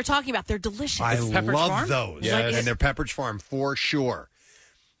you, know what you're talking about. They're delicious. I Pepperidge love Farm? those, Yes. and they're Pepperidge Farm for sure.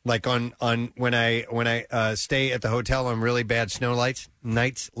 Like on when I stay at the hotel on really bad snow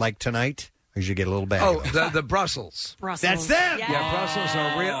nights like tonight, I usually get a little bag. Oh, of those. the Brussels. That's them. Yes.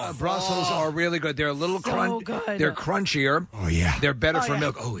 Yeah, Brussels are really good. They're a little good. They're crunchier. Oh yeah, they're better Oh, for yeah.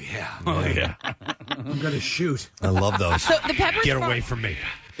 milk. Oh yeah. Oh yeah. I'm gonna shoot. I love those. So the Pepperidge Get Farm- away from me.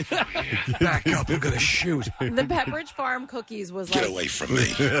 Back up. I'm gonna shoot. The Pepperidge Farm cookies was Get like away from me.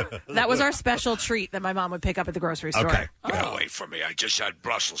 that was our special treat that my mom would pick up at the grocery store. Okay. Get away from me. I just had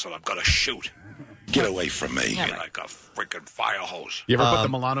Brussels and I'm going to shoot. Get away from me. Yeah. Like a freaking fire hose. You ever put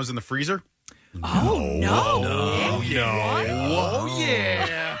the Milanos in the freezer? Oh no! No. Oh,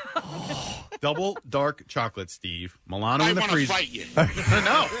 yeah. Double dark chocolate, Steve. Milano in the wanna freezer. fight you.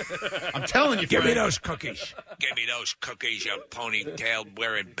 No, I'm telling you. Give me Frank. those cookies. Give me those cookies, you ponytail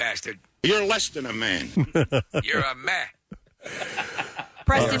wearing bastard. You're less than a man. You're a man.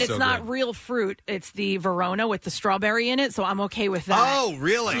 Preston, Oh, it's so not good. real fruit. It's the Verona with the strawberry in it, so I'm okay with that. Oh,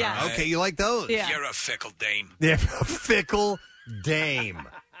 really? Yes. Okay, you like those? Yeah. You're a fickle dame. Yeah, fickle dame.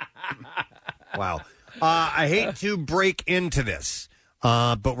 Wow. I hate to break into this,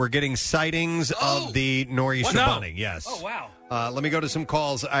 but we're getting sightings of the nor'easter No. bunny. Yes. Oh, wow. Let me go to some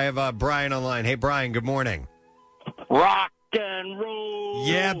calls. I have Brian online. Hey, Brian, good morning. Rock and roll.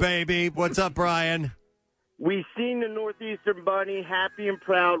 Yeah, baby. What's up, Brian? We seen the Northeastern Bunny, happy and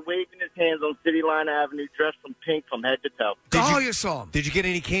proud, waving his hands on City Line Avenue, dressed in pink from head to toe. You saw him. Did you get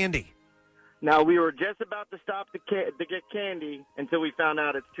any candy? Now, we were just about to stop to get candy until we found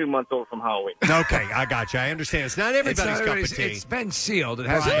out it's 2 months old from Halloween. Okay, I got you. I understand. It's not everybody's cup of tea. It's been sealed. It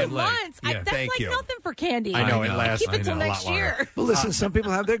hasn't Right. been lit. Months. That's thank like you. nothing for candy. I know, it lasts. Keep it till I know, a next lot longer. year. Well, listen, some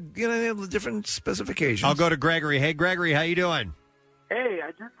people have their, they have different specifications. I'll go to Gregory. Hey, Gregory, how you doing? Hey,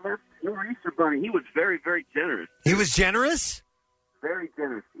 I just left Northeastern Bunny. He was very, very generous. He was generous? Very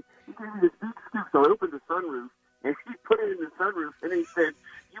generous. He gave me this big scoop, so I opened the sunroof, and he put it in the sunroof, and he said,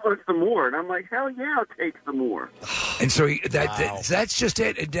 "You want some more?" And I'm like, "Hell yeah, I'll take some more." And so that's just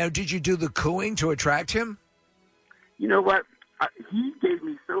it. Now, did you do the cooing to attract him? You know what? He gave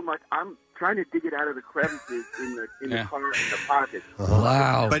me so much. I'm trying to dig it out of the crevices in the car, in the pocket.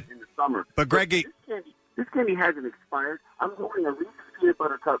 Wow. But in the summer. But Greggy, this candy hasn't expired. I'm holding a Reese's peanut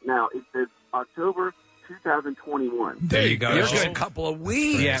butter cup now. It says October 2021. There you go. You're Just a good. couple of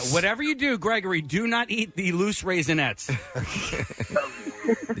weeks. Yeah, whatever you do, Gregory, do not eat the loose raisinets.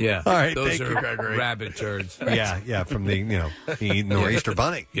 Yeah. All right, Those thank are you, Gregory. rabbit turds. Yeah, from the the nor'easter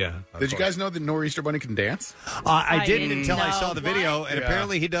bunny. Yeah. Did you guys know the nor'easter bunny can dance? I didn't until I saw the know. video, and Yeah.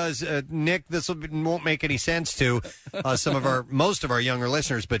 apparently he does. Nick, won't make any sense to most of our younger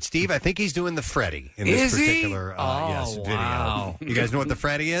listeners, but Steve, I think he's doing the Freddy in this Is he? particular Oh, video. wow. You guys know what the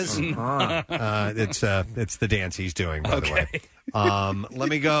Freddy is? It's the dance he's doing, by the way. Let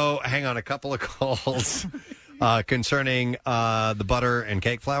me go. Hang on, a couple of calls. Concerning the butter and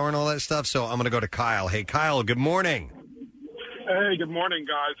cake flour and all that stuff. So I'm going to go to Kyle. Hey, Kyle, good morning. Hey, good morning,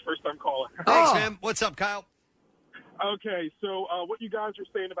 guys. First time caller. Thanks, man. What's up, Kyle? Okay, so what you guys are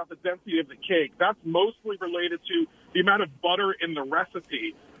saying about the density of the cake, that's mostly related to the amount of butter in the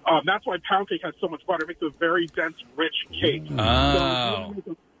recipe. That's why pound cake has so much butter. It makes a very dense, rich cake. So if you make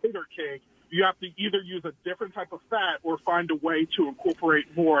a bitter cake, you have to either use a different type of fat or find a way to incorporate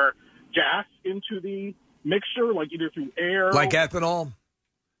more gas into the mixture, like either through air. Like ethanol?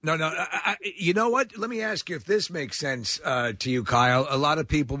 No. You know what? Let me ask you if this makes sense to you, Kyle. A lot of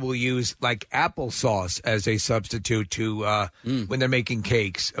people will use like applesauce as a substitute to when they're making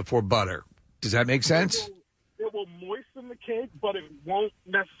cakes for butter. Does that make sense? It will moisten the cake, but it won't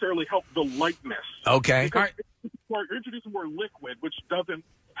necessarily help the lightness. Okay. Because you're introducing more liquid, which doesn't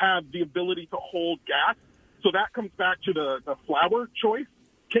have the ability to hold gas. So that comes back to the flour choice.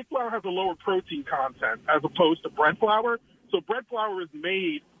 Cake flour has a lower protein content as opposed to bread flour. So bread flour is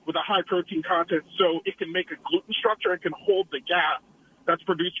made with a high protein content, so it can make a gluten structure and can hold the gas that's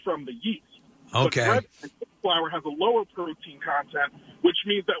produced from the yeast. Okay. But bread and cake flour has a lower protein content, which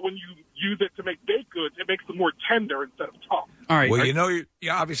means that when you use it to make baked goods, it makes them more tender instead of tough. All right. Well,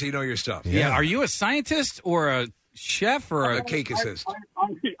 obviously you know your stuff. Yeah. Are you a scientist or a chef or a cake assist?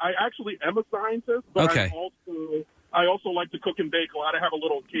 I actually am a scientist, but Okay. I also like to cook and bake a lot. I have a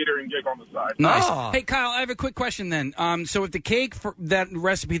little catering gig on the side. Nice. Hey, Kyle, I have a quick question then. So if the cake for that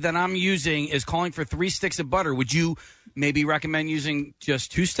recipe that I'm using is calling for 3 sticks of butter, would you maybe recommend using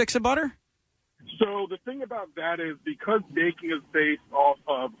just 2 sticks of butter? So the thing about that is because baking is based off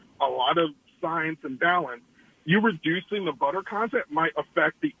of a lot of science and balance, you reducing the butter content might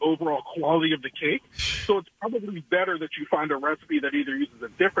affect the overall quality of the cake. So it's probably better that you find a recipe that either uses a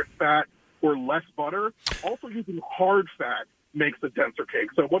different fat or less butter. Also, using hard fat makes a denser cake.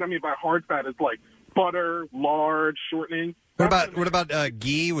 So what I mean by hard fat is like butter, lard, shortening. What about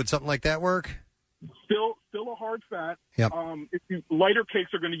ghee? Would something like that work? Still a hard fat. Yep. If you lighter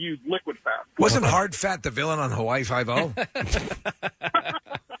cakes are going to use liquid fat. Wasn't hard fat the villain on Hawaii Five-0?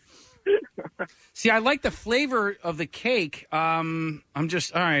 See, I like the flavor of the cake. I'm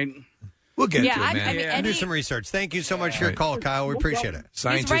just, all right. We'll get Yeah, to it, I- man. I mean, We'll do some research. Thank you so much for your call, Kyle. We appreciate it.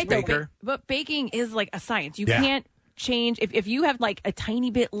 He's right, though, but baking is like a science. You can't change. If you have like a tiny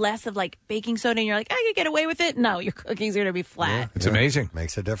bit less of like baking soda and you're like, I could get away with it, no, your cookies are going to be flat. It's amazing.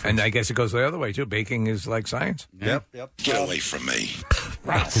 Makes a difference. And I guess it goes the other way, too. Baking is like science. Yep. Get away from me.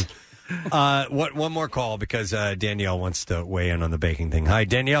 One more call because Danielle wants to weigh in on the baking thing. Hi,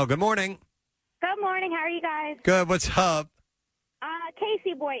 Danielle. Good morning. morning. How are you guys? Good. What's up?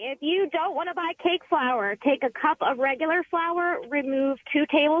 Casey boy, if you don't want to buy cake flour, take a cup of regular flour, remove 2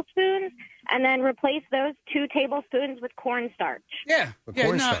 tablespoons, and then replace those 2 tablespoons with cornstarch. Yeah.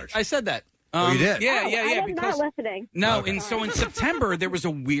 Cornstarch. I said that. You did? Yeah, I was because not listening. No, Okay. and so in September there was a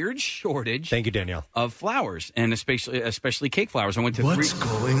weird shortage. Thank you, Danielle. Of flours, and especially cake flours. I went to What's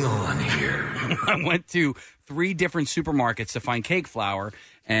going on here? I went to 3 different supermarkets to find cake flour,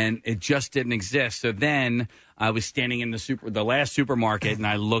 and it just didn't exist. So then I was standing in the last supermarket, and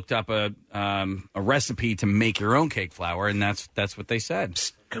I looked up a recipe to make your own cake flour, and that's what they said.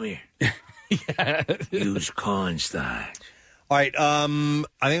 Psst, come here. Use cornstarch. All right, I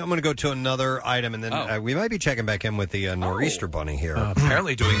think I'm going to go to another item, and then we might be checking back in with the Nor'easter Bunny here.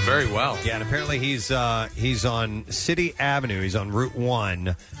 Apparently doing very well. Yeah, and apparently he's on City Avenue. He's on Route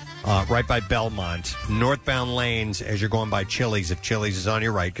 1, right by Belmont, northbound lanes as you're going by Chili's, if Chili's is on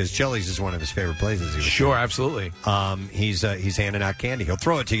your right, because Chili's is one of his favorite places. Sure, absolutely. He's handing out candy. He'll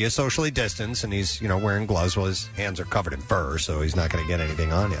throw it to you, socially distanced, and he's wearing gloves while his hands are covered in fur, so he's not going to get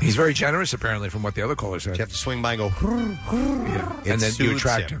anything on you. He's very generous, apparently, from what the other callers said. You have to swing by and go, yeah. It And then you soothes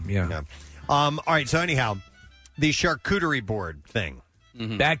attract him. Yeah. All right, so anyhow, the charcuterie board thing.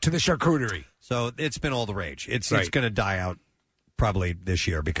 Back to the charcuterie. So it's been all the rage. It's Right. going to die out probably this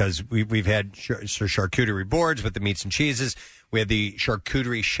year because we've had charcuterie boards with the meats and cheeses. We had the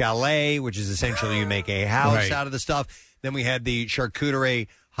charcuterie chalet, which is essentially you make a house Right. out of the stuff. Then we had the charcuterie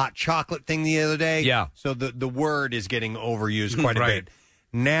hot chocolate thing the other day. Yeah. So the word is getting overused quite a Right. bit.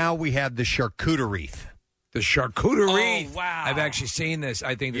 Now we have the charcuterie. The charcuterie. Oh, wow. I've actually seen this.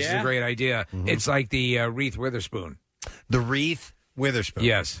 I think this is Yeah? a great idea. It's like the Wreath Witherspoon. The wreath Witherspoon.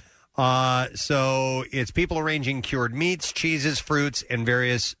 Yes. So it's people arranging cured meats, cheeses, fruits, and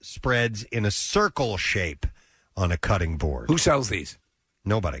various spreads in a circle shape on a cutting board. Who sells these?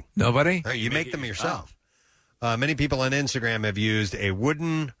 Nobody. Nobody? You make them yourself. Many people on Instagram have used a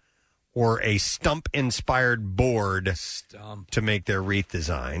wooden or a stump-inspired board to make their wreath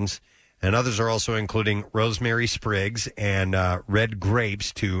designs. And others are also including rosemary sprigs and red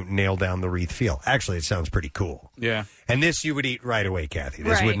grapes to nail down the wreath feel. Actually, it sounds pretty cool. Yeah. And this you would eat right away, Kathy.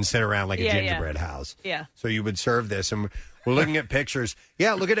 This Right. wouldn't sit around like a Yeah, gingerbread house. Yeah. So you would serve this. And we're looking at pictures.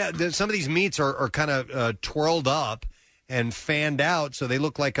 Yeah, look at that. Some of these meats are kind of twirled up and fanned out, so they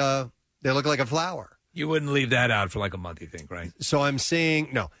look like a flower. You wouldn't leave that out for like a month, you think, right? So I'm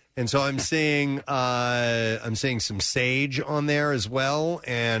seeing I'm seeing some sage on there as well,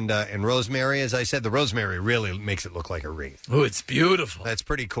 and rosemary. As I said, the rosemary really makes it look like a wreath. Oh, it's beautiful. That's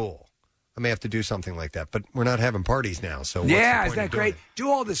pretty cool. I may have to do something like that, but we're not having parties now, so what's the Yeah, point isn't that of doing great? Do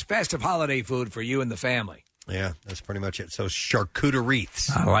all this festive holiday food for you and the family. it? Yeah, that's pretty much it. So charcuterie wreaths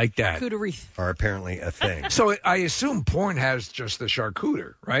I like that. Charcuterie. are apparently a thing. So I assume porn has just the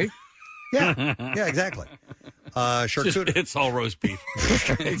charcuter, right? Yeah, exactly. Charcuterie. It's all roast beef. It's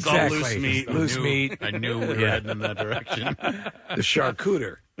all Exactly. loose meat. Loose meat. I knew we were heading in that direction. The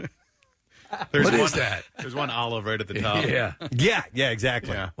charcuter. There's What one, is that? There's one olive right at the top. Yeah,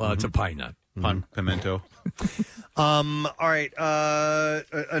 exactly. Yeah. Well, it's a pine nut. Pimento. All right.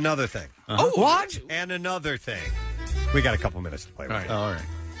 Another thing. Oh, what? And another thing. We got a couple minutes to play with. All right.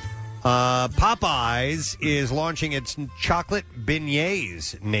 Popeyes is launching its chocolate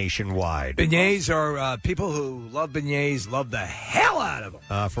beignets nationwide. Beignets are people who love beignets, love the hell out of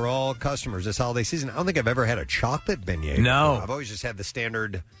them. For all customers this holiday season. I don't think I've ever had a chocolate beignet. No. before. I've always just had the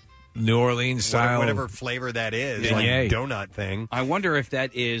standard New Orleans style. whatever flavor that is, Beignet. like donut thing. I wonder if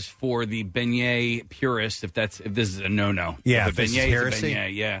that is for the beignet purist. If this is a no. Yeah, the if this is beignet heresy. a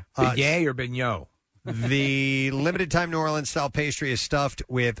beignet. Yeah. Beignet or beignet? The limited time New Orleans style pastry is stuffed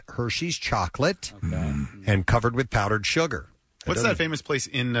with Hershey's chocolate and covered with powdered sugar. What's that famous place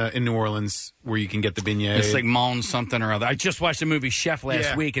in New Orleans where you can get the beignet? It's like Mon something or other. I just watched the movie Chef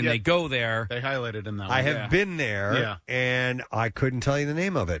last week, and they go there. They highlighted in that one. I have been there, and I couldn't tell you the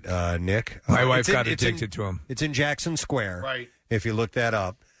name of it, Nick. My wife it's got in- addicted to them. It's in Jackson Square. Right. If you look that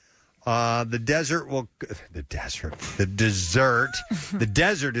up. The desert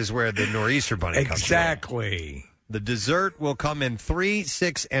is where the Nor'easter Bunny comes from. Exactly. The dessert will come in 3,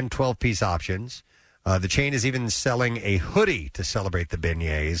 6, and 12-piece options. The chain is even selling a hoodie to celebrate the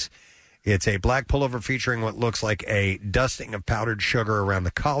beignets. It's a black pullover featuring what looks like a dusting of powdered sugar around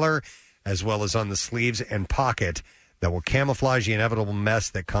the collar, as well as on the sleeves and pocket, that will camouflage the inevitable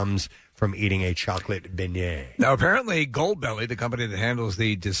mess that comes from eating a chocolate beignet. Now, apparently, Goldbelly, the company that handles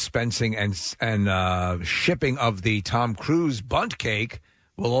the dispensing and shipping of the Tom Cruise bunt cake,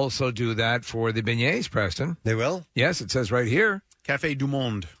 will also do that for the beignets, Preston. They will? Yes, it says right here. Café du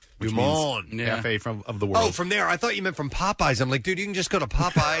Monde. which Dumont. means cafe of the world. Oh, from there. I thought you meant from Popeyes. I'm like, dude, you can just go to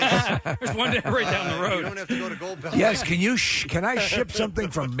Popeyes. There's one right down the road. You don't have to go to Gold Bell. Yes, can I ship something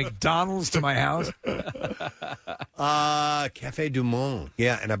from McDonald's to my house? Cafe Dumont.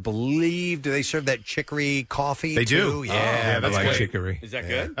 Yeah, and I believe, do they serve that chicory coffee? They do. too? Yeah, that's I like good. chicory. Is that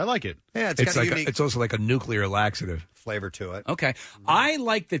good? I like it. Yeah, it's It's got a like unique it's also like a nuclear laxative. flavor to it. Okay. I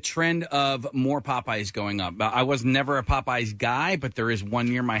like the trend of more Popeyes going up. I was never a Popeyes guy, but there is one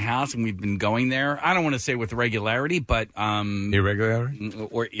near my house, and we've been going there. I don't want to say with regularity, but... irregularity?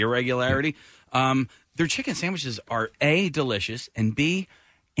 Or irregularity. Their chicken sandwiches are, A, delicious, and B,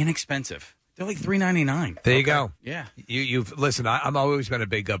 inexpensive. They're like $3.99. There you go. Yeah. You've listen. I'm always been a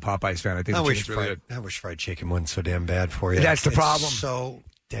big Popeyes fan. I think I the wish, chicken's really fried, good. I wish fried chicken wasn't so damn bad for you. That's the It's problem. So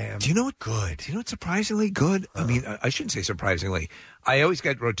damn Do you know what good. Do you know what's surprisingly good? I mean, I shouldn't say surprisingly. I always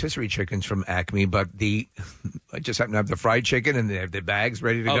get rotisserie chickens from Acme, but I just happen to have the fried chicken and they have the bags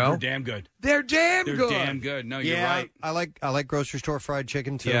ready to go. They're damn good. They're damn They're good. damn good. No, you're Yeah, right. I like grocery store fried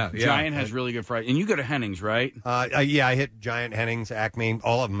chicken too. Yeah. Giant has really good fried. And you go to Henning's, right? Yeah, I hit Giant, Henning's, Acme,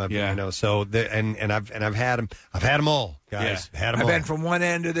 all of them. So and I've had them. I've had them all, guys. Had them I've all. been from one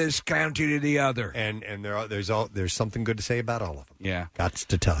end of this county to the other, and there's something good to say about all of them. Yeah, got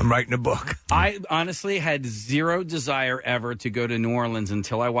to tell you. I'm writing a book. I honestly had zero desire ever to go to New Orleans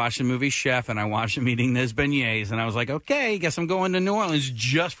until I watched the movie Chef and I watched him eating those beignets, and I was like, okay, guess I'm going to New Orleans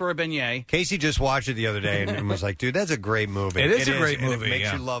just for a beignet. Casey just watched it the other day and was like, dude, that's a great movie. It is a great and movie, it makes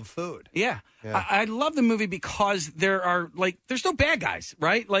yeah. you love food. Yeah. I love the movie because there's no bad guys,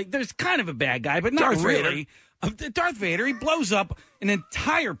 right? Like, there's kind of a bad guy, but not Darth really. Darth Vader, he blows up an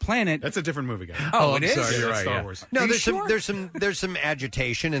entire planet. That's a different movie, guy. Oh, I'm it is? sorry, you're Yeah, right. Star Yeah. Wars. No, Are you there's some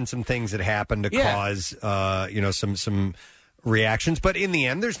agitation and some things that happen to Yeah. cause some reactions, but in the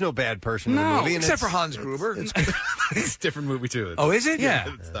end, there's no bad person in the movie, and except for Hans Gruber. It's a different movie too. Oh, is it?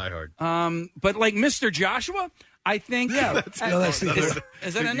 Yeah. It's Die Hard. But like Mr. Joshua, I think. Yeah, is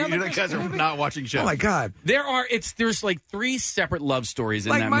that another You guys are movie? not watching Chef. Oh my God! There's like three separate love stories in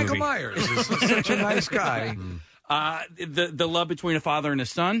Like that Michael movie. Myers is such a nice guy. The love between a father and a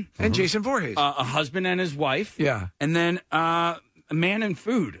son, And Jason Voorhees. a husband and his wife, Yeah. and then a man and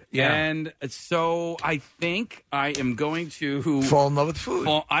food. Yeah. And so I think I am going to Fall in love with food.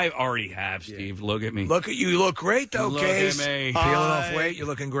 I already have, Steve. Look at me. Look at you. You look great, though, Look Case. at me. Peeling off weight. You're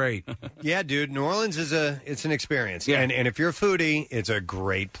looking great. Yeah, dude, New Orleans it's an experience. Yeah. And if you're a foodie, it's a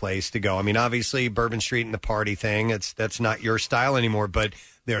great place to go. I mean, obviously Bourbon Street and the party thing, that's not your style anymore, but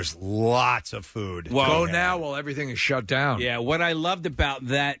there's lots of food. Go now while everything is shut down. Yeah, what I loved about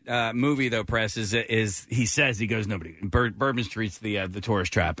that movie, though, Press, is he goes, nobody. Bourbon Street's the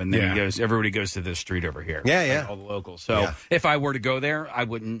tourist trap, and then everybody goes to this street over here. Yeah, Like yeah. all the locals. So Yeah. if I were to go there, I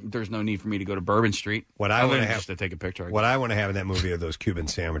wouldn't. There's no need for me to go to Bourbon Street. What I Other wanna than have- just to take a picture. What I want to have in that movie are those Cuban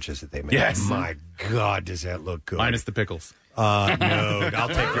sandwiches that they make. Yes. My God, does that look good? Minus the pickles. No, I'll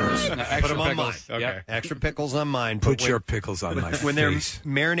take yours. No, Put extra them on pickles. mine. Okay. Extra pickles on mine. Put But your pickles on my when they're face.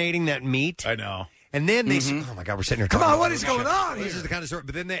 marinating that meat. I know. And then they, Mm-hmm. oh my God, we're sitting here. Come talking on, what about is this going shit. on This here? is the kind of story.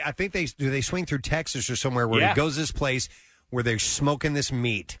 But then I think they swing through Texas or somewhere where Yeah. he goes this place where they're smoking this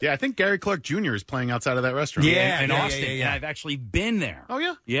meat. Yeah, I think Gary Clark Jr. is playing outside of that restaurant. Yeah. in Austin. yeah. And I've actually been there. Oh,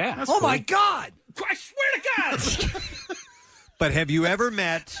 yeah? Yeah. That's Oh, my cool. God. I swear to God. But have you ever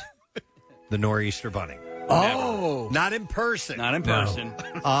met the Nor'easter Bunny? Oh. Not in person. Not in person.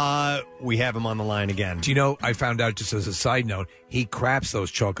 We have him on the line again. Do you know, I found out, just as a side note, he craps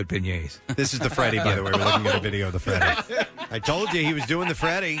those chocolate beignets. This is the Freddy, by the way. We're looking at a video of the Freddy. I told you he was doing the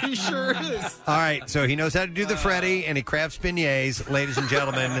Freddy. He sure is. All right, so he knows how to do the Freddy, and he crafts beignets. Ladies and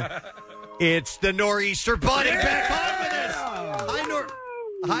gentlemen, it's the Nor'easter Bunny back on with us.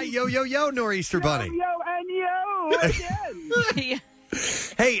 Hi, yo, Nor'easter Bunny. Yo, and yo again.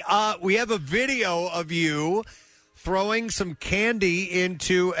 Hey, we have a video of you throwing some candy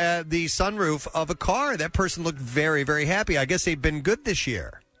into the sunroof of a car. That person looked very, very happy. I guess they've been good this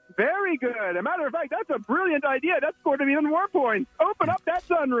year. Very good. As a matter of fact, that's a brilliant idea. That scored him even more points. Open up that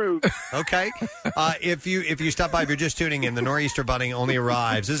sunroof. Okay. If you stop by, if you're just tuning in, the Nor'easter Bunny only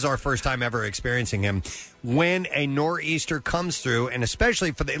arrives. This is our first time ever experiencing him. When a nor'easter comes through, and especially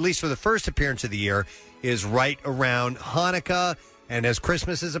at least for the first appearance of the year, is right around Hanukkah and as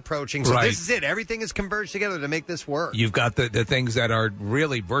Christmas is approaching. So Right. this is it. Everything is converged together to make this work. You've got the things that are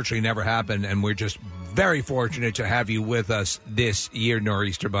really virtually never happen, and we're just very fortunate to have you with us this year,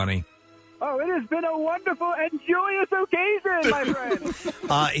 Nor'easter Bunny. Oh, it has been a wonderful and joyous occasion, my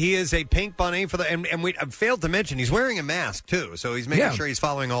friend. He is a pink bunny for the, and we I failed to mention he's wearing a mask too, so he's making sure he's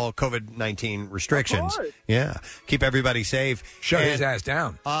following all COVID-19 restrictions. Of course. Yeah, keep everybody safe. Shut his And, ass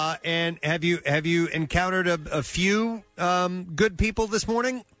down. And have you encountered a few good people this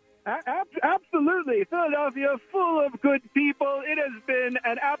morning? Absolutely. Philadelphia, full of good people. It has been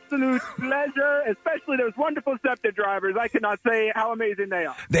an absolute pleasure, especially those wonderful SEPTA drivers. I cannot say how amazing they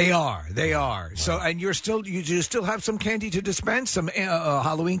are. They are. So, and you still have some candy to dispense, some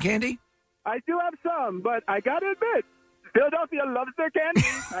Halloween candy? I do have some, but I got to admit, Philadelphia loves their candy.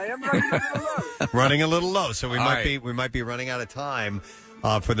 I am running a little low. Running a little low, so we All might be running out of time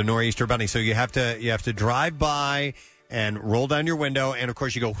for the Nor'easter Bunny. So you have to drive by and roll down your window, and of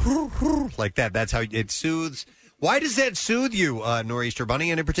course you go like that. That's how it soothes. Why does that soothe you, Nor'easter Bunny?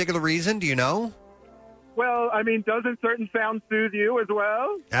 Any particular reason? Do you know? Well, I mean, doesn't certain sounds soothe you as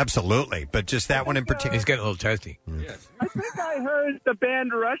well? Absolutely, but just that one in particular. He's getting a little testy. I think I heard the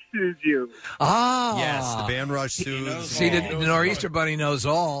band Rush soothes you. Ah, yes, the band Rush soothes. See, the Nor'easter Bunny knows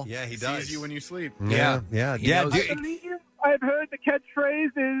all. Yeah, he does. Sees you when you sleep. Yeah. I believe I've heard the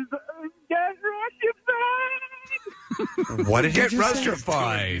catchphrase is "Get Rushified." What did you Get just say?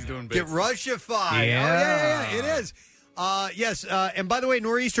 Russified. Get Russified. Yeah. Oh, yeah, it is. Yes, and by the way,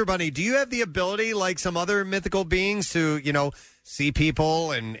 Nor'easter Bunny, do you have the ability, like some other mythical beings, to, see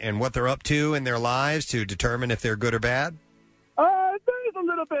people and what they're up to in their lives to determine if they're good or bad? There's a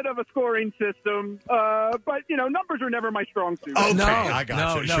little bit of a scoring system, but, numbers are never my strong suit. Okay, I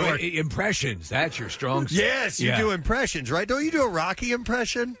got you. Sure. Impressions, that's your strong suit. Yes, you do impressions, right? Don't you do a Rocky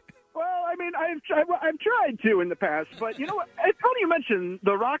impression? Well, I mean, I've tried to in the past, but you know what? It's funny you mentioned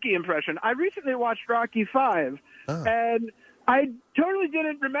the Rocky impression. I recently watched Rocky 5, and I totally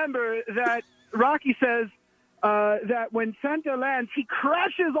didn't remember that Rocky says that when Santa lands, he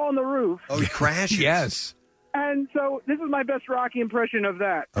crashes on the roof. Oh, he crashes? Yes. And so this is my best Rocky impression of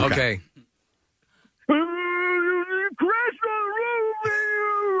that. Okay. Crash on the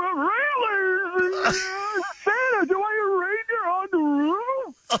roof, really? Santa, do I a reindeer on the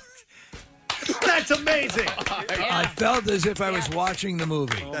roof? That's amazing. I felt as if I was watching the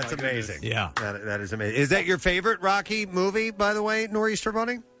movie. That's amazing. Yeah. That is amazing. Is that your favorite Rocky movie, by the way, Nor'easter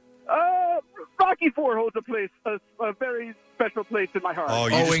Bunny? Rocky 4 holds a very special place in my heart. Oh,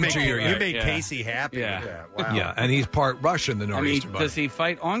 you made Casey happy. Yeah. with that. Wow. Yeah, and he's part Russian, the Nor'easter Bunny. Does he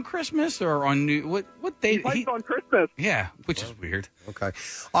fight on Christmas or on New? What day? He fights on Christmas. Yeah, which is weird. Okay.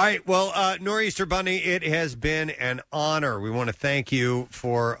 All right. Well, Nor'easter Bunny, it has been an honor. We want to thank you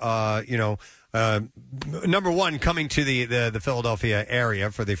for, number one, coming to the Philadelphia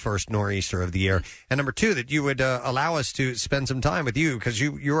area for the first Nor'easter of the year, and number two, that you would allow us to spend some time with you, because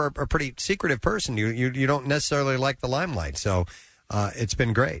you're a pretty secretive person. You don't necessarily like the limelight, so it's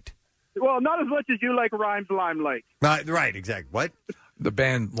been great. Well, not as much as you like Rhymes Limelight. Right, exactly. What? The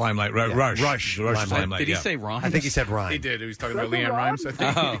band Limelight, Rush. Limelight. Did he say Rhymes? I think he said Rhyme. He did. He was talking about Leanne Rhymes, I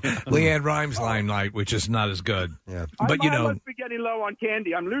think. Leanne Rhymes Limelight, which is not as good. Yeah. But, I must be getting low on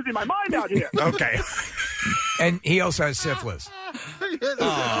candy. I'm losing my mind out here. Okay. And he also has syphilis. Let's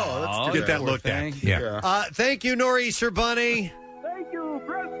get that looked at. Yeah. Thank you, Nor'easter Bunny. Thank you,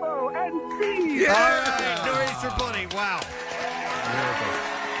 Preston and Steve. All right, Nor'easter Bunny. Wow.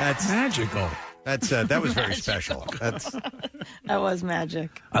 That's magical. That was very special. That was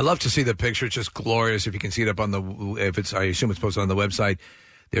magic. I love to see the picture. It's just glorious. If you can see it up on I assume it's posted on the website.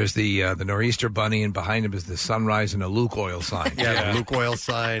 There's the Nor'easter Bunny, and behind him is the sunrise and a Luke Oil sign. Yeah, the Luke Oil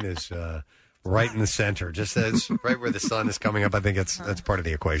sign is right in the center, just as right where the sun is coming up. I think that's part of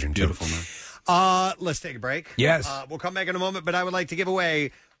the equation too. Beautiful, man. Let's take a break. Yes. We'll come back in a moment, but I would like to give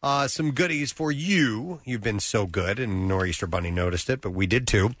away some goodies for you. You've been so good, and Nor'easter Bunny noticed it, but we did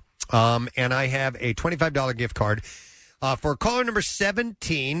too. And I have a $25 gift card for caller number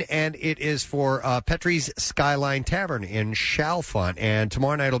 17, and it is for Petrie's Skyline Tavern in Chalfont. And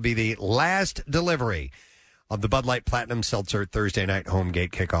tomorrow night will be the last delivery of the Bud Light Platinum Seltzer Thursday night home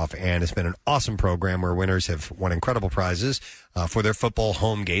gate kickoff. And it's been an awesome program where winners have won incredible prizes for their football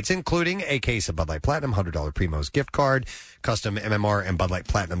home gates, including a case of Bud Light Platinum, $100 Primo's gift card, custom MMR and Bud Light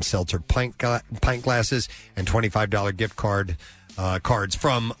Platinum Seltzer pint glasses, and $25 gift card cards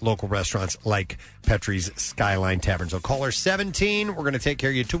from local restaurants like Petrie's Skyline Tavern. So caller 17, we're going to take care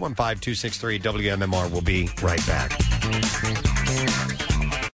of you. 215-263-WMMR. We'll be right back.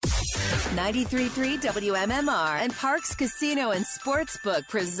 93.3 WMMR and Parks Casino and Sportsbook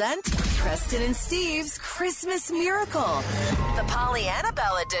present Preston and Steve's Christmas Miracle, the Pollyanna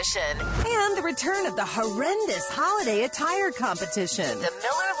edition, and the return of the horrendous holiday attire competition, the Miller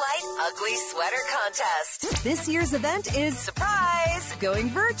Lite Ugly Sweater Contest. This year's event is, surprise, going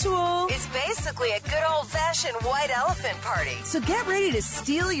virtual. It's basically a good old-fashioned white elephant party. So get ready to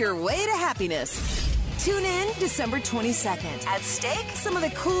steal your way to happiness. Tune in December 22nd. At stake, some of the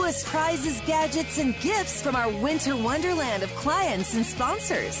coolest prizes, gadgets, and gifts from our winter wonderland of clients and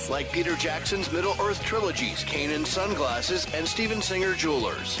sponsors. Like Peter Jackson's Middle-earth trilogies, Kanan Sunglasses, and Steven Singer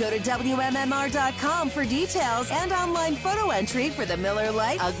Jewelers. Go to WMMR.com for details and online photo entry for the Miller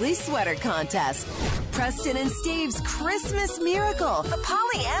Lite Ugly Sweater Contest. Preston and Steve's Christmas Miracle, the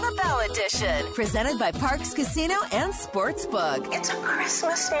Pollyanna Bell Edition. Presented by Parks Casino and Sportsbook. It's a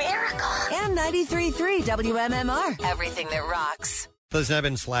Christmas miracle. And 93.3 WMMR. Everything that rocks. Listen, I've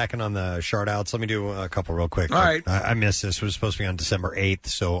been slacking on the shout outs. Let me do a couple real quick. All right. I missed this. It was supposed to be on December 8th,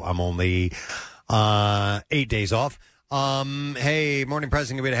 so I'm only 8 days off. Hey, morning,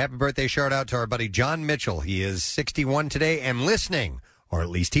 President. Give me a happy birthday shout out to our buddy John Mitchell. He is 61 today and listening, or at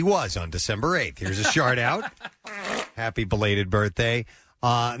least he was on December 8th. Here's a shout out. Happy belated birthday.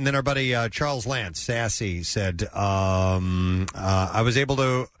 And then our buddy Charles Lance, Sassy, said, I was able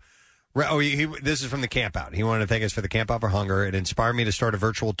to... this is from the camp out. He wanted to thank us for the Camp Out for Hunger. It inspired me to start a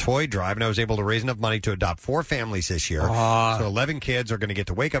virtual toy drive, and I was able to raise enough money to adopt 4 families this year. So 11 kids are going to get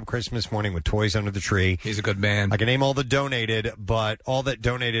to wake up Christmas morning with toys under the tree. He's a good man. I can name all that donated, but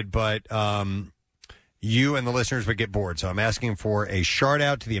you and the listeners would get bored. So I'm asking for a shout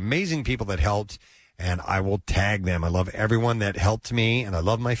out to the amazing people that helped, and I will tag them. I love everyone that helped me, and I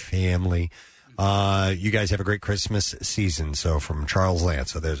love my family. You guys have a great Christmas season. So from Charles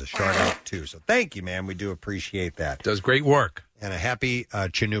Lance. So there's a shout out too. So thank you, man. We do appreciate that. Does great work. And a happy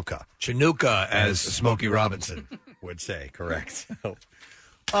Chinooka. Chinooka, as Smokey Robinson would say. Correct.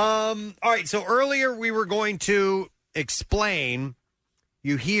 All right. So earlier we were going to explain,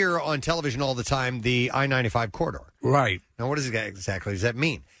 you hear on television all the time, the I-95 corridor. Right. Now, what exactly does that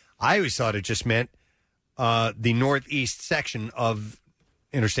mean? I always thought it just meant the northeast section of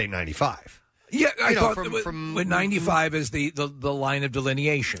Interstate 95. Yeah, I thought from 95 is the line of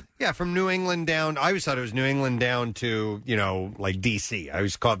delineation. Yeah, from New England down. I always thought it was New England down to, like D.C. I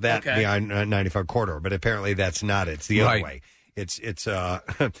always called that the I-95 corridor, but apparently that's not it. It's the other way. It's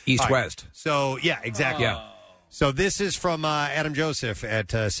east-west. So, yeah, exactly. Yeah. So this is from Adam Joseph at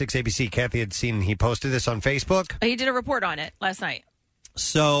 6ABC. Kathy had seen, he posted this on Facebook. He did a report on it last night.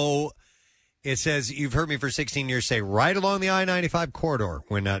 So it says, you've heard me for 16 years say right along the I-95 corridor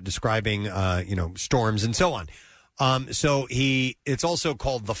when describing, storms and so on. So it's also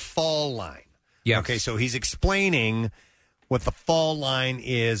called the fall line. Yeah. Okay, so he's explaining what the fall line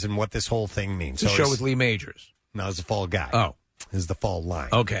is and what this whole thing means. The so show with Lee Majors. No, it's the fall guy. Oh. This is the fall line.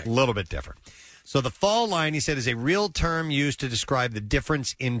 Okay. A little bit different. So the fall line, he said, is a real term used to describe the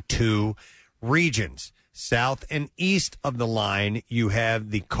difference in two regions. South and east of the line, you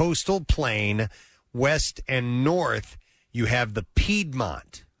have the coastal plain. West and north, you have the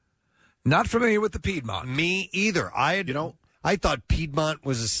Piedmont. Not familiar with the Piedmont. Me either. I thought Piedmont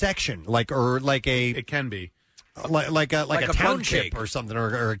was a section, It can be. like a a township or something,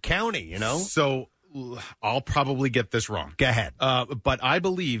 or a county. So I'll probably get this wrong. Go ahead. But I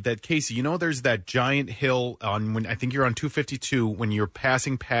believe that, Casey, there's that giant hill when I think you're on 252 when you're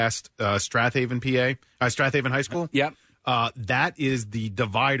passing past Strathaven, PA, Strathaven High School. Yep. That is the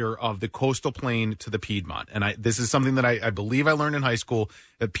divider of the coastal plain to the Piedmont. And this is something that I believe I learned in high school.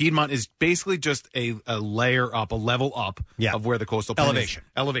 That Piedmont is basically just a layer up, a level up of where the coastal plain Elevation. is.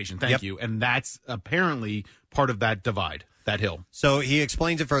 Elevation, thank you. And that's apparently part of that divide. That hill. So he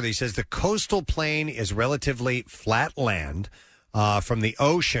explains it further. He says the coastal plain is relatively flat land from the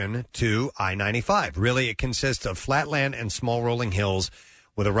ocean to I-95. Really, it consists of flat land and small rolling hills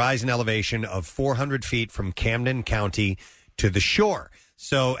with a rise in elevation of 400 feet from Camden County to the shore.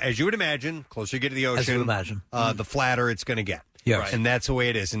 So as you would imagine, closer you get to the ocean, the flatter it's going to get. Yeah, right. And that's the way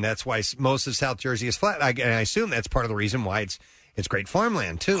it is. And that's why most of South Jersey is flat. And I assume that's part of the reason why it's great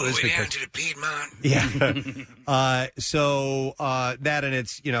farmland, too. All the way down because, to the Piedmont. Yeah. So that and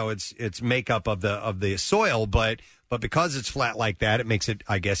its makeup of the soil, but because it's flat like that, it makes it,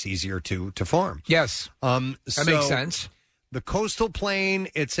 I guess, easier to farm. Yes. That makes sense. The coastal plain,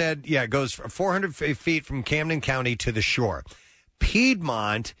 it said, it goes 400 feet from Camden County to the shore.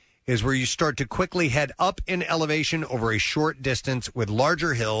 Piedmont is where you start to quickly head up in elevation over a short distance with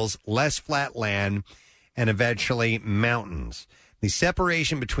larger hills, less flat land, and eventually mountains. The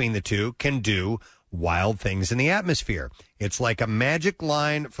separation between the two can do wild things in the atmosphere. It's like a magic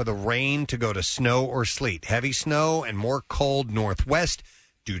line for the rain to go to snow or sleet. Heavy snow and more cold northwest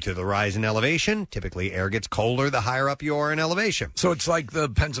due to the rise in elevation. Typically, air gets colder the higher up you are in elevation. So it's like the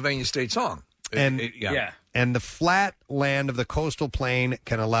Pennsylvania State song. And the flat land of the coastal plain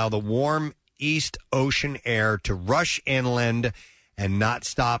can allow the warm east ocean air to rush inland and not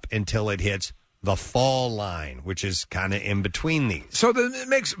stop until it hits the fall line, which is kind of in between these. So it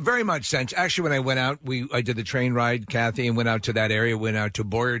makes very much sense. Actually, when I went out, I did the train ride, Kathy, and went out to that area. Went out to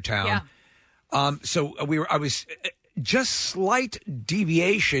Boyertown. Yeah. So I was just slight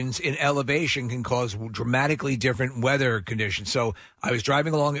deviations in elevation can cause dramatically different weather conditions. So I was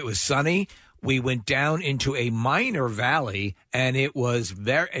driving along. It was sunny. We went down into a minor valley, and it was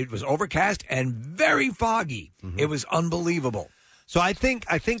overcast and very foggy. Mm-hmm. It was unbelievable. So I think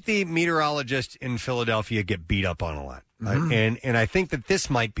the meteorologists in Philadelphia get beat up on a lot, and I think that this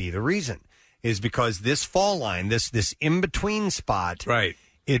might be the reason, is because this fall line, this in between spot, right?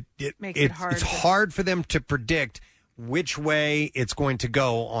 Makes it hard. It's hard for them to predict which way it's going to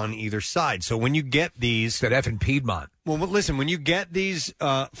go on either side. So when you get these... That F in Piedmont. Well, listen, when you get these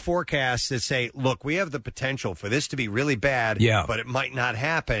forecasts that say, look, we have the potential for this to be really bad, but it might not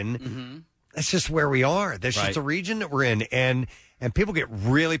happen, that's just where we are. That's just the region that we're in. And people get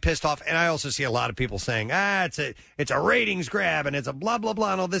really pissed off. And I also see a lot of people saying, it's a ratings grab and it's a blah, blah,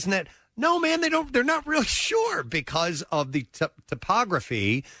 blah, and all this and that. No, man, they're not really sure because of the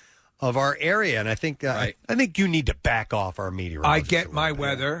topography of our area, and I think you need to back off our meteorologists. I get my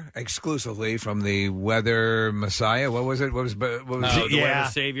weather exclusively from the Weather Messiah. What was it? What was the Weather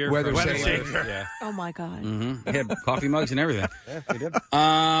Savior? Weather Savior. Yeah. Oh my God! Mm-hmm. They had coffee mugs and everything. Yeah, they did.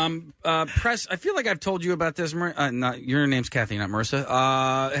 Press. I feel like I've told you about this. Your name's Kathy, not Marissa.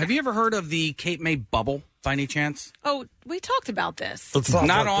 Have you ever heard of the Cape May bubble? By any chance? Oh, we talked about this.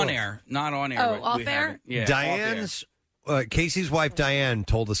 Not on air. Not on air. Oh, off air? Yeah, Diane's Casey's wife Diane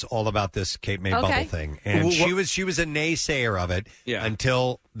told us all about this Cape May bubble thing, and she was a naysayer of it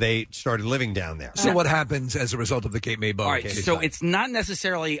until they started living down there. So what happens as a result of the Cape May bubble? All right, so it's not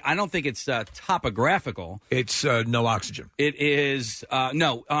necessarily. I don't think it's topographical. It's no oxygen. It is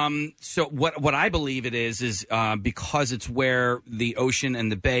no. So what I believe it is because it's where the ocean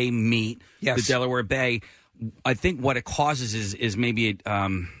and the bay meet. Yes. The Delaware Bay. I think what it causes is maybe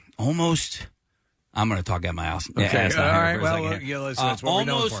almost. I'm going to talk out my ass. Okay. All right. Well, listen, that's what we're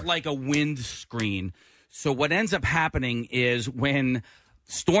known almost for. like a wind screen. So what ends up happening is when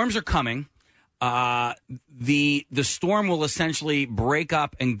storms are coming, the storm will essentially break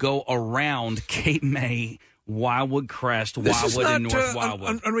up and go around Cape May, Wildwood Crest, Wildwood, and North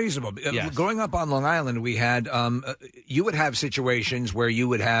Wildwood. Unreasonable. Yes. Growing up on Long Island, we had you would have situations where you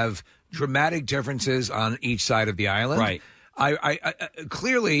would have dramatic differences on each side of the island. Right. I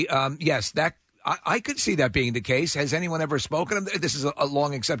clearly, yes, that. I could see that being the case. Has anyone ever spoken? This is a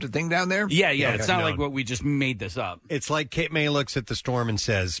long accepted thing down there? Yeah. Okay. It's not like what we just made this up. It's like Cape May looks at the storm and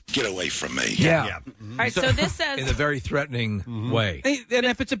says, "Get away from me." Yeah. All right, so this says... In a very threatening way. And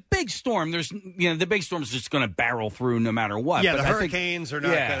if it's a big storm, there's the big storm's just going to barrel through no matter what. Yeah, but the hurricanes are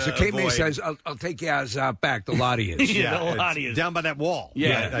not going to So Cape May says, I'll take you guys out back. The Lottie is. The Lottie is. Down by that wall.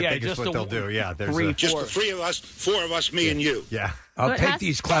 Yeah, I think is what they'll do. Yeah, there's just the three of us, four of us, me and you. Yeah. I'll take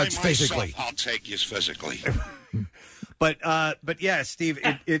these clouds By myself, physically. I'll take you physically. But yeah, Steve,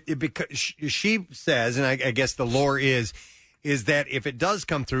 it because she says, and I guess the lore is that if it does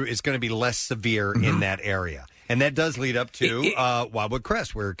come through, it's going to be less severe in that area. And that does lead up to Wildwood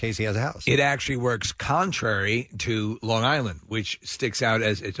Crest, where Casey has a house. It actually works contrary to Long Island, which sticks out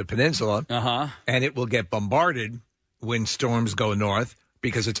as it's a peninsula, and it will get bombarded when storms go north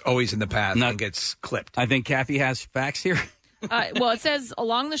because it's always in the path and gets clipped. I think Kathy has facts here. Well, it says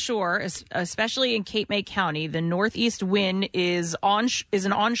along the shore, especially in Cape May County, the northeast wind is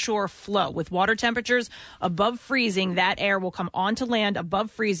an onshore flow. With water temperatures above freezing, that air will come onto land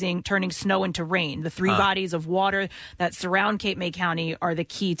above freezing, turning snow into rain. The three bodies of water that surround Cape May County are the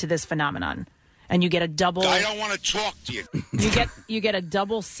key to this phenomenon. And you get a double... I don't want to talk to you. You get a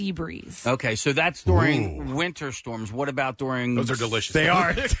double sea breeze. Okay, so that's during winter storms. What about during... Those are delicious. They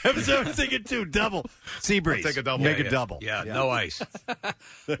are. I was thinking too. Double sea breeze. I'll take a double. Make a double. Yeah, no ice.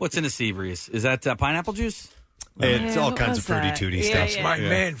 What's in a sea breeze? Is that pineapple juice? It's all kinds of fruity tooty stuff. My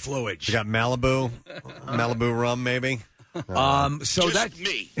man fluids. You got Malibu rum, maybe. So Just that's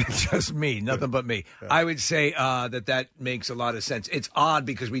me. Just me, nothing but me. I would say that makes a lot of sense. It's odd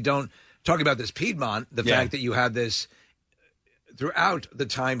because we don't talk about this Piedmont, the fact that you have this throughout the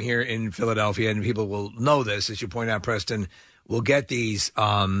time here in Philadelphia, and people will know this, as you point out, Preston, we'll get these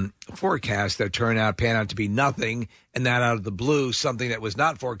forecasts that pan out to be nothing, and that out of the blue, something that was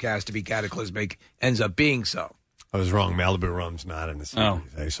not forecast to be cataclysmic ends up being so. I was wrong. Malibu rum's not in the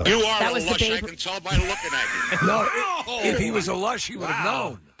series. You are a lush. I can tell by looking at you. No, if he was a lush, he would have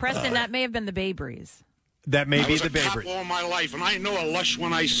known. Preston, that may have been the Bay Breeze. That may I be was the a cop favorite. all my life, and I know a lush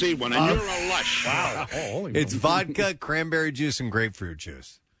when I see one, and you're a lush. Wow. It's vodka, cranberry juice, and grapefruit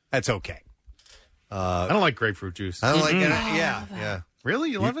juice. That's okay. I don't like grapefruit juice. I don't like it. Yeah.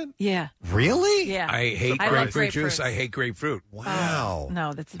 Really? You love it? Yeah. Really? Yeah. I hate I like grapefruit juice. grapefruits. I hate grapefruit. Wow.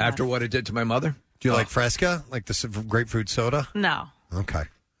 No, that's the After best. what it did to my mother? Do you like Fresca? Like the grapefruit soda? No. Okay.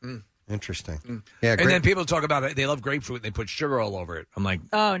 Interesting. Yeah, And then people talk about it. They love grapefruit and they put sugar all over it. I'm like,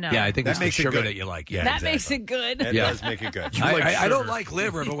 Oh, no. yeah, I think That it's the makes it sugar good. that you like. Yeah, that makes it good. That does make it good. I don't like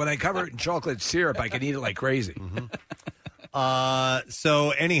liver, but when I cover it in chocolate syrup, I can eat it like crazy.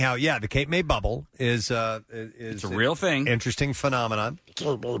 So anyhow, yeah, the Cape May bubble is It's a real thing. Interesting phenomenon.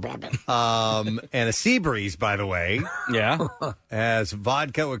 And a sea breeze, by the way, Yeah. as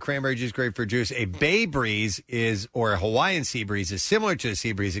vodka with cranberry juice, grapefruit juice. A bay breeze or a Hawaiian sea breeze is similar to a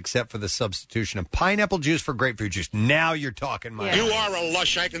sea breeze, except for the substitution of pineapple juice for grapefruit juice. Now you're talking, Mike. You are a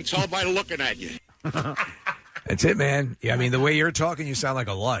lush. I can tell by looking at you. That's it, man. Yeah, I mean, the way you're talking, you sound like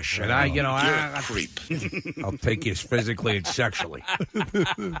a lush. And You're a creep. I'll take you physically and sexually.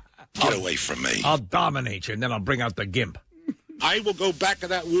 Get away from me. I'll dominate you, and then I'll bring out the gimp. I will go back to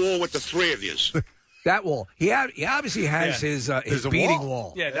that wall with the three of yous. That wall. He obviously has his beating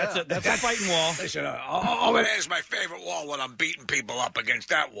wall. Yeah, that's a fighting wall. Listen, over there's my favorite wall when I'm beating people up against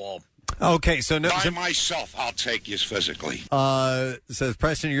that wall. Okay, so By myself, I'll take you physically. Says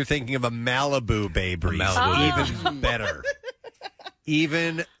Preston, you're thinking of a Malibu Bay Breeze. Even better.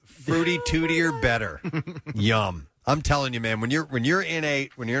 Even fruity tootier better. Yum. I'm telling you, man, when you're in a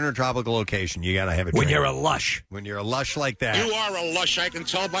tropical location, you gotta have a drink. When you're a lush. When you're a lush like that. You are a lush. I can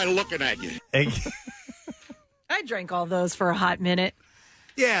tell by looking at you. I drank all those for a hot minute.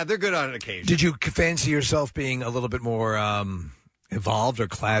 Yeah, they're good on occasion. Did you fancy yourself being a little bit more evolved or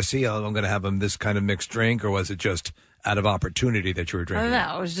classy? Oh, I'm going to have this kind of mixed drink, or was it just out of opportunity that you were I drinking? don't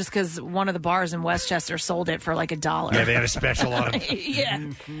know. It was just because one of the bars in Westchester sold it for like $1. Yeah, they had a special on it. Yeah.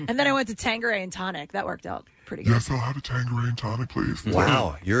 And then I went to Tanqueray and Tonic. That worked out pretty good. Yes, I'll have a Tanqueray and tonic, please.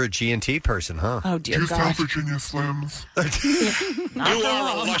 Wow, you're a G&T person, huh? Oh, dear Do you sell God. Virginia Slims? You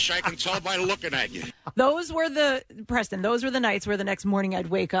are a lush. I can tell by looking at you. Those were the nights where the next morning I'd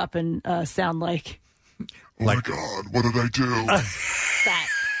wake up and sound like Oh my God, what did I do? that.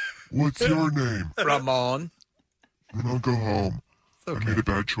 What's your name? Ramon. When I'll go home. I made a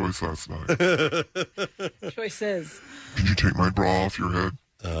bad choice last night. Choices. Did you take my bra off your head?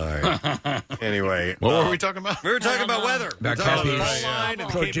 All right. Anyway. What were we talking about? We were talking about weather. Back We're talking to about his phone line and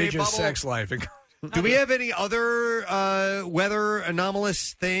Cape May prodigious bubble. sex life. Do we have any other weather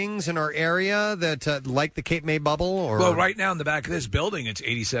anomalous things in our area that like the Cape May bubble? Or Well, right now in the back of this building, it's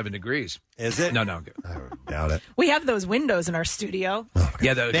 87 degrees. Is it? No, no. I doubt it. We have those windows in our studio.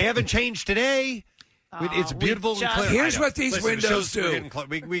 Yeah, They haven't changed today. It's beautiful and clear. Here's I know. what these Listen, the windows show's do.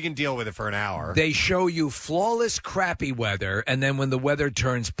 getting we can deal with it for an hour. They show you flawless, crappy weather, and then when the weather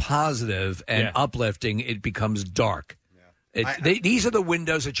turns positive and uplifting, it becomes dark. These are the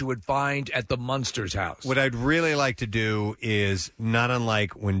windows that you would find at the Munsters house. What I'd really like to do is, not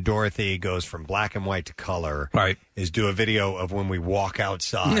unlike when Dorothy goes from black and white to color, right? Is do a video of when we walk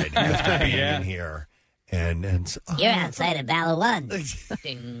outside after being in here. And You're outside of Bala One.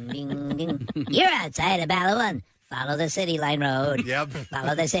 Ding, ding, ding. You're outside of Bala One. Follow the City Line Road. Yep.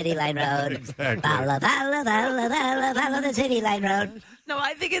 Follow the City Line Road. Exactly. Follow the City Line Road. No,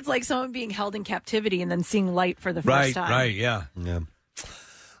 I think it's like someone being held in captivity and then seeing light for the first time. Right, yeah. All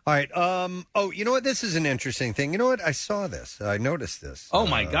right. Oh, you know what? This is an interesting thing. You know what? I saw this. I noticed this. Oh,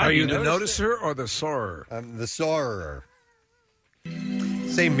 my God. Are you the noticer or the sorer? I'm the sorer.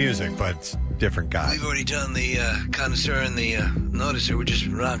 Same music, but it's different guy. We've already done the connoisseur and the noticer. We're just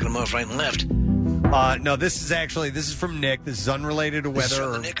rocking them off right and left. No, this is from Nick. This is unrelated to This is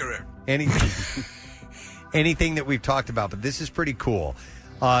weather from the or Nickerer. anything that we've talked about, but this is pretty cool.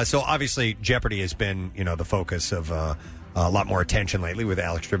 So obviously Jeopardy has been, the focus of a lot more attention lately with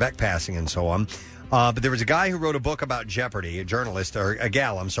Alex Trebek passing and so on. But there was a guy who wrote a book about Jeopardy, a journalist, or a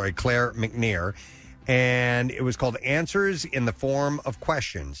gal, Claire McNear, and it was called Answers in the Form of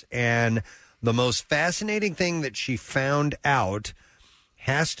Questions. And the most fascinating thing that she found out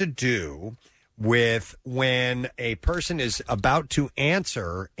has to do with when a person is about to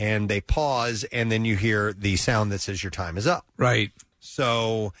answer and they pause and then you hear the sound that says your time is up. Right.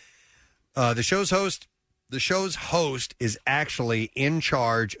 So the show's host is actually in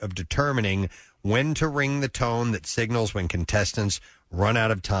charge of determining when to ring the tone that signals when contestants run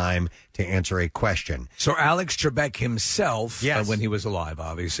out of time to answer a question. So Alex Trebek himself, when he was alive,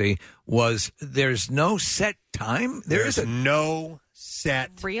 obviously, there's no set time? There's no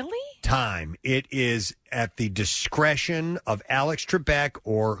set time. It is at the discretion of Alex Trebek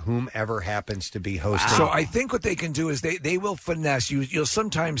or whomever happens to be hosting. So I think what they can do is they will finesse you. You'll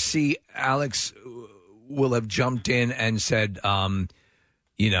sometimes see Alex will have jumped in and said,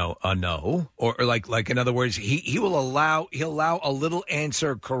 a no, or like in other words, he'll allow a little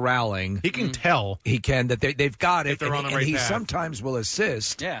answer corralling. He can tell. He can that they've got it. If they're on the right and he path. sometimes will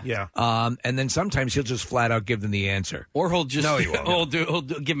assist. Yeah. And then sometimes he'll just flat out give them the answer. Or he'll just No, he won't. he'll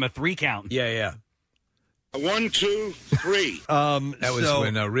give him a 3 count. Yeah. 1, 2, 3. That was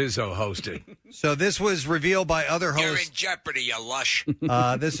when Rizzo hosted. So this was revealed by other You're hosts. in jeopardy, you lush.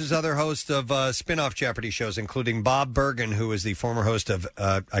 This is other hosts of spin-off Jeopardy shows, including Bob Bergen, who is the former host of,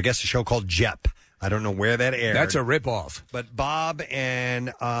 I guess, a show called Jep. I don't know where that aired. That's a ripoff. But Bob and...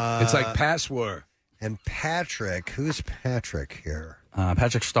 it's like Password. And Patrick. Who's Patrick here?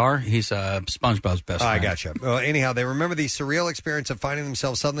 Patrick Starr. He's SpongeBob's best friend. I gotcha. Well, anyhow, they remember the surreal experience of finding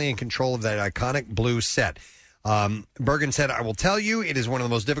themselves suddenly in control of that iconic blue set. Bergen said, I will tell you, it is one of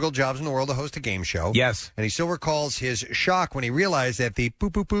the most difficult jobs in the world to host a game show. Yes. And he still recalls his shock when he realized that the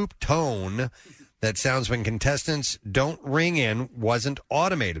boop, boop, boop tone that sounds when contestants don't ring in wasn't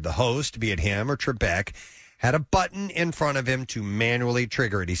automated. The host, be it him or Trebek, had a button in front of him to manually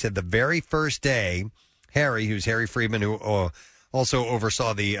trigger it. He said the very first day, Harry, who's Harry Friedman, who also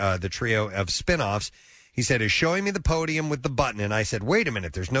oversaw the trio of spinoffs, he said, is showing me the podium with the button. And I said, wait a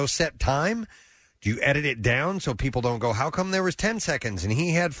minute, there's no set time? Do you edit it down so people don't go, how come there was 10 seconds and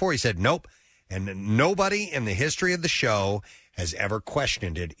he had 4? He said, nope. And nobody in the history of the show has ever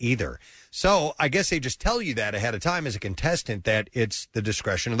questioned it either. So I guess they just tell you that ahead of time as a contestant that it's the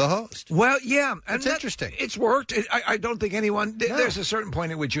discretion of the host. Well, yeah. That's interesting. It's worked. I don't think anyone... There's a certain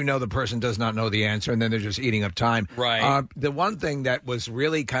point at which the person does not know the answer, and then they're just eating up time. Right. The one thing that was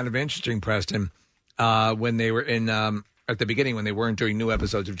really kind of interesting, Preston, when they were in... at the beginning, when they weren't doing new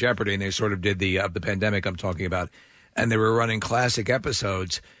episodes of Jeopardy, and they sort of did the pandemic I'm talking about, and they were running classic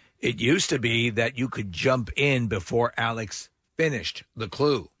episodes, it used to be that you could jump in before Alex finished the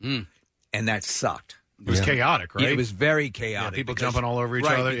clue. And that sucked. It was chaotic, right? Yeah, it was very chaotic. Yeah, people jumping all over each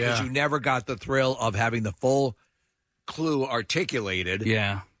right, other. Because you never got the thrill of having the full clue articulated.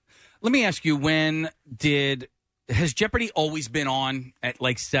 Yeah. Let me ask you, has Jeopardy always been on at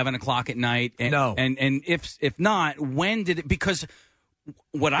like 7 o'clock at night? No. And if not, when did it? Because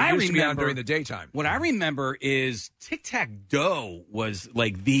what I used to be on remember during the daytime. What I remember is Tic Tac Dough was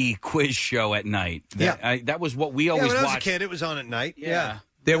like the quiz show at night. That was what we always when I was a watched. kid, it was on at night. Yeah.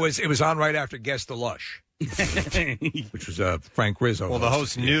 It was on right after Guess the Lush, which was Frank Rizzo. Well, the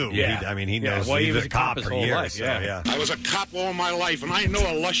host knew. Yeah. He knows. Well, he was a cop his for whole years. life, So, yeah. I was a cop all my life, and I know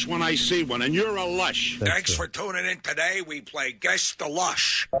a lush when I see one, and you're a lush. Thanks for tuning in today. We play Guess the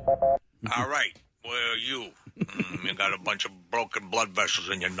Lush. All right. Where are you? You got a bunch of broken blood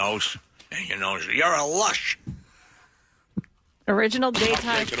vessels in your nose. And your nose. You're a lush. Original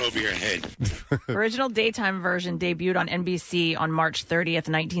daytime. Take it over your head. Original daytime version debuted on NBC on March 30th,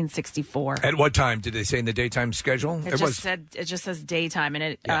 1964. At what time did they say in the daytime schedule? It just says daytime, and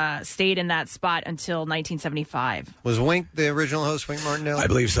it stayed in that spot until 1975. Was Wink the original host, Wink Martindale? I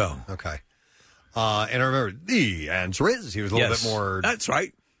believe so. Okay. And I remember the answer is he was a little bit more. That's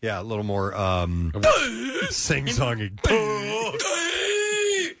right. Yeah, a little more sing-songy.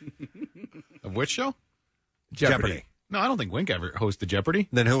 Of which show? Jeopardy. No, I don't think Wink ever hosted Jeopardy.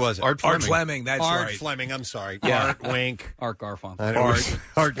 Then who was it? Art Fleming. Art Fleming, that's Art right. Fleming, I'm sorry. Yeah. Art, Wink. Art Garfunkel.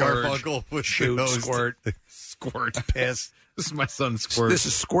 Art Garfunkel was Shoot, the host. Squirt. Squirt Piss. This is my son Squirt. This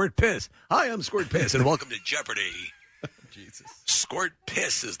is Squirt Piss. Hi, I'm Squirt Piss, and welcome to Jeopardy. Jesus. Squirt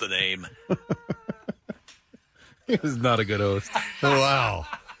Piss is the name. He was not a good host. Wow.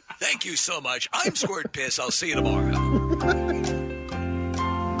 Thank you so much. I'm Squirt Piss. I'll see you tomorrow.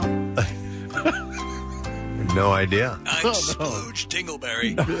 No idea. I'm Splooge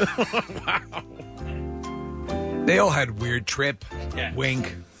Dingleberry. Wow. They all had weird. Trip,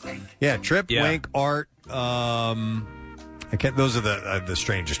 Wink. Yeah, Trip, Wink, Art. I can't. Those are the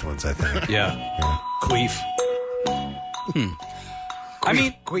strangest ones, I think. Yeah. Queef. I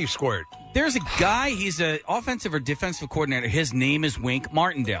mean, Queef Squirt. There's a guy. He's an offensive or defensive coordinator. His name is Wink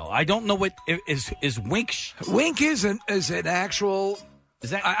Martindale. I don't know what is Wink. Wink is an actual. Is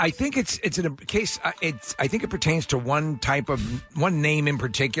that? I think it's in a case. I think it pertains to one name in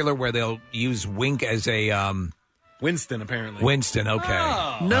particular where they'll use Wink as a Winston, apparently. Winston. Okay.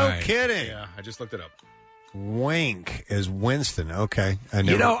 Oh. No kidding. Yeah, I just looked it up. Wink is Winston. Okay.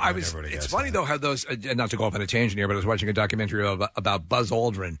 It's funny though how those. Not to go off on a tangent here, but I was watching a documentary about Buzz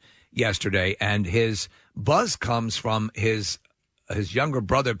Aldrin yesterday, and his buzz comes from his younger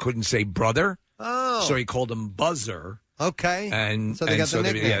brother couldn't say brother, so he called him Buzzer. Okay, and so they got the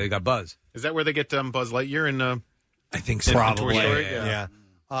nickname. They got Buzz. Is that where they get Buzz Lightyear in? I think so. Probably. Toy Story? Yeah.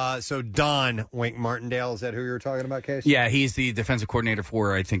 So Don Wink Martindale, is that who you were talking about, Case? Yeah, he's the defensive coordinator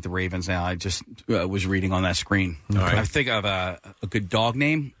for, I think, the Ravens now. I just was reading on that screen. right. I think of a good dog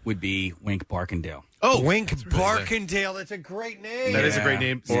name would be Wink Barkendale. Oh, Wink Barkendale. That's a great name. That is a great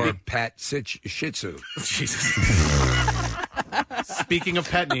name. Or Pat Shih Tzu. Jesus. Speaking of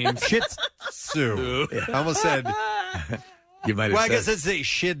pet names, Shih Tzu. I almost said. You might have Well, I said. guess it's a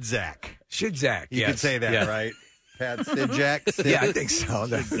Shidzak. Shidzak. You could say that, right? Pat Sidjak? Yeah, I think so.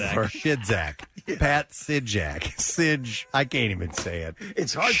 That's Shidzak. Pat Sidjak. Sidj. I can't even say it.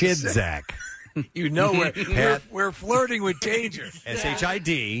 It's hard to say. Shidzak. You know we're flirting with danger.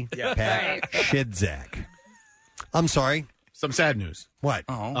 SHID. Yeah. Pat Shidzak. I'm sorry. some sad news. What?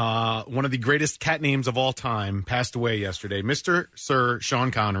 One of the greatest cat names of all time passed away yesterday. Mr. Sir Sean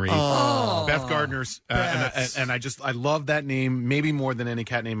Connery. Beth Gardner's. And I love that name maybe more than any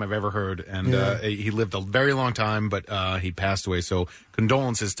cat name I've ever heard. And he lived a very long time, but he passed away. So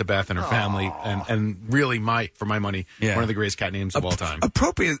condolences to Beth and her family. And really, for my money, one of the greatest cat names of all time.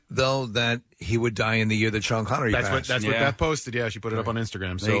 Appropriate, though, that he would die in the year that Sean Connery passed. That's what Beth posted. Yeah, she put it up on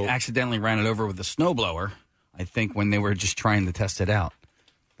Instagram. They So accidentally ran it over with a snowblower, I think, when they were just trying to test it out.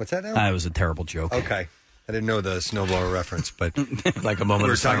 What's that now? It was a terrible joke. Okay. I didn't know the snowblower reference, but like a moment we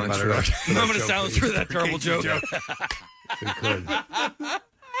were of talking silence about for it. A moment of silence for that terrible joke. We could. A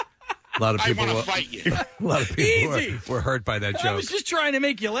lot of people. I want to fight you. A lot of people Easy. were hurt by that joke. I was just trying to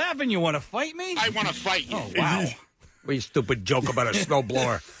make you laugh, and you want to fight me? I want to fight you. Oh, wow. What you stupid joke about a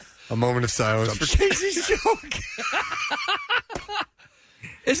snowblower? A moment of silence for Casey's joke.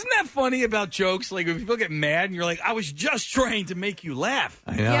 Isn't that funny about jokes? Like, when people get mad and you're like, I was just trying to make you laugh.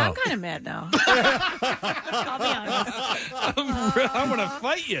 I know. Yeah, I'm kind of mad now. I'll be honest. I want to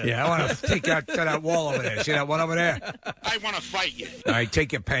fight you. Yeah, I want to take out that wall over there. See that one over there? I want to fight you. All right,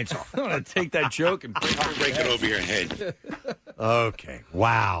 take your pants off. I want to take that joke and break it over your head. Okay.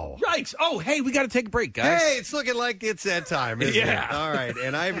 Wow. Yikes. Oh, hey, we got to take a break, guys. Hey, it's looking like it's that time, isn't it? All right.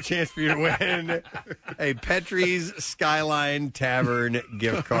 And I have a chance for you to win a Petrie's Skyline Tavern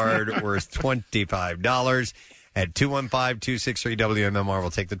gift card worth $25 at 215-263-WMMR.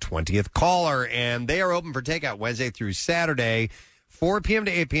 We'll take the 20th caller. And they are open for takeout Wednesday through Saturday, 4 p.m.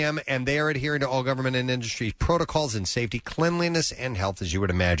 to 8 p.m., and they are adhering to all government and industry protocols in safety, cleanliness, and health, as you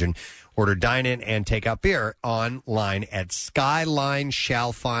would imagine. Order dine-in and take-out beer online at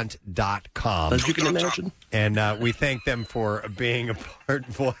skylinechalfont.com. As you can imagine. And we thank them for being a part.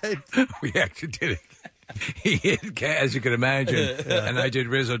 What? We actually did it. He hit, as you can imagine, and I did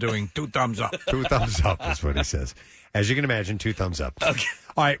Rizzo doing 2 thumbs up. 2 thumbs up is what he says. As you can imagine, 2 thumbs up. Okay.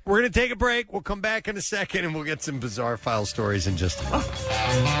 All right, we're going to take a break. We'll come back in a second, and we'll get some bizarre file stories in just a moment.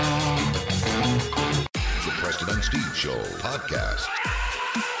 The Preston and Steve Show podcast.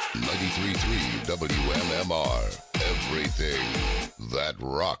 93.3 WMMR. Everything that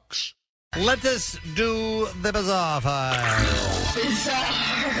rocks. Let us do the bizarre file.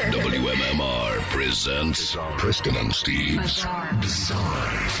 WMMR presents Preston and Steve's Bizarre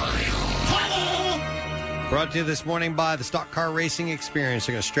File. Brought to you this morning by the Stock Car Racing Experience.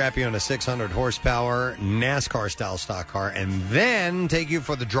 They're going to strap you on a 600 horsepower NASCAR-style stock car and then take you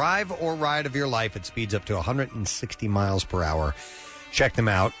for the drive or ride of your life. It speeds up to 160 miles per hour. Check them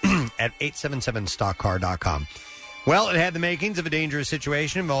out at 877stockcar.com. Well, it had the makings of a dangerous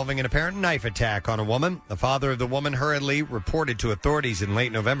situation involving an apparent knife attack on a woman. The father of the woman hurriedly reported to authorities in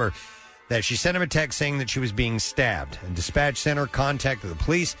late November that she sent him a text saying that she was being stabbed. A dispatch center contacted the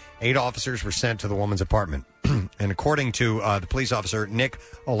police. 8 officers were sent to the woman's apartment. And according to the police officer, Nick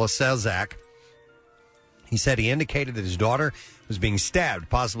Olaselzak, he said he indicated that his daughter was being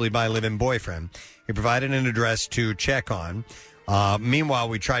stabbed, possibly by a live-in boyfriend. He provided an address to check on. Meanwhile,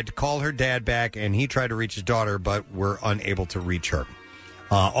 we tried to call her dad back, and he tried to reach his daughter, but were unable to reach her.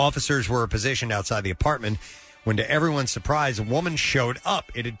 Officers were positioned outside the apartment when, to everyone's surprise, a woman showed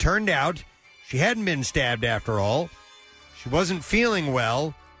up. It had turned out she hadn't been stabbed after all. She wasn't feeling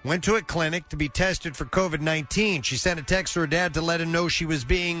well, went to a clinic to be tested for COVID-19. She sent a text to her dad to let him know she was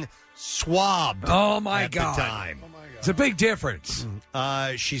being swabbed. Oh, my at God. the time. It's a big difference.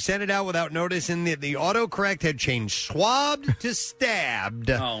 She sent it out without noticing that the autocorrect had changed swabbed to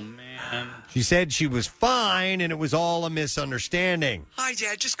stabbed. Oh, man. She said she was fine and it was all a misunderstanding. Hi,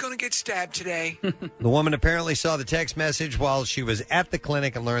 Dad. Just going to get stabbed today. The woman apparently saw the text message while she was at the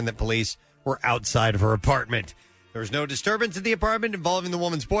clinic and learned that police were outside of her apartment. There was no disturbance at the apartment involving the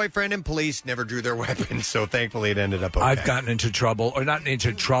woman's boyfriend, and police never drew their weapons, so thankfully it ended up okay. I've gotten into trouble, or not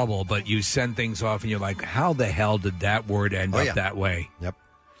into trouble, but you send things off and you're like, how the hell did that word end up that way? Yep.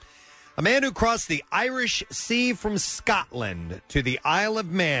 A man who crossed the Irish Sea from Scotland to the Isle of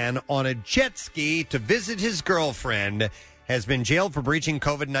Man on a jet ski to visit his girlfriend has been jailed for breaching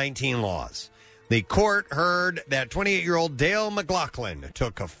COVID-19 laws. The court heard that 28-year-old Dale McLaughlin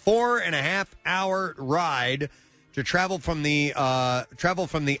took a 4.5-hour ride to travel from the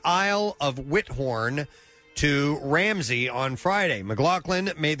Isle of Whithorn to Ramsey on Friday.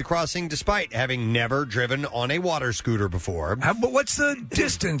 McLaughlin made the crossing despite having never driven on a water scooter before. But what's the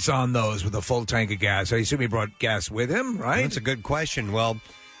distance on those with a full tank of gas? I assume he brought gas with him, right? That's a good question. Well,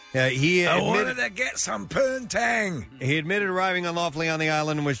 he I wanted admitted to get some poontang. He admitted arriving unlawfully on the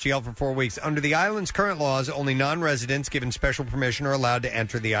island and was jailed for 4 weeks. Under the island's current laws, only non-residents given special permission are allowed to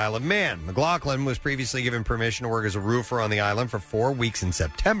enter the Isle of Man. McLaughlin was previously given permission to work as a roofer on the island for 4 weeks in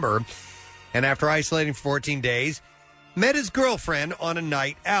September, and after isolating for 14 days, met his girlfriend on a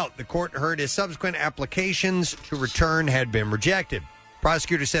night out. The court heard his subsequent applications to return had been rejected.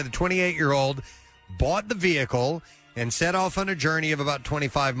 Prosecutor said the 28-year-old bought the vehicle and set off on a journey of about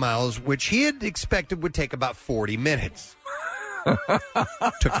 25 miles, which he had expected would take about 40 minutes.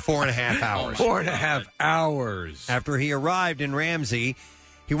 Took 4.5 hours. 4.5 hours. After he arrived in Ramsey,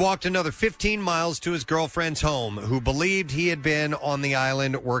 he walked another 15 miles to his girlfriend's home, who believed he had been on the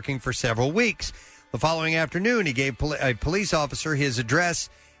island working for several weeks. The following afternoon, he gave a police officer his address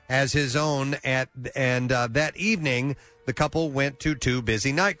as his own, and that evening, the couple went to 2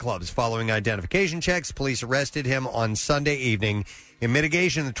 busy nightclubs. Following identification checks, police arrested him on Sunday evening. In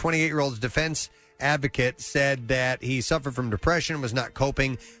mitigation, the 28-year-old's defense advocate said that he suffered from depression and was not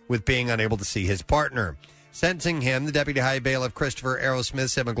coping with being unable to see his partner. Sentencing him, the Deputy High Bailiff Christopher Arrowsmith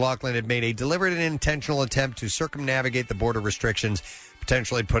said McLaughlin had made a deliberate and intentional attempt to circumnavigate the border restrictions,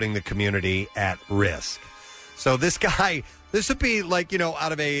 potentially putting the community at risk. So this guy, this would be like,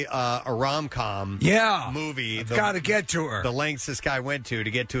 out of a rom-com movie. I've got to get to her. The lengths this guy went to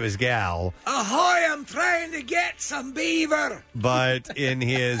get to his gal. Ahoy, I'm trying to get some beaver. But in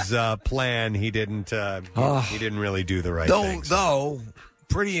his plan, he didn't he didn't really do the right thing. Though,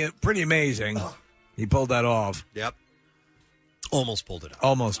 pretty amazing. He pulled that off. Yep. Almost pulled it off.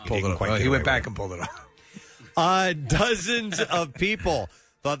 Almost pulled it off. He went back and pulled it off. Dozens of people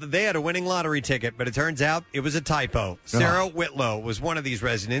thought that they had a winning lottery ticket, but it turns out it was a typo. Sarah Whitlow was one of these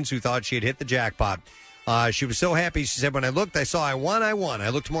residents who thought she had hit the jackpot. She was so happy. She said, when I looked, I saw I won. I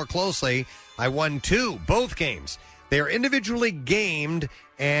looked more closely. I won 2, both games. They are individually gamed,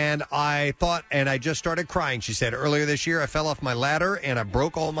 and I just started crying. She said, earlier this year, I fell off my ladder, and I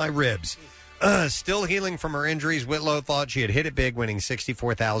broke all my ribs. Still healing from her injuries, Whitlow thought she had hit it big, winning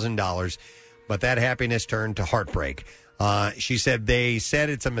 $64,000, but that happiness turned to heartbreak. She said they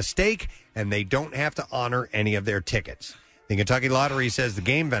said it's a mistake, and they don't have to honor any of their tickets. The Kentucky Lottery says the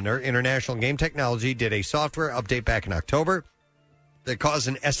game vendor, International Game Technology, did a software update back in October that caused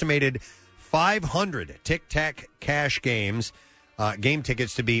an estimated 500 Tic Tac Cash game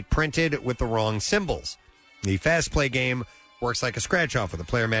tickets to be printed with the wrong symbols. The Fast Play game works like a scratch-off, where the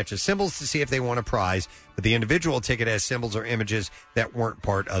player matches symbols to see if they won a prize, but the individual ticket has symbols or images that weren't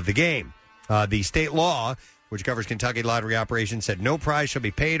part of the game. The state law, which covers Kentucky lottery operations, said no prize shall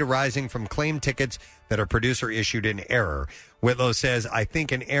be paid arising from claimed tickets that are produced or issued in error. Whitlow says, I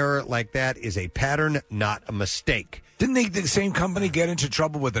think an error like that is a pattern, not a mistake. Didn't the same company get into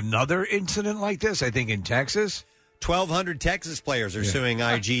trouble with another incident like this, I think, in Texas? 1,200 Texas players are suing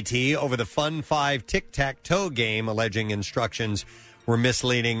IGT over the Fun 5 tic-tac-toe game, alleging instructions were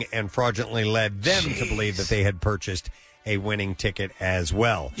misleading and fraudulently led them to believe that they had purchased a winning ticket as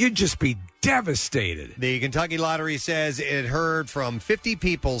well. You'd just be devastated. The Kentucky Lottery says it heard from 50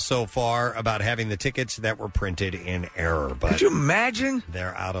 people so far about having the tickets that were printed in error. But could you imagine?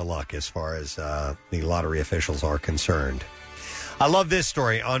 They're out of luck as far as the lottery officials are concerned. I love this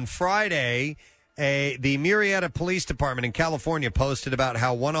story. On Friday, the Murrieta Police Department in California posted about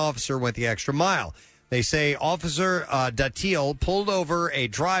how one officer went the extra mile. They say Officer Datil pulled over a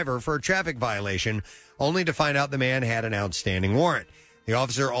driver for a traffic violation, only to find out the man had an outstanding warrant. The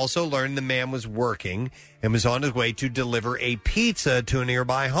officer also learned the man was working and was on his way to deliver a pizza to a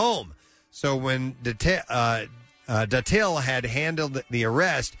nearby home. So when Datil had handled the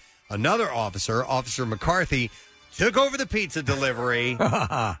arrest, another officer, Officer McCarthy, took over the pizza delivery.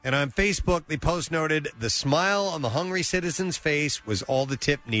 And on Facebook, the post noted, the smile on the hungry citizen's face was all the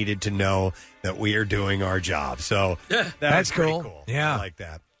tip needed to know that we are doing our job. So that's cool. Yeah. I like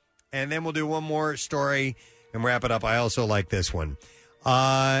that. And then we'll do one more story and wrap it up. I also like this one.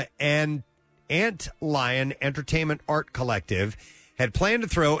 And Ant Lion Entertainment Art Collective had planned to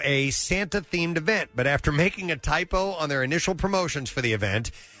throw a Santa-themed event, but after making a typo on their initial promotions for the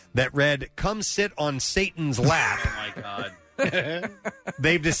event that read, "Come sit on Satan's lap," Oh, my God.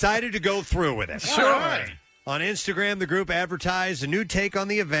 they've decided to go through with it. Sure. On Instagram, the group advertised a new take on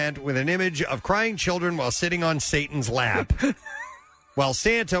the event with an image of crying children while sitting on Satan's lap, while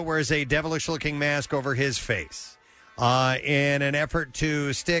Santa wears a devilish-looking mask over his face. In an effort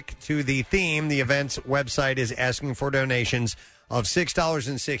to stick to the theme, the event's website is asking for donations of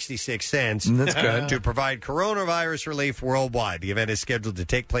 $6.66 That's good. to provide coronavirus relief worldwide. The event is scheduled to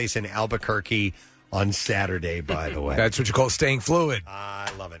take place in Albuquerque on Saturday, by the way. That's what you call staying fluid.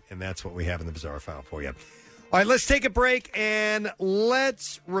 I love it, and that's what we have in the Bizarre File for you. All right, let's take a break, and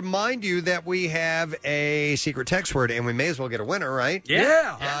let's remind you that we have a secret text word, and we may as well get a winner, right?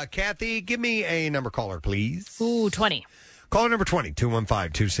 Yeah. Kathy, give me a number caller, please. Ooh, 20. Caller number 20,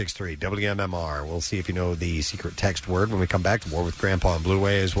 215-263, WMMR. We'll see if you know the secret text word when we come back. War with Grandpa and Blue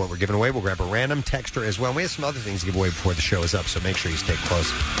Way is what we're giving away. We'll grab a random texter as well. We have some other things to give away before the show is up, so make sure you stay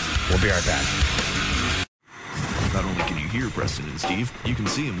close. We'll be right back. Not only can you hear Preston and Steve, you can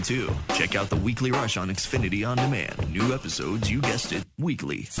see them too. Check out the Weekly Rush on Xfinity On Demand. New episodes, you guessed it,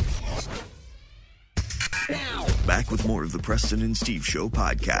 weekly. Back with more of the Preston and Steve Show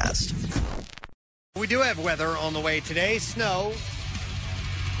podcast. We do have weather on the way today, snow,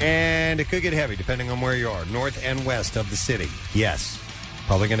 and it could get heavy depending on where you are, north and west of the city. Yes,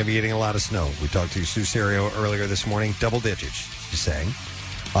 probably going to be getting a lot of snow. We talked to Sue Serio earlier this morning, double digits, she's saying.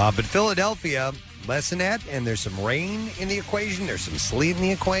 But Philadelphia, less than that, and there's some rain in the equation. There's some sleet in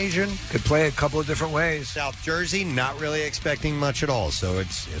the equation. Could play a couple of different ways. South Jersey, not really expecting much at all. So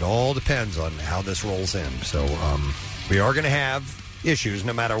it all depends on how this rolls in. So we are going to have issues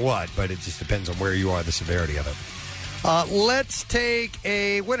no matter what, but it just depends on where you are, the severity of it. Let's take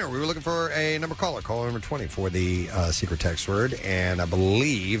a winner. We were looking for a number caller, caller number 20 for the secret text word, and I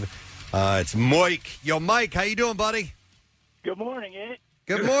believe it's Mike. Yo, Mike, how you doing, buddy? Good morning, it.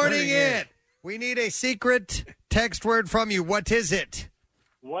 Good morning, it. We need a secret text word from you. What is it?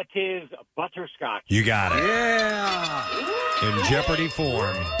 What is butterscotch? You got it. Yeah. In Jeopardy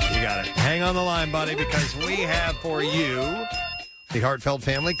form. You got it. Hang on the line, buddy, because we have for you the Heartfelt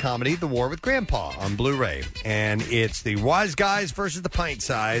family comedy, The War with Grandpa, on Blu-ray. And it's the Wise Guys versus the Pint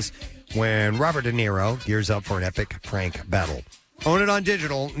Size when Robert De Niro gears up for an epic prank battle. Own it on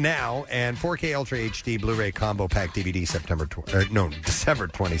digital now and 4K Ultra HD Blu-ray Combo Pack DVD December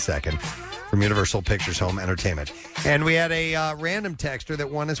 22nd from Universal Pictures Home Entertainment. And we had a random texter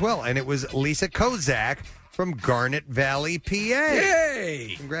that won as well, and it was Lisa Kozak from Garnet Valley, PA.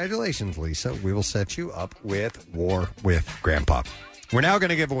 Yay! Congratulations, Lisa. We will set you up with War with Grandpa. We're now going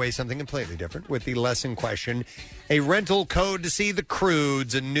to give away something completely different with the lesson question, a rental code to see the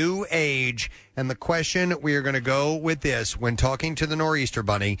Croods, a new age. And the question, we are going to go with this. When talking to the Nor'easter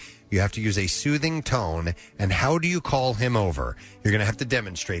Bunny, you have to use a soothing tone. And how do you call him over? You're going to have to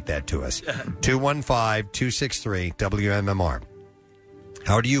demonstrate that to us. 215-263-WMMR.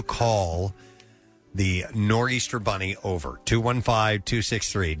 How do you call the Nor'easter Bunny over?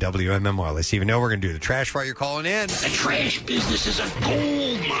 215-263-WMMR. Let's see if you know we're going to do the trash fire. You're calling in. The trash business is a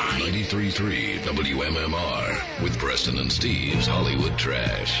gold mine. 93.3 WMMR with Preston and Steve's Hollywood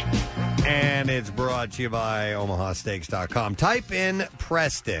Trash. And it's brought to you by omahasteaks.com. Type in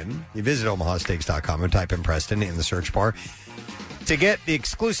Preston. You visit omahasteaks.com and type in Preston in the search bar to get the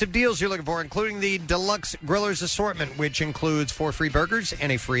exclusive deals you're looking for, including the Deluxe Grillers Assortment, which includes 4 free burgers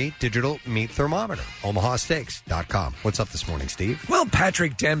and a free digital meat thermometer. omahasteaks.com. What's up this morning, Steve? Well,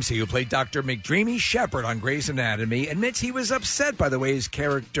 Patrick Dempsey, who played Dr. McDreamy Shepherd on Grey's Anatomy, admits he was upset by the way his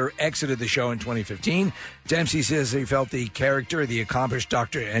character exited the show in 2015. Dempsey says he felt the character, the accomplished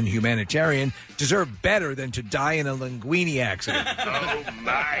doctor and humanitarian, deserved better than to die in a linguine accident. Oh,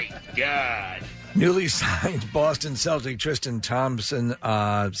 my God. Newly signed Boston Celtic Tristan Thompson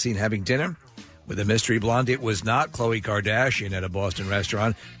seen having dinner with a mystery blonde. It was not Khloe Kardashian at a Boston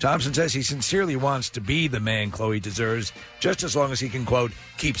restaurant. Thompson says he sincerely wants to be the man Khloe deserves, just as long as he can, quote,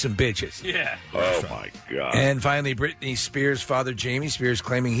 keep some bitches. Yeah. Oh, my God. And finally, Britney Spears' father, Jamie Spears,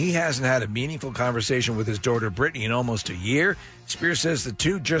 claiming he hasn't had a meaningful conversation with his daughter, Britney, in almost a year. Spears says the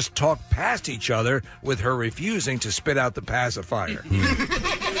two just talk past each other, with her refusing to spit out the pacifier.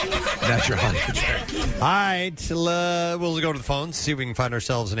 That's your Hollywood Trash. All right, we'll go to the phones, see if we can find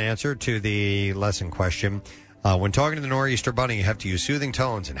ourselves an answer to the lesson question. When talking to the Nor'easter Bunny, you have to use soothing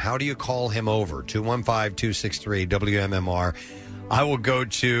tones. And how do you call him over? 215-263-WMMR. I will go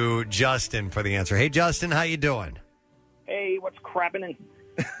to Justin for the answer. Hey, Justin, how you doing? Hey, what's crapping in?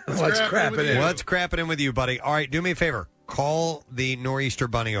 What's crapping in? What's crapping in with you, buddy? All right, do me a favor. Call the Nor'easter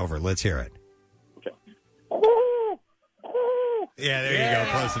Bunny over. Let's hear it. Yeah, there you go.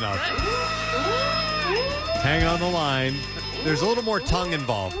 Close enough. Hang on the line. There's a little more tongue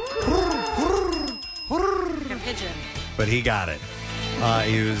involved. Like a pigeon. But he got it.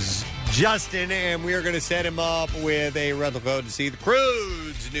 He was Justin, and we are going to set him up with a rental code to see The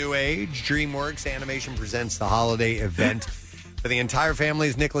Croods New Age. DreamWorks Animation presents the holiday event for the entire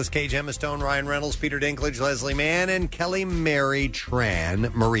families. Nicolas Cage, Emma Stone, Ryan Reynolds, Peter Dinklage, Leslie Mann, and Kelly Marie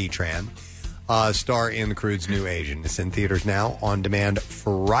Tran star in The Croods New Age. And it's in theaters now, on demand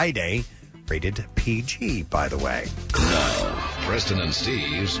Friday. Rated PG, by the way. Now, Preston and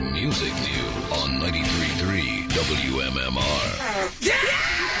Steve's Music News on 93.3 WMMR.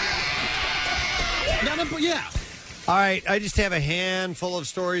 Yeah. All right, I just have a handful of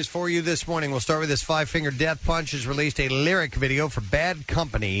stories for you this morning. We'll start with this Five Finger Death Punch has released a lyric video for Bad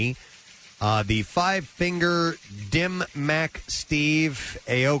Company. The Five Finger Dim Mac Steve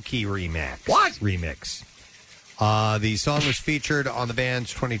Aoki remix. What? Remix. The song was featured on the band's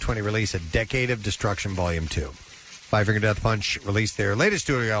 2020 release, A Decade of Destruction Volume 2. Five Finger Death Punch released their latest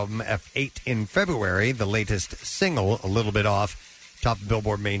studio album, F8, in February. The latest single, A Little Bit Off, topped the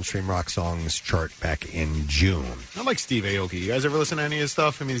Billboard Mainstream Rock Songs chart back in June. I like Steve Aoki. You guys ever listen to any of his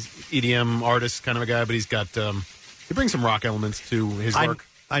stuff? I mean, he's EDM artist kind of a guy, but he's got he brings some rock elements to his work.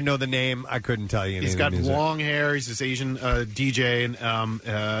 I know the name. I couldn't tell you. He's got long hair. He's this Asian DJ,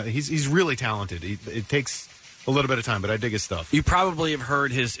 and he's really talented. It takes a little bit of time, but I dig his stuff. You probably have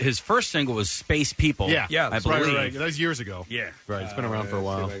heard his first single was Space People. Yeah, I believe. Right. That was years ago. Yeah. Right, it's been around for a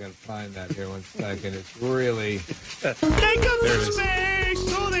while. See if I can find that here one second. It's really... They come from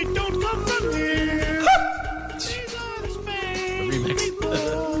space, so they don't come from here. These are the space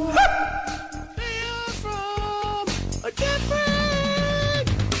people. They are from a different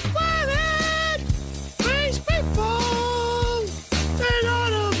planet. Space people. They're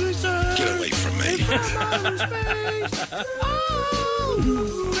not of this earth. Get away from me. They're from outer space.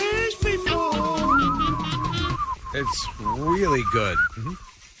 Oh, space people. It's really good.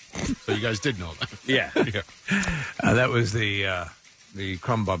 So you guys did know that. Yeah. That was the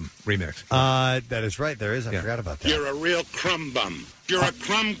Crumb Bum remix. That is right. There is. I forgot about that. You're a real crumb bum. You're a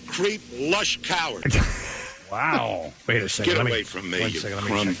crumb creep, lush coward. Wow. Wait a second. Get away from me, One you second. Let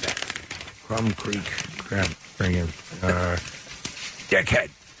me crumb. check that. Crumb Creek. Bring in. Dickhead.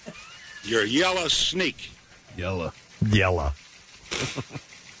 You're yellow sneak. Yellow.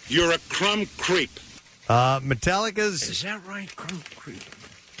 You're a crumb creep. Metallica's... Is that right? Crumb Creek.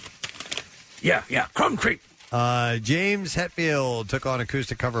 Yeah. Crumb Creek. James Hetfield took on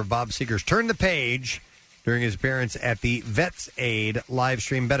acoustic cover of Bob Seger's Turn the Page during his appearance at the Vets Aid live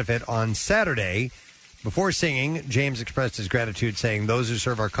stream benefit on Saturday. Before singing, James expressed his gratitude, saying, "Those who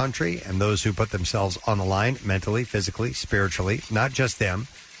serve our country and those who put themselves on the line mentally, physically, spiritually, not just them,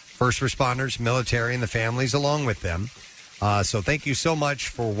 first responders, military, and the families along with them. So thank you so much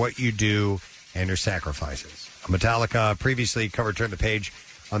for what you do and your sacrifices." Metallica previously covered Turn the Page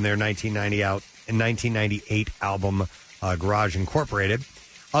on their 1998 album Garage Incorporated.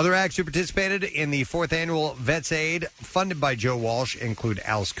 Other acts who participated in the 4th annual Vets Aid, funded by Joe Walsh, include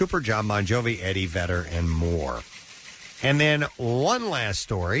Alice Cooper, John Bon Jovi, Eddie Vedder, and more. And then one last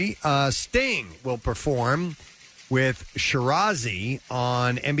story. Sting will perform with Shirazi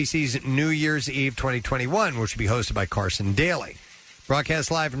on NBC's New Year's Eve 2021, which will be hosted by Carson Daly.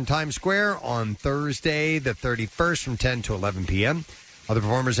 Broadcast live from Times Square on Thursday, the 31st, from 10 to 11 p.m. Other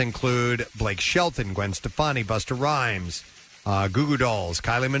performers include Blake Shelton, Gwen Stefani, Busta Rhymes, Goo Goo Dolls,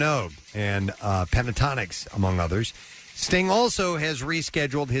 Kylie Minogue, and Pentatonics, among others. Sting also has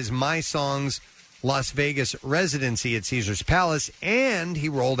rescheduled his My Songs Las Vegas residency at Caesars Palace, and he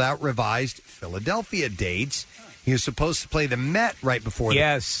rolled out revised Philadelphia dates. He was supposed to play the Met right before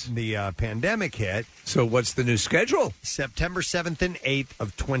the pandemic hit. So what's the new schedule? September 7th and 8th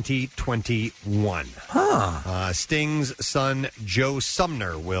of 2021. Sting's son, Joe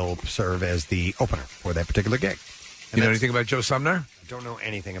Sumner, will serve as the opener for that particular gig. You know anything about Joe Sumner? I don't know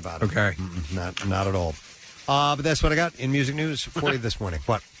anything about it. Okay. Not at all. But that's what I got in music news for you this morning.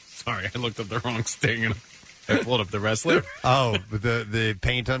 What? Sorry, I looked up the wrong Sting and I pulled up the wrestler. Oh, the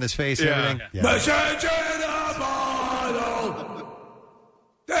paint on his face and everything? Message in a bottle.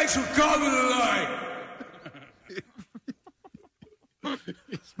 Thanks for coming tonight.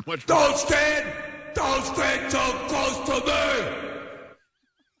 Don't stand so close to me.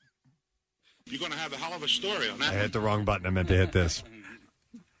 You're going to have a hell of a story on that. I hit the wrong button. I meant to hit this.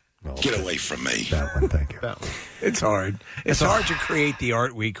 Get away from me. That one, thank you. It's hard. It's hard to create the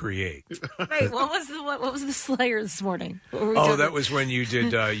art we create. Wait, what was the Slayer this morning? That was when you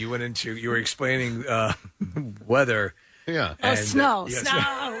did. You were explaining weather. Yeah. Oh, snow. yes.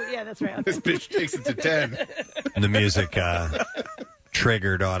 Snow. Yeah, that's right. This bitch takes it to 10. And the music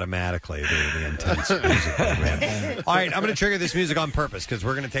triggered automatically the intense music program. All right, I'm going to trigger this music on purpose because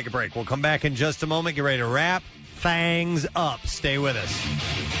we're going to take a break. We'll come back in just a moment. Get ready to wrap things up. Stay with us.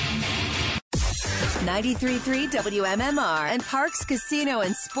 93.3 WMMR and Parks Casino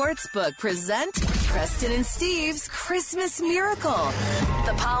and Sportsbook present Preston and Steve's Christmas Miracle,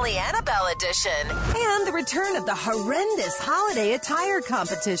 the Pollyanna Bell edition, and the return of the horrendous holiday attire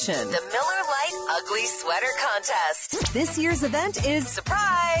competition, the Miller Lite Ugly Sweater Contest. This year's event is,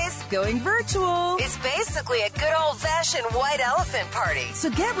 surprise, going virtual. It's basically a good old-fashioned white elephant party.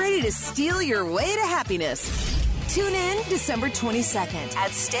 So get ready to steal your way to happiness. Tune in December 22nd.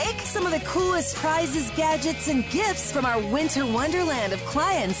 At stake, some of the coolest prizes, gadgets, and gifts from our winter wonderland of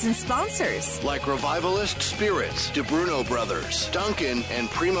clients and sponsors. Like Revivalist Spirits, DeBruno Brothers, Duncan, and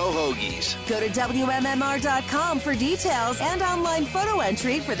Primo Hoagies. Go to WMMR.com for details and online photo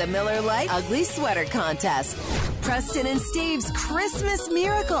entry for the Miller Lite Ugly Sweater Contest. Preston and Steve's Christmas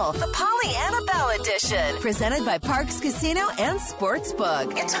Miracle, the Pollyanna Bell edition. Presented by Parks Casino and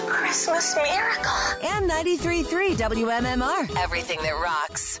Sportsbook. It's a Christmas miracle. And 93.3 WMMR. Everything that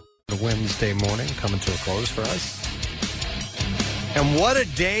rocks. The Wednesday morning coming to a close for us. And what a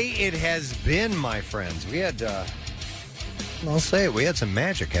day it has been, my friends. We had, I'll say it, we had some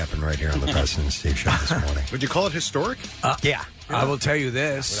magic happen right here on the Preston and Steve Show this morning. Would you call it historic? Yeah. I will tell you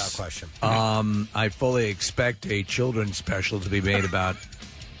this. Without question. I fully expect a children's special to be made about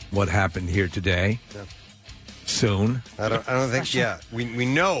what happened here today. Yeah. Soon. I don't think, we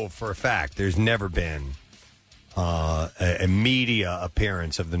know for a fact there's never been a media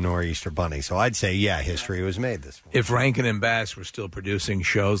appearance of the Nor'easter Bunny. So I'd say, history was made this morning. If Rankin and Bass were still producing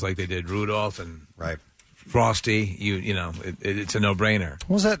shows like they did Rudolph and Frosty, it's a no-brainer.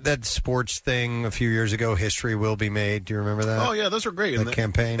 What was that sports thing a few years ago, History Will Be Made? Do you remember that? Oh, yeah, those were great. The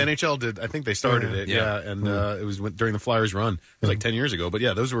campaign? NHL did. I think they started it, and it was during the Flyers run. It was like 10 years ago. But,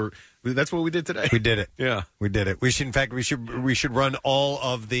 that's what we did today. We did it. Yeah. We did it. We should run all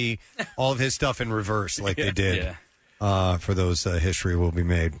of his stuff in reverse like they did for those History Will Be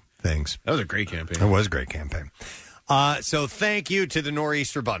Made things. That was a great campaign. It was a great campaign. So thank you to the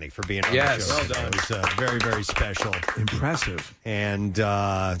Nor'easter Bunny for being on the show. Well done. It was very, very special. Impressive. And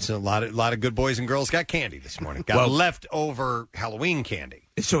so a lot of good boys and girls got candy this morning. Got leftover Halloween candy.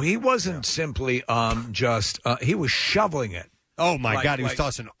 So he wasn't simply he was shoveling it. Oh, my God. He was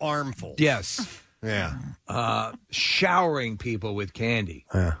tossing armfuls. Yes. Yeah. Showering people with candy.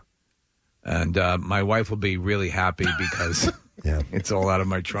 Yeah. And my wife will be really happy because it's all out of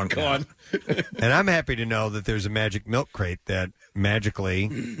my trunk. Go on. And I'm happy to know that there's a magic milk crate that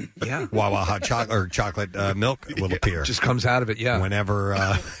magically, Wawa hot chocolate or chocolate milk will appear. Just comes out of it, whenever.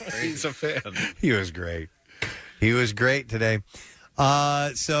 He's a fan. He was great. He was great today.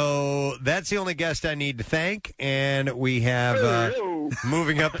 So that's the only guest I need to thank, and we have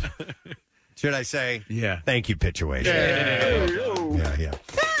moving up. Should I say? Yeah. Thank you, Pitchuation. Yeah.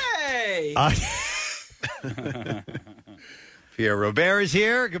 Hey. Pierre Robert is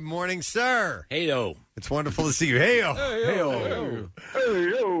here. Good morning, sir. Hey-o. It's wonderful to see you. Hey-o.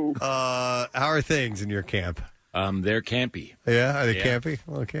 Hey-o. How are things in your camp? They're campy. Yeah? Are they campy?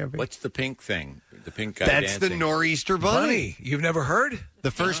 A little campy? What's the pink thing? The pink guy That's dancing? the Nor'easter Bunny. You've never heard?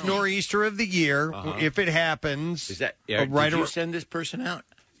 The first Nor'easter of the year, if it happens. Is that did you send this person out?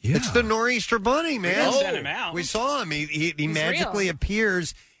 Yeah. It's the Nor'easter Bunny, man. We sent him out. We saw him. He magically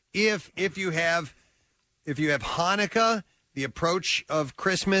appears if you have Hanukkah, the approach of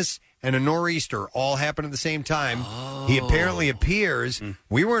Christmas, and a Nor'easter all happen at the same time. He apparently appears.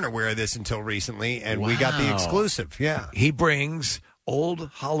 We weren't aware of this until recently, and we got the exclusive. Yeah. He brings old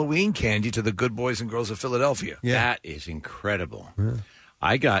Halloween candy to the good boys and girls of Philadelphia. That is incredible. Yeah.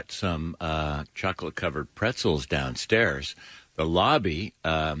 I got some chocolate-covered pretzels downstairs. The lobby,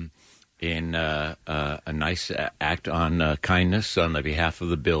 in a nice act on kindness on the behalf of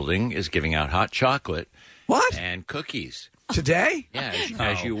the building, is giving out hot chocolate. What? And cookies. Today? Yeah,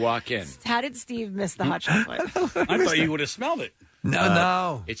 as you walk in. How did Steve miss the hot chocolate? I thought you would have smelled it.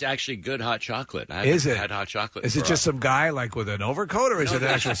 No. It's actually good hot chocolate. I Is haven't it? had hot chocolate. Is it just some guy like with an overcoat, or is it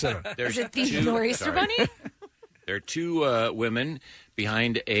actual cinnamon? Is it the Nor'easter Bunny? There are two women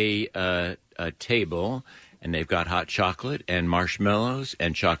behind a table, and they've got hot chocolate and marshmallows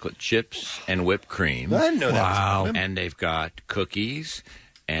and chocolate chips and whipped cream. I didn't know that. Wow. And they've got cookies.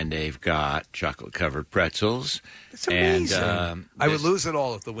 And they've got chocolate-covered pretzels. That's amazing. And, I would lose it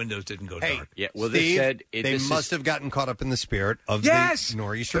all if the windows didn't go dark. Yeah, well, Steve, they said they must have gotten caught up in the spirit of Yes! the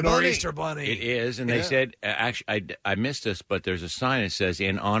Nor'easter The Bunny. Nor'easter Bunny. It is, and they said, actually, I missed this, but there's a sign that says,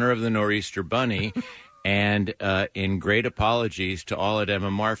 in honor of the Nor'easter Bunny, and in great apologies to all at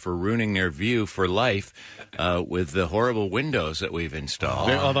MMR for ruining their view for life with the horrible windows that we've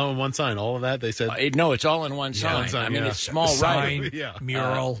installed. All that on one sign, all of that, they said? No, it's all in one sign. I mean, it's small sign, writing.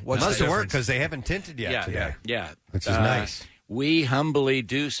 mural. What's Must the have worked difference? because they haven't tinted yet today. Yeah. Which is nice. we humbly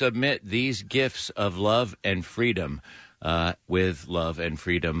do submit these gifts of love and freedom with love and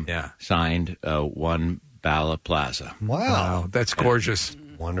freedom signed One Bala Plaza. Wow. That's gorgeous.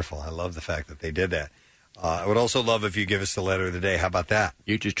 Wonderful. I love the fact that they did that. I would also love if you give us the letter of the day. How about that?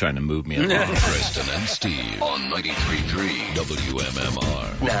 You're just trying to move me along. Preston and Steve on 93.3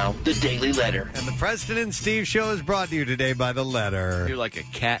 WMMR. Now, the Daily Letter. And the Preston and Steve Show is brought to you today by the letter. You're like a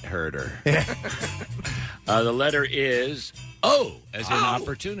cat herder. The letter is O, as in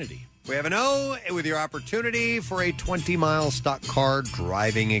opportunity. We have an O with your opportunity for a 20-mile stock car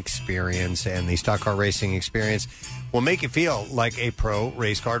driving experience. And the stock car racing experience will make you feel like a pro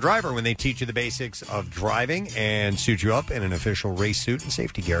race car driver when they teach you the basics of driving and suit you up in an official race suit and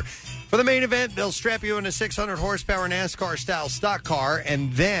safety gear. For the main event, they'll strap you in a 600-horsepower NASCAR-style stock car,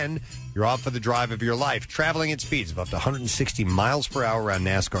 and then you're off for the drive of your life, traveling at speeds of up to 160 miles per hour around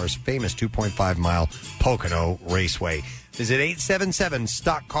NASCAR's famous 2.5-mile Pocono Raceway. Visit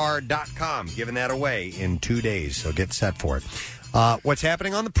 877stockcar.com. Giving that away in 2 days, so get set for it. What's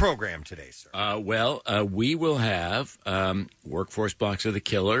happening on the program today, sir? We will have Workforce Blocks of the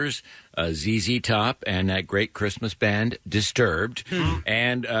Killers, ZZ Top, and that great Christmas band, Disturbed.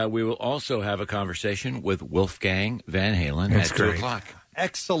 And we will also have a conversation with Wolfgang Van Halen at 2 o'clock.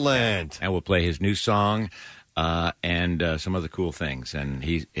 Excellent. And we'll play his new song and some other cool things. And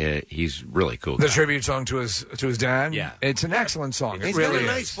he's really cool. The tribute song to his dad? Yeah. It's an excellent song. He's really got a is.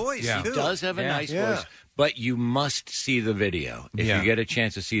 nice voice, He too. does have a nice voice. But you must see the video. If you get a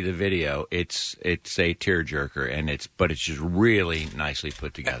chance to see the video, it's a tearjerker, but it's just really nicely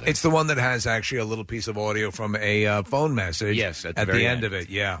put together. It's the one that has actually a little piece of audio from a phone message. Yes, at the the very end of it.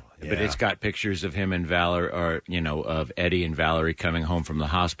 Yeah. But it's got pictures of him and Valerie, or of Eddie and Valerie coming home from the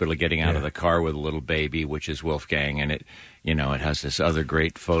hospital, getting out of the car with a little baby, which is Wolfgang, and it has this other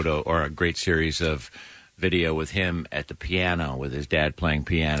great photo or a great series of video with him at the piano with his dad playing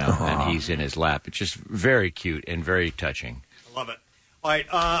piano, and he's in his lap. It's just very cute and very touching. I love it. All right,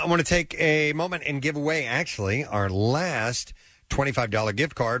 I want to take a moment and give away, actually, our last $25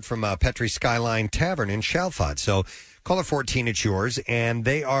 gift card from Petri Skyline Tavern in Chalfont. So caller 14, it's yours, and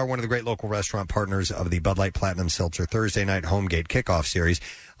they are one of the great local restaurant partners of the Bud Light Platinum Seltzer Thursday Night Homegate Kickoff Series.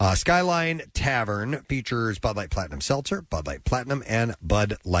 Skyline Tavern features Bud Light Platinum Seltzer, Bud Light Platinum, and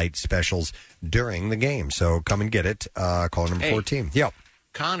Bud Light specials during the game. So come and get it. Call number 14. Yep.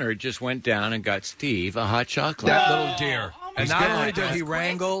 Connor just went down and got Steve a hot chocolate. That little deer. And He's not good. only did he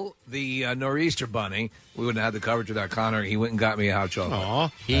wrangle the Nor'easter bunny, we wouldn't have had the coverage without Connor. He went and got me a hot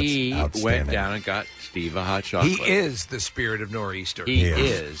chocolate. He went down and got Steve a hot chocolate. He is the spirit of Nor'easter. He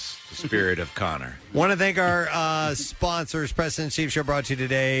is the spirit of Connor. Want to thank our sponsors. Preston and Steve Show brought to you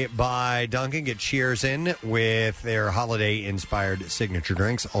today by Dunkin'. Get cheers in with their holiday-inspired signature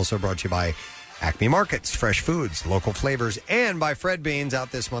drinks. Also brought to you by Acme Markets, fresh foods, local flavors, and by Fred Beans.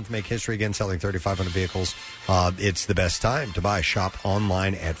 Out this month, make history again, selling 3,500 vehicles. It's the best time to buy. Shop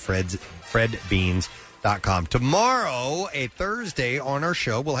online at fredbeans.com. Tomorrow, a Thursday, on our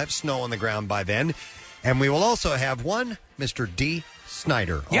show, we'll have snow on the ground by then. And we will also have one Mr. D.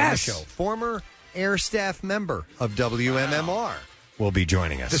 Snyder on the show. Former air staff member of WMMR will be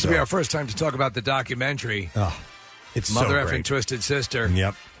joining us. This will be our first time to talk about the documentary. It's Mother so Effing great. Twisted Sister.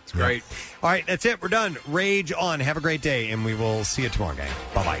 Yep. It's great. All right, that's it. We're done. Rage on. Have a great day, and we will see you tomorrow, gang.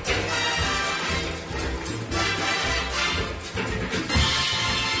 Bye-bye.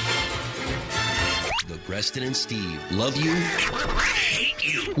 The Preston and Steve Love You,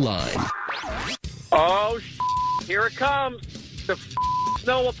 Hate You line. Oh, here it comes. The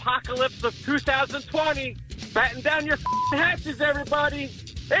snow apocalypse of 2020. Batten down your hatches, everybody.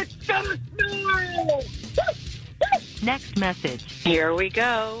 It's gonna snow! Next message. Here we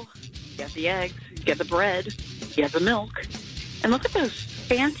go. Get the eggs, get the bread, get the milk. And look at those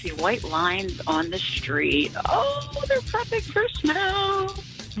fancy white lines on the street. Oh, they're prepping for snow.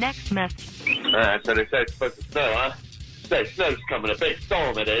 Next message. So they say it's supposed to snow, huh? Say, snow's coming. A big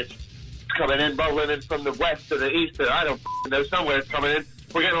storm it is. It's coming in, rolling in from the west to the east. I don't know. Somewhere it's coming in.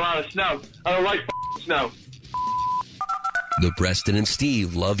 We're getting a lot of snow. I don't like snow. The Preston and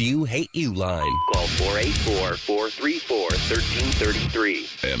Steve Love You, Hate You line. Call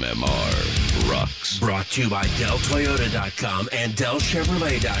 484-434-1333. MMR rocks. Brought to you by DellToyota.com and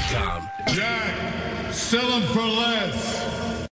DellChevrolet.com. Jack, sell them for less.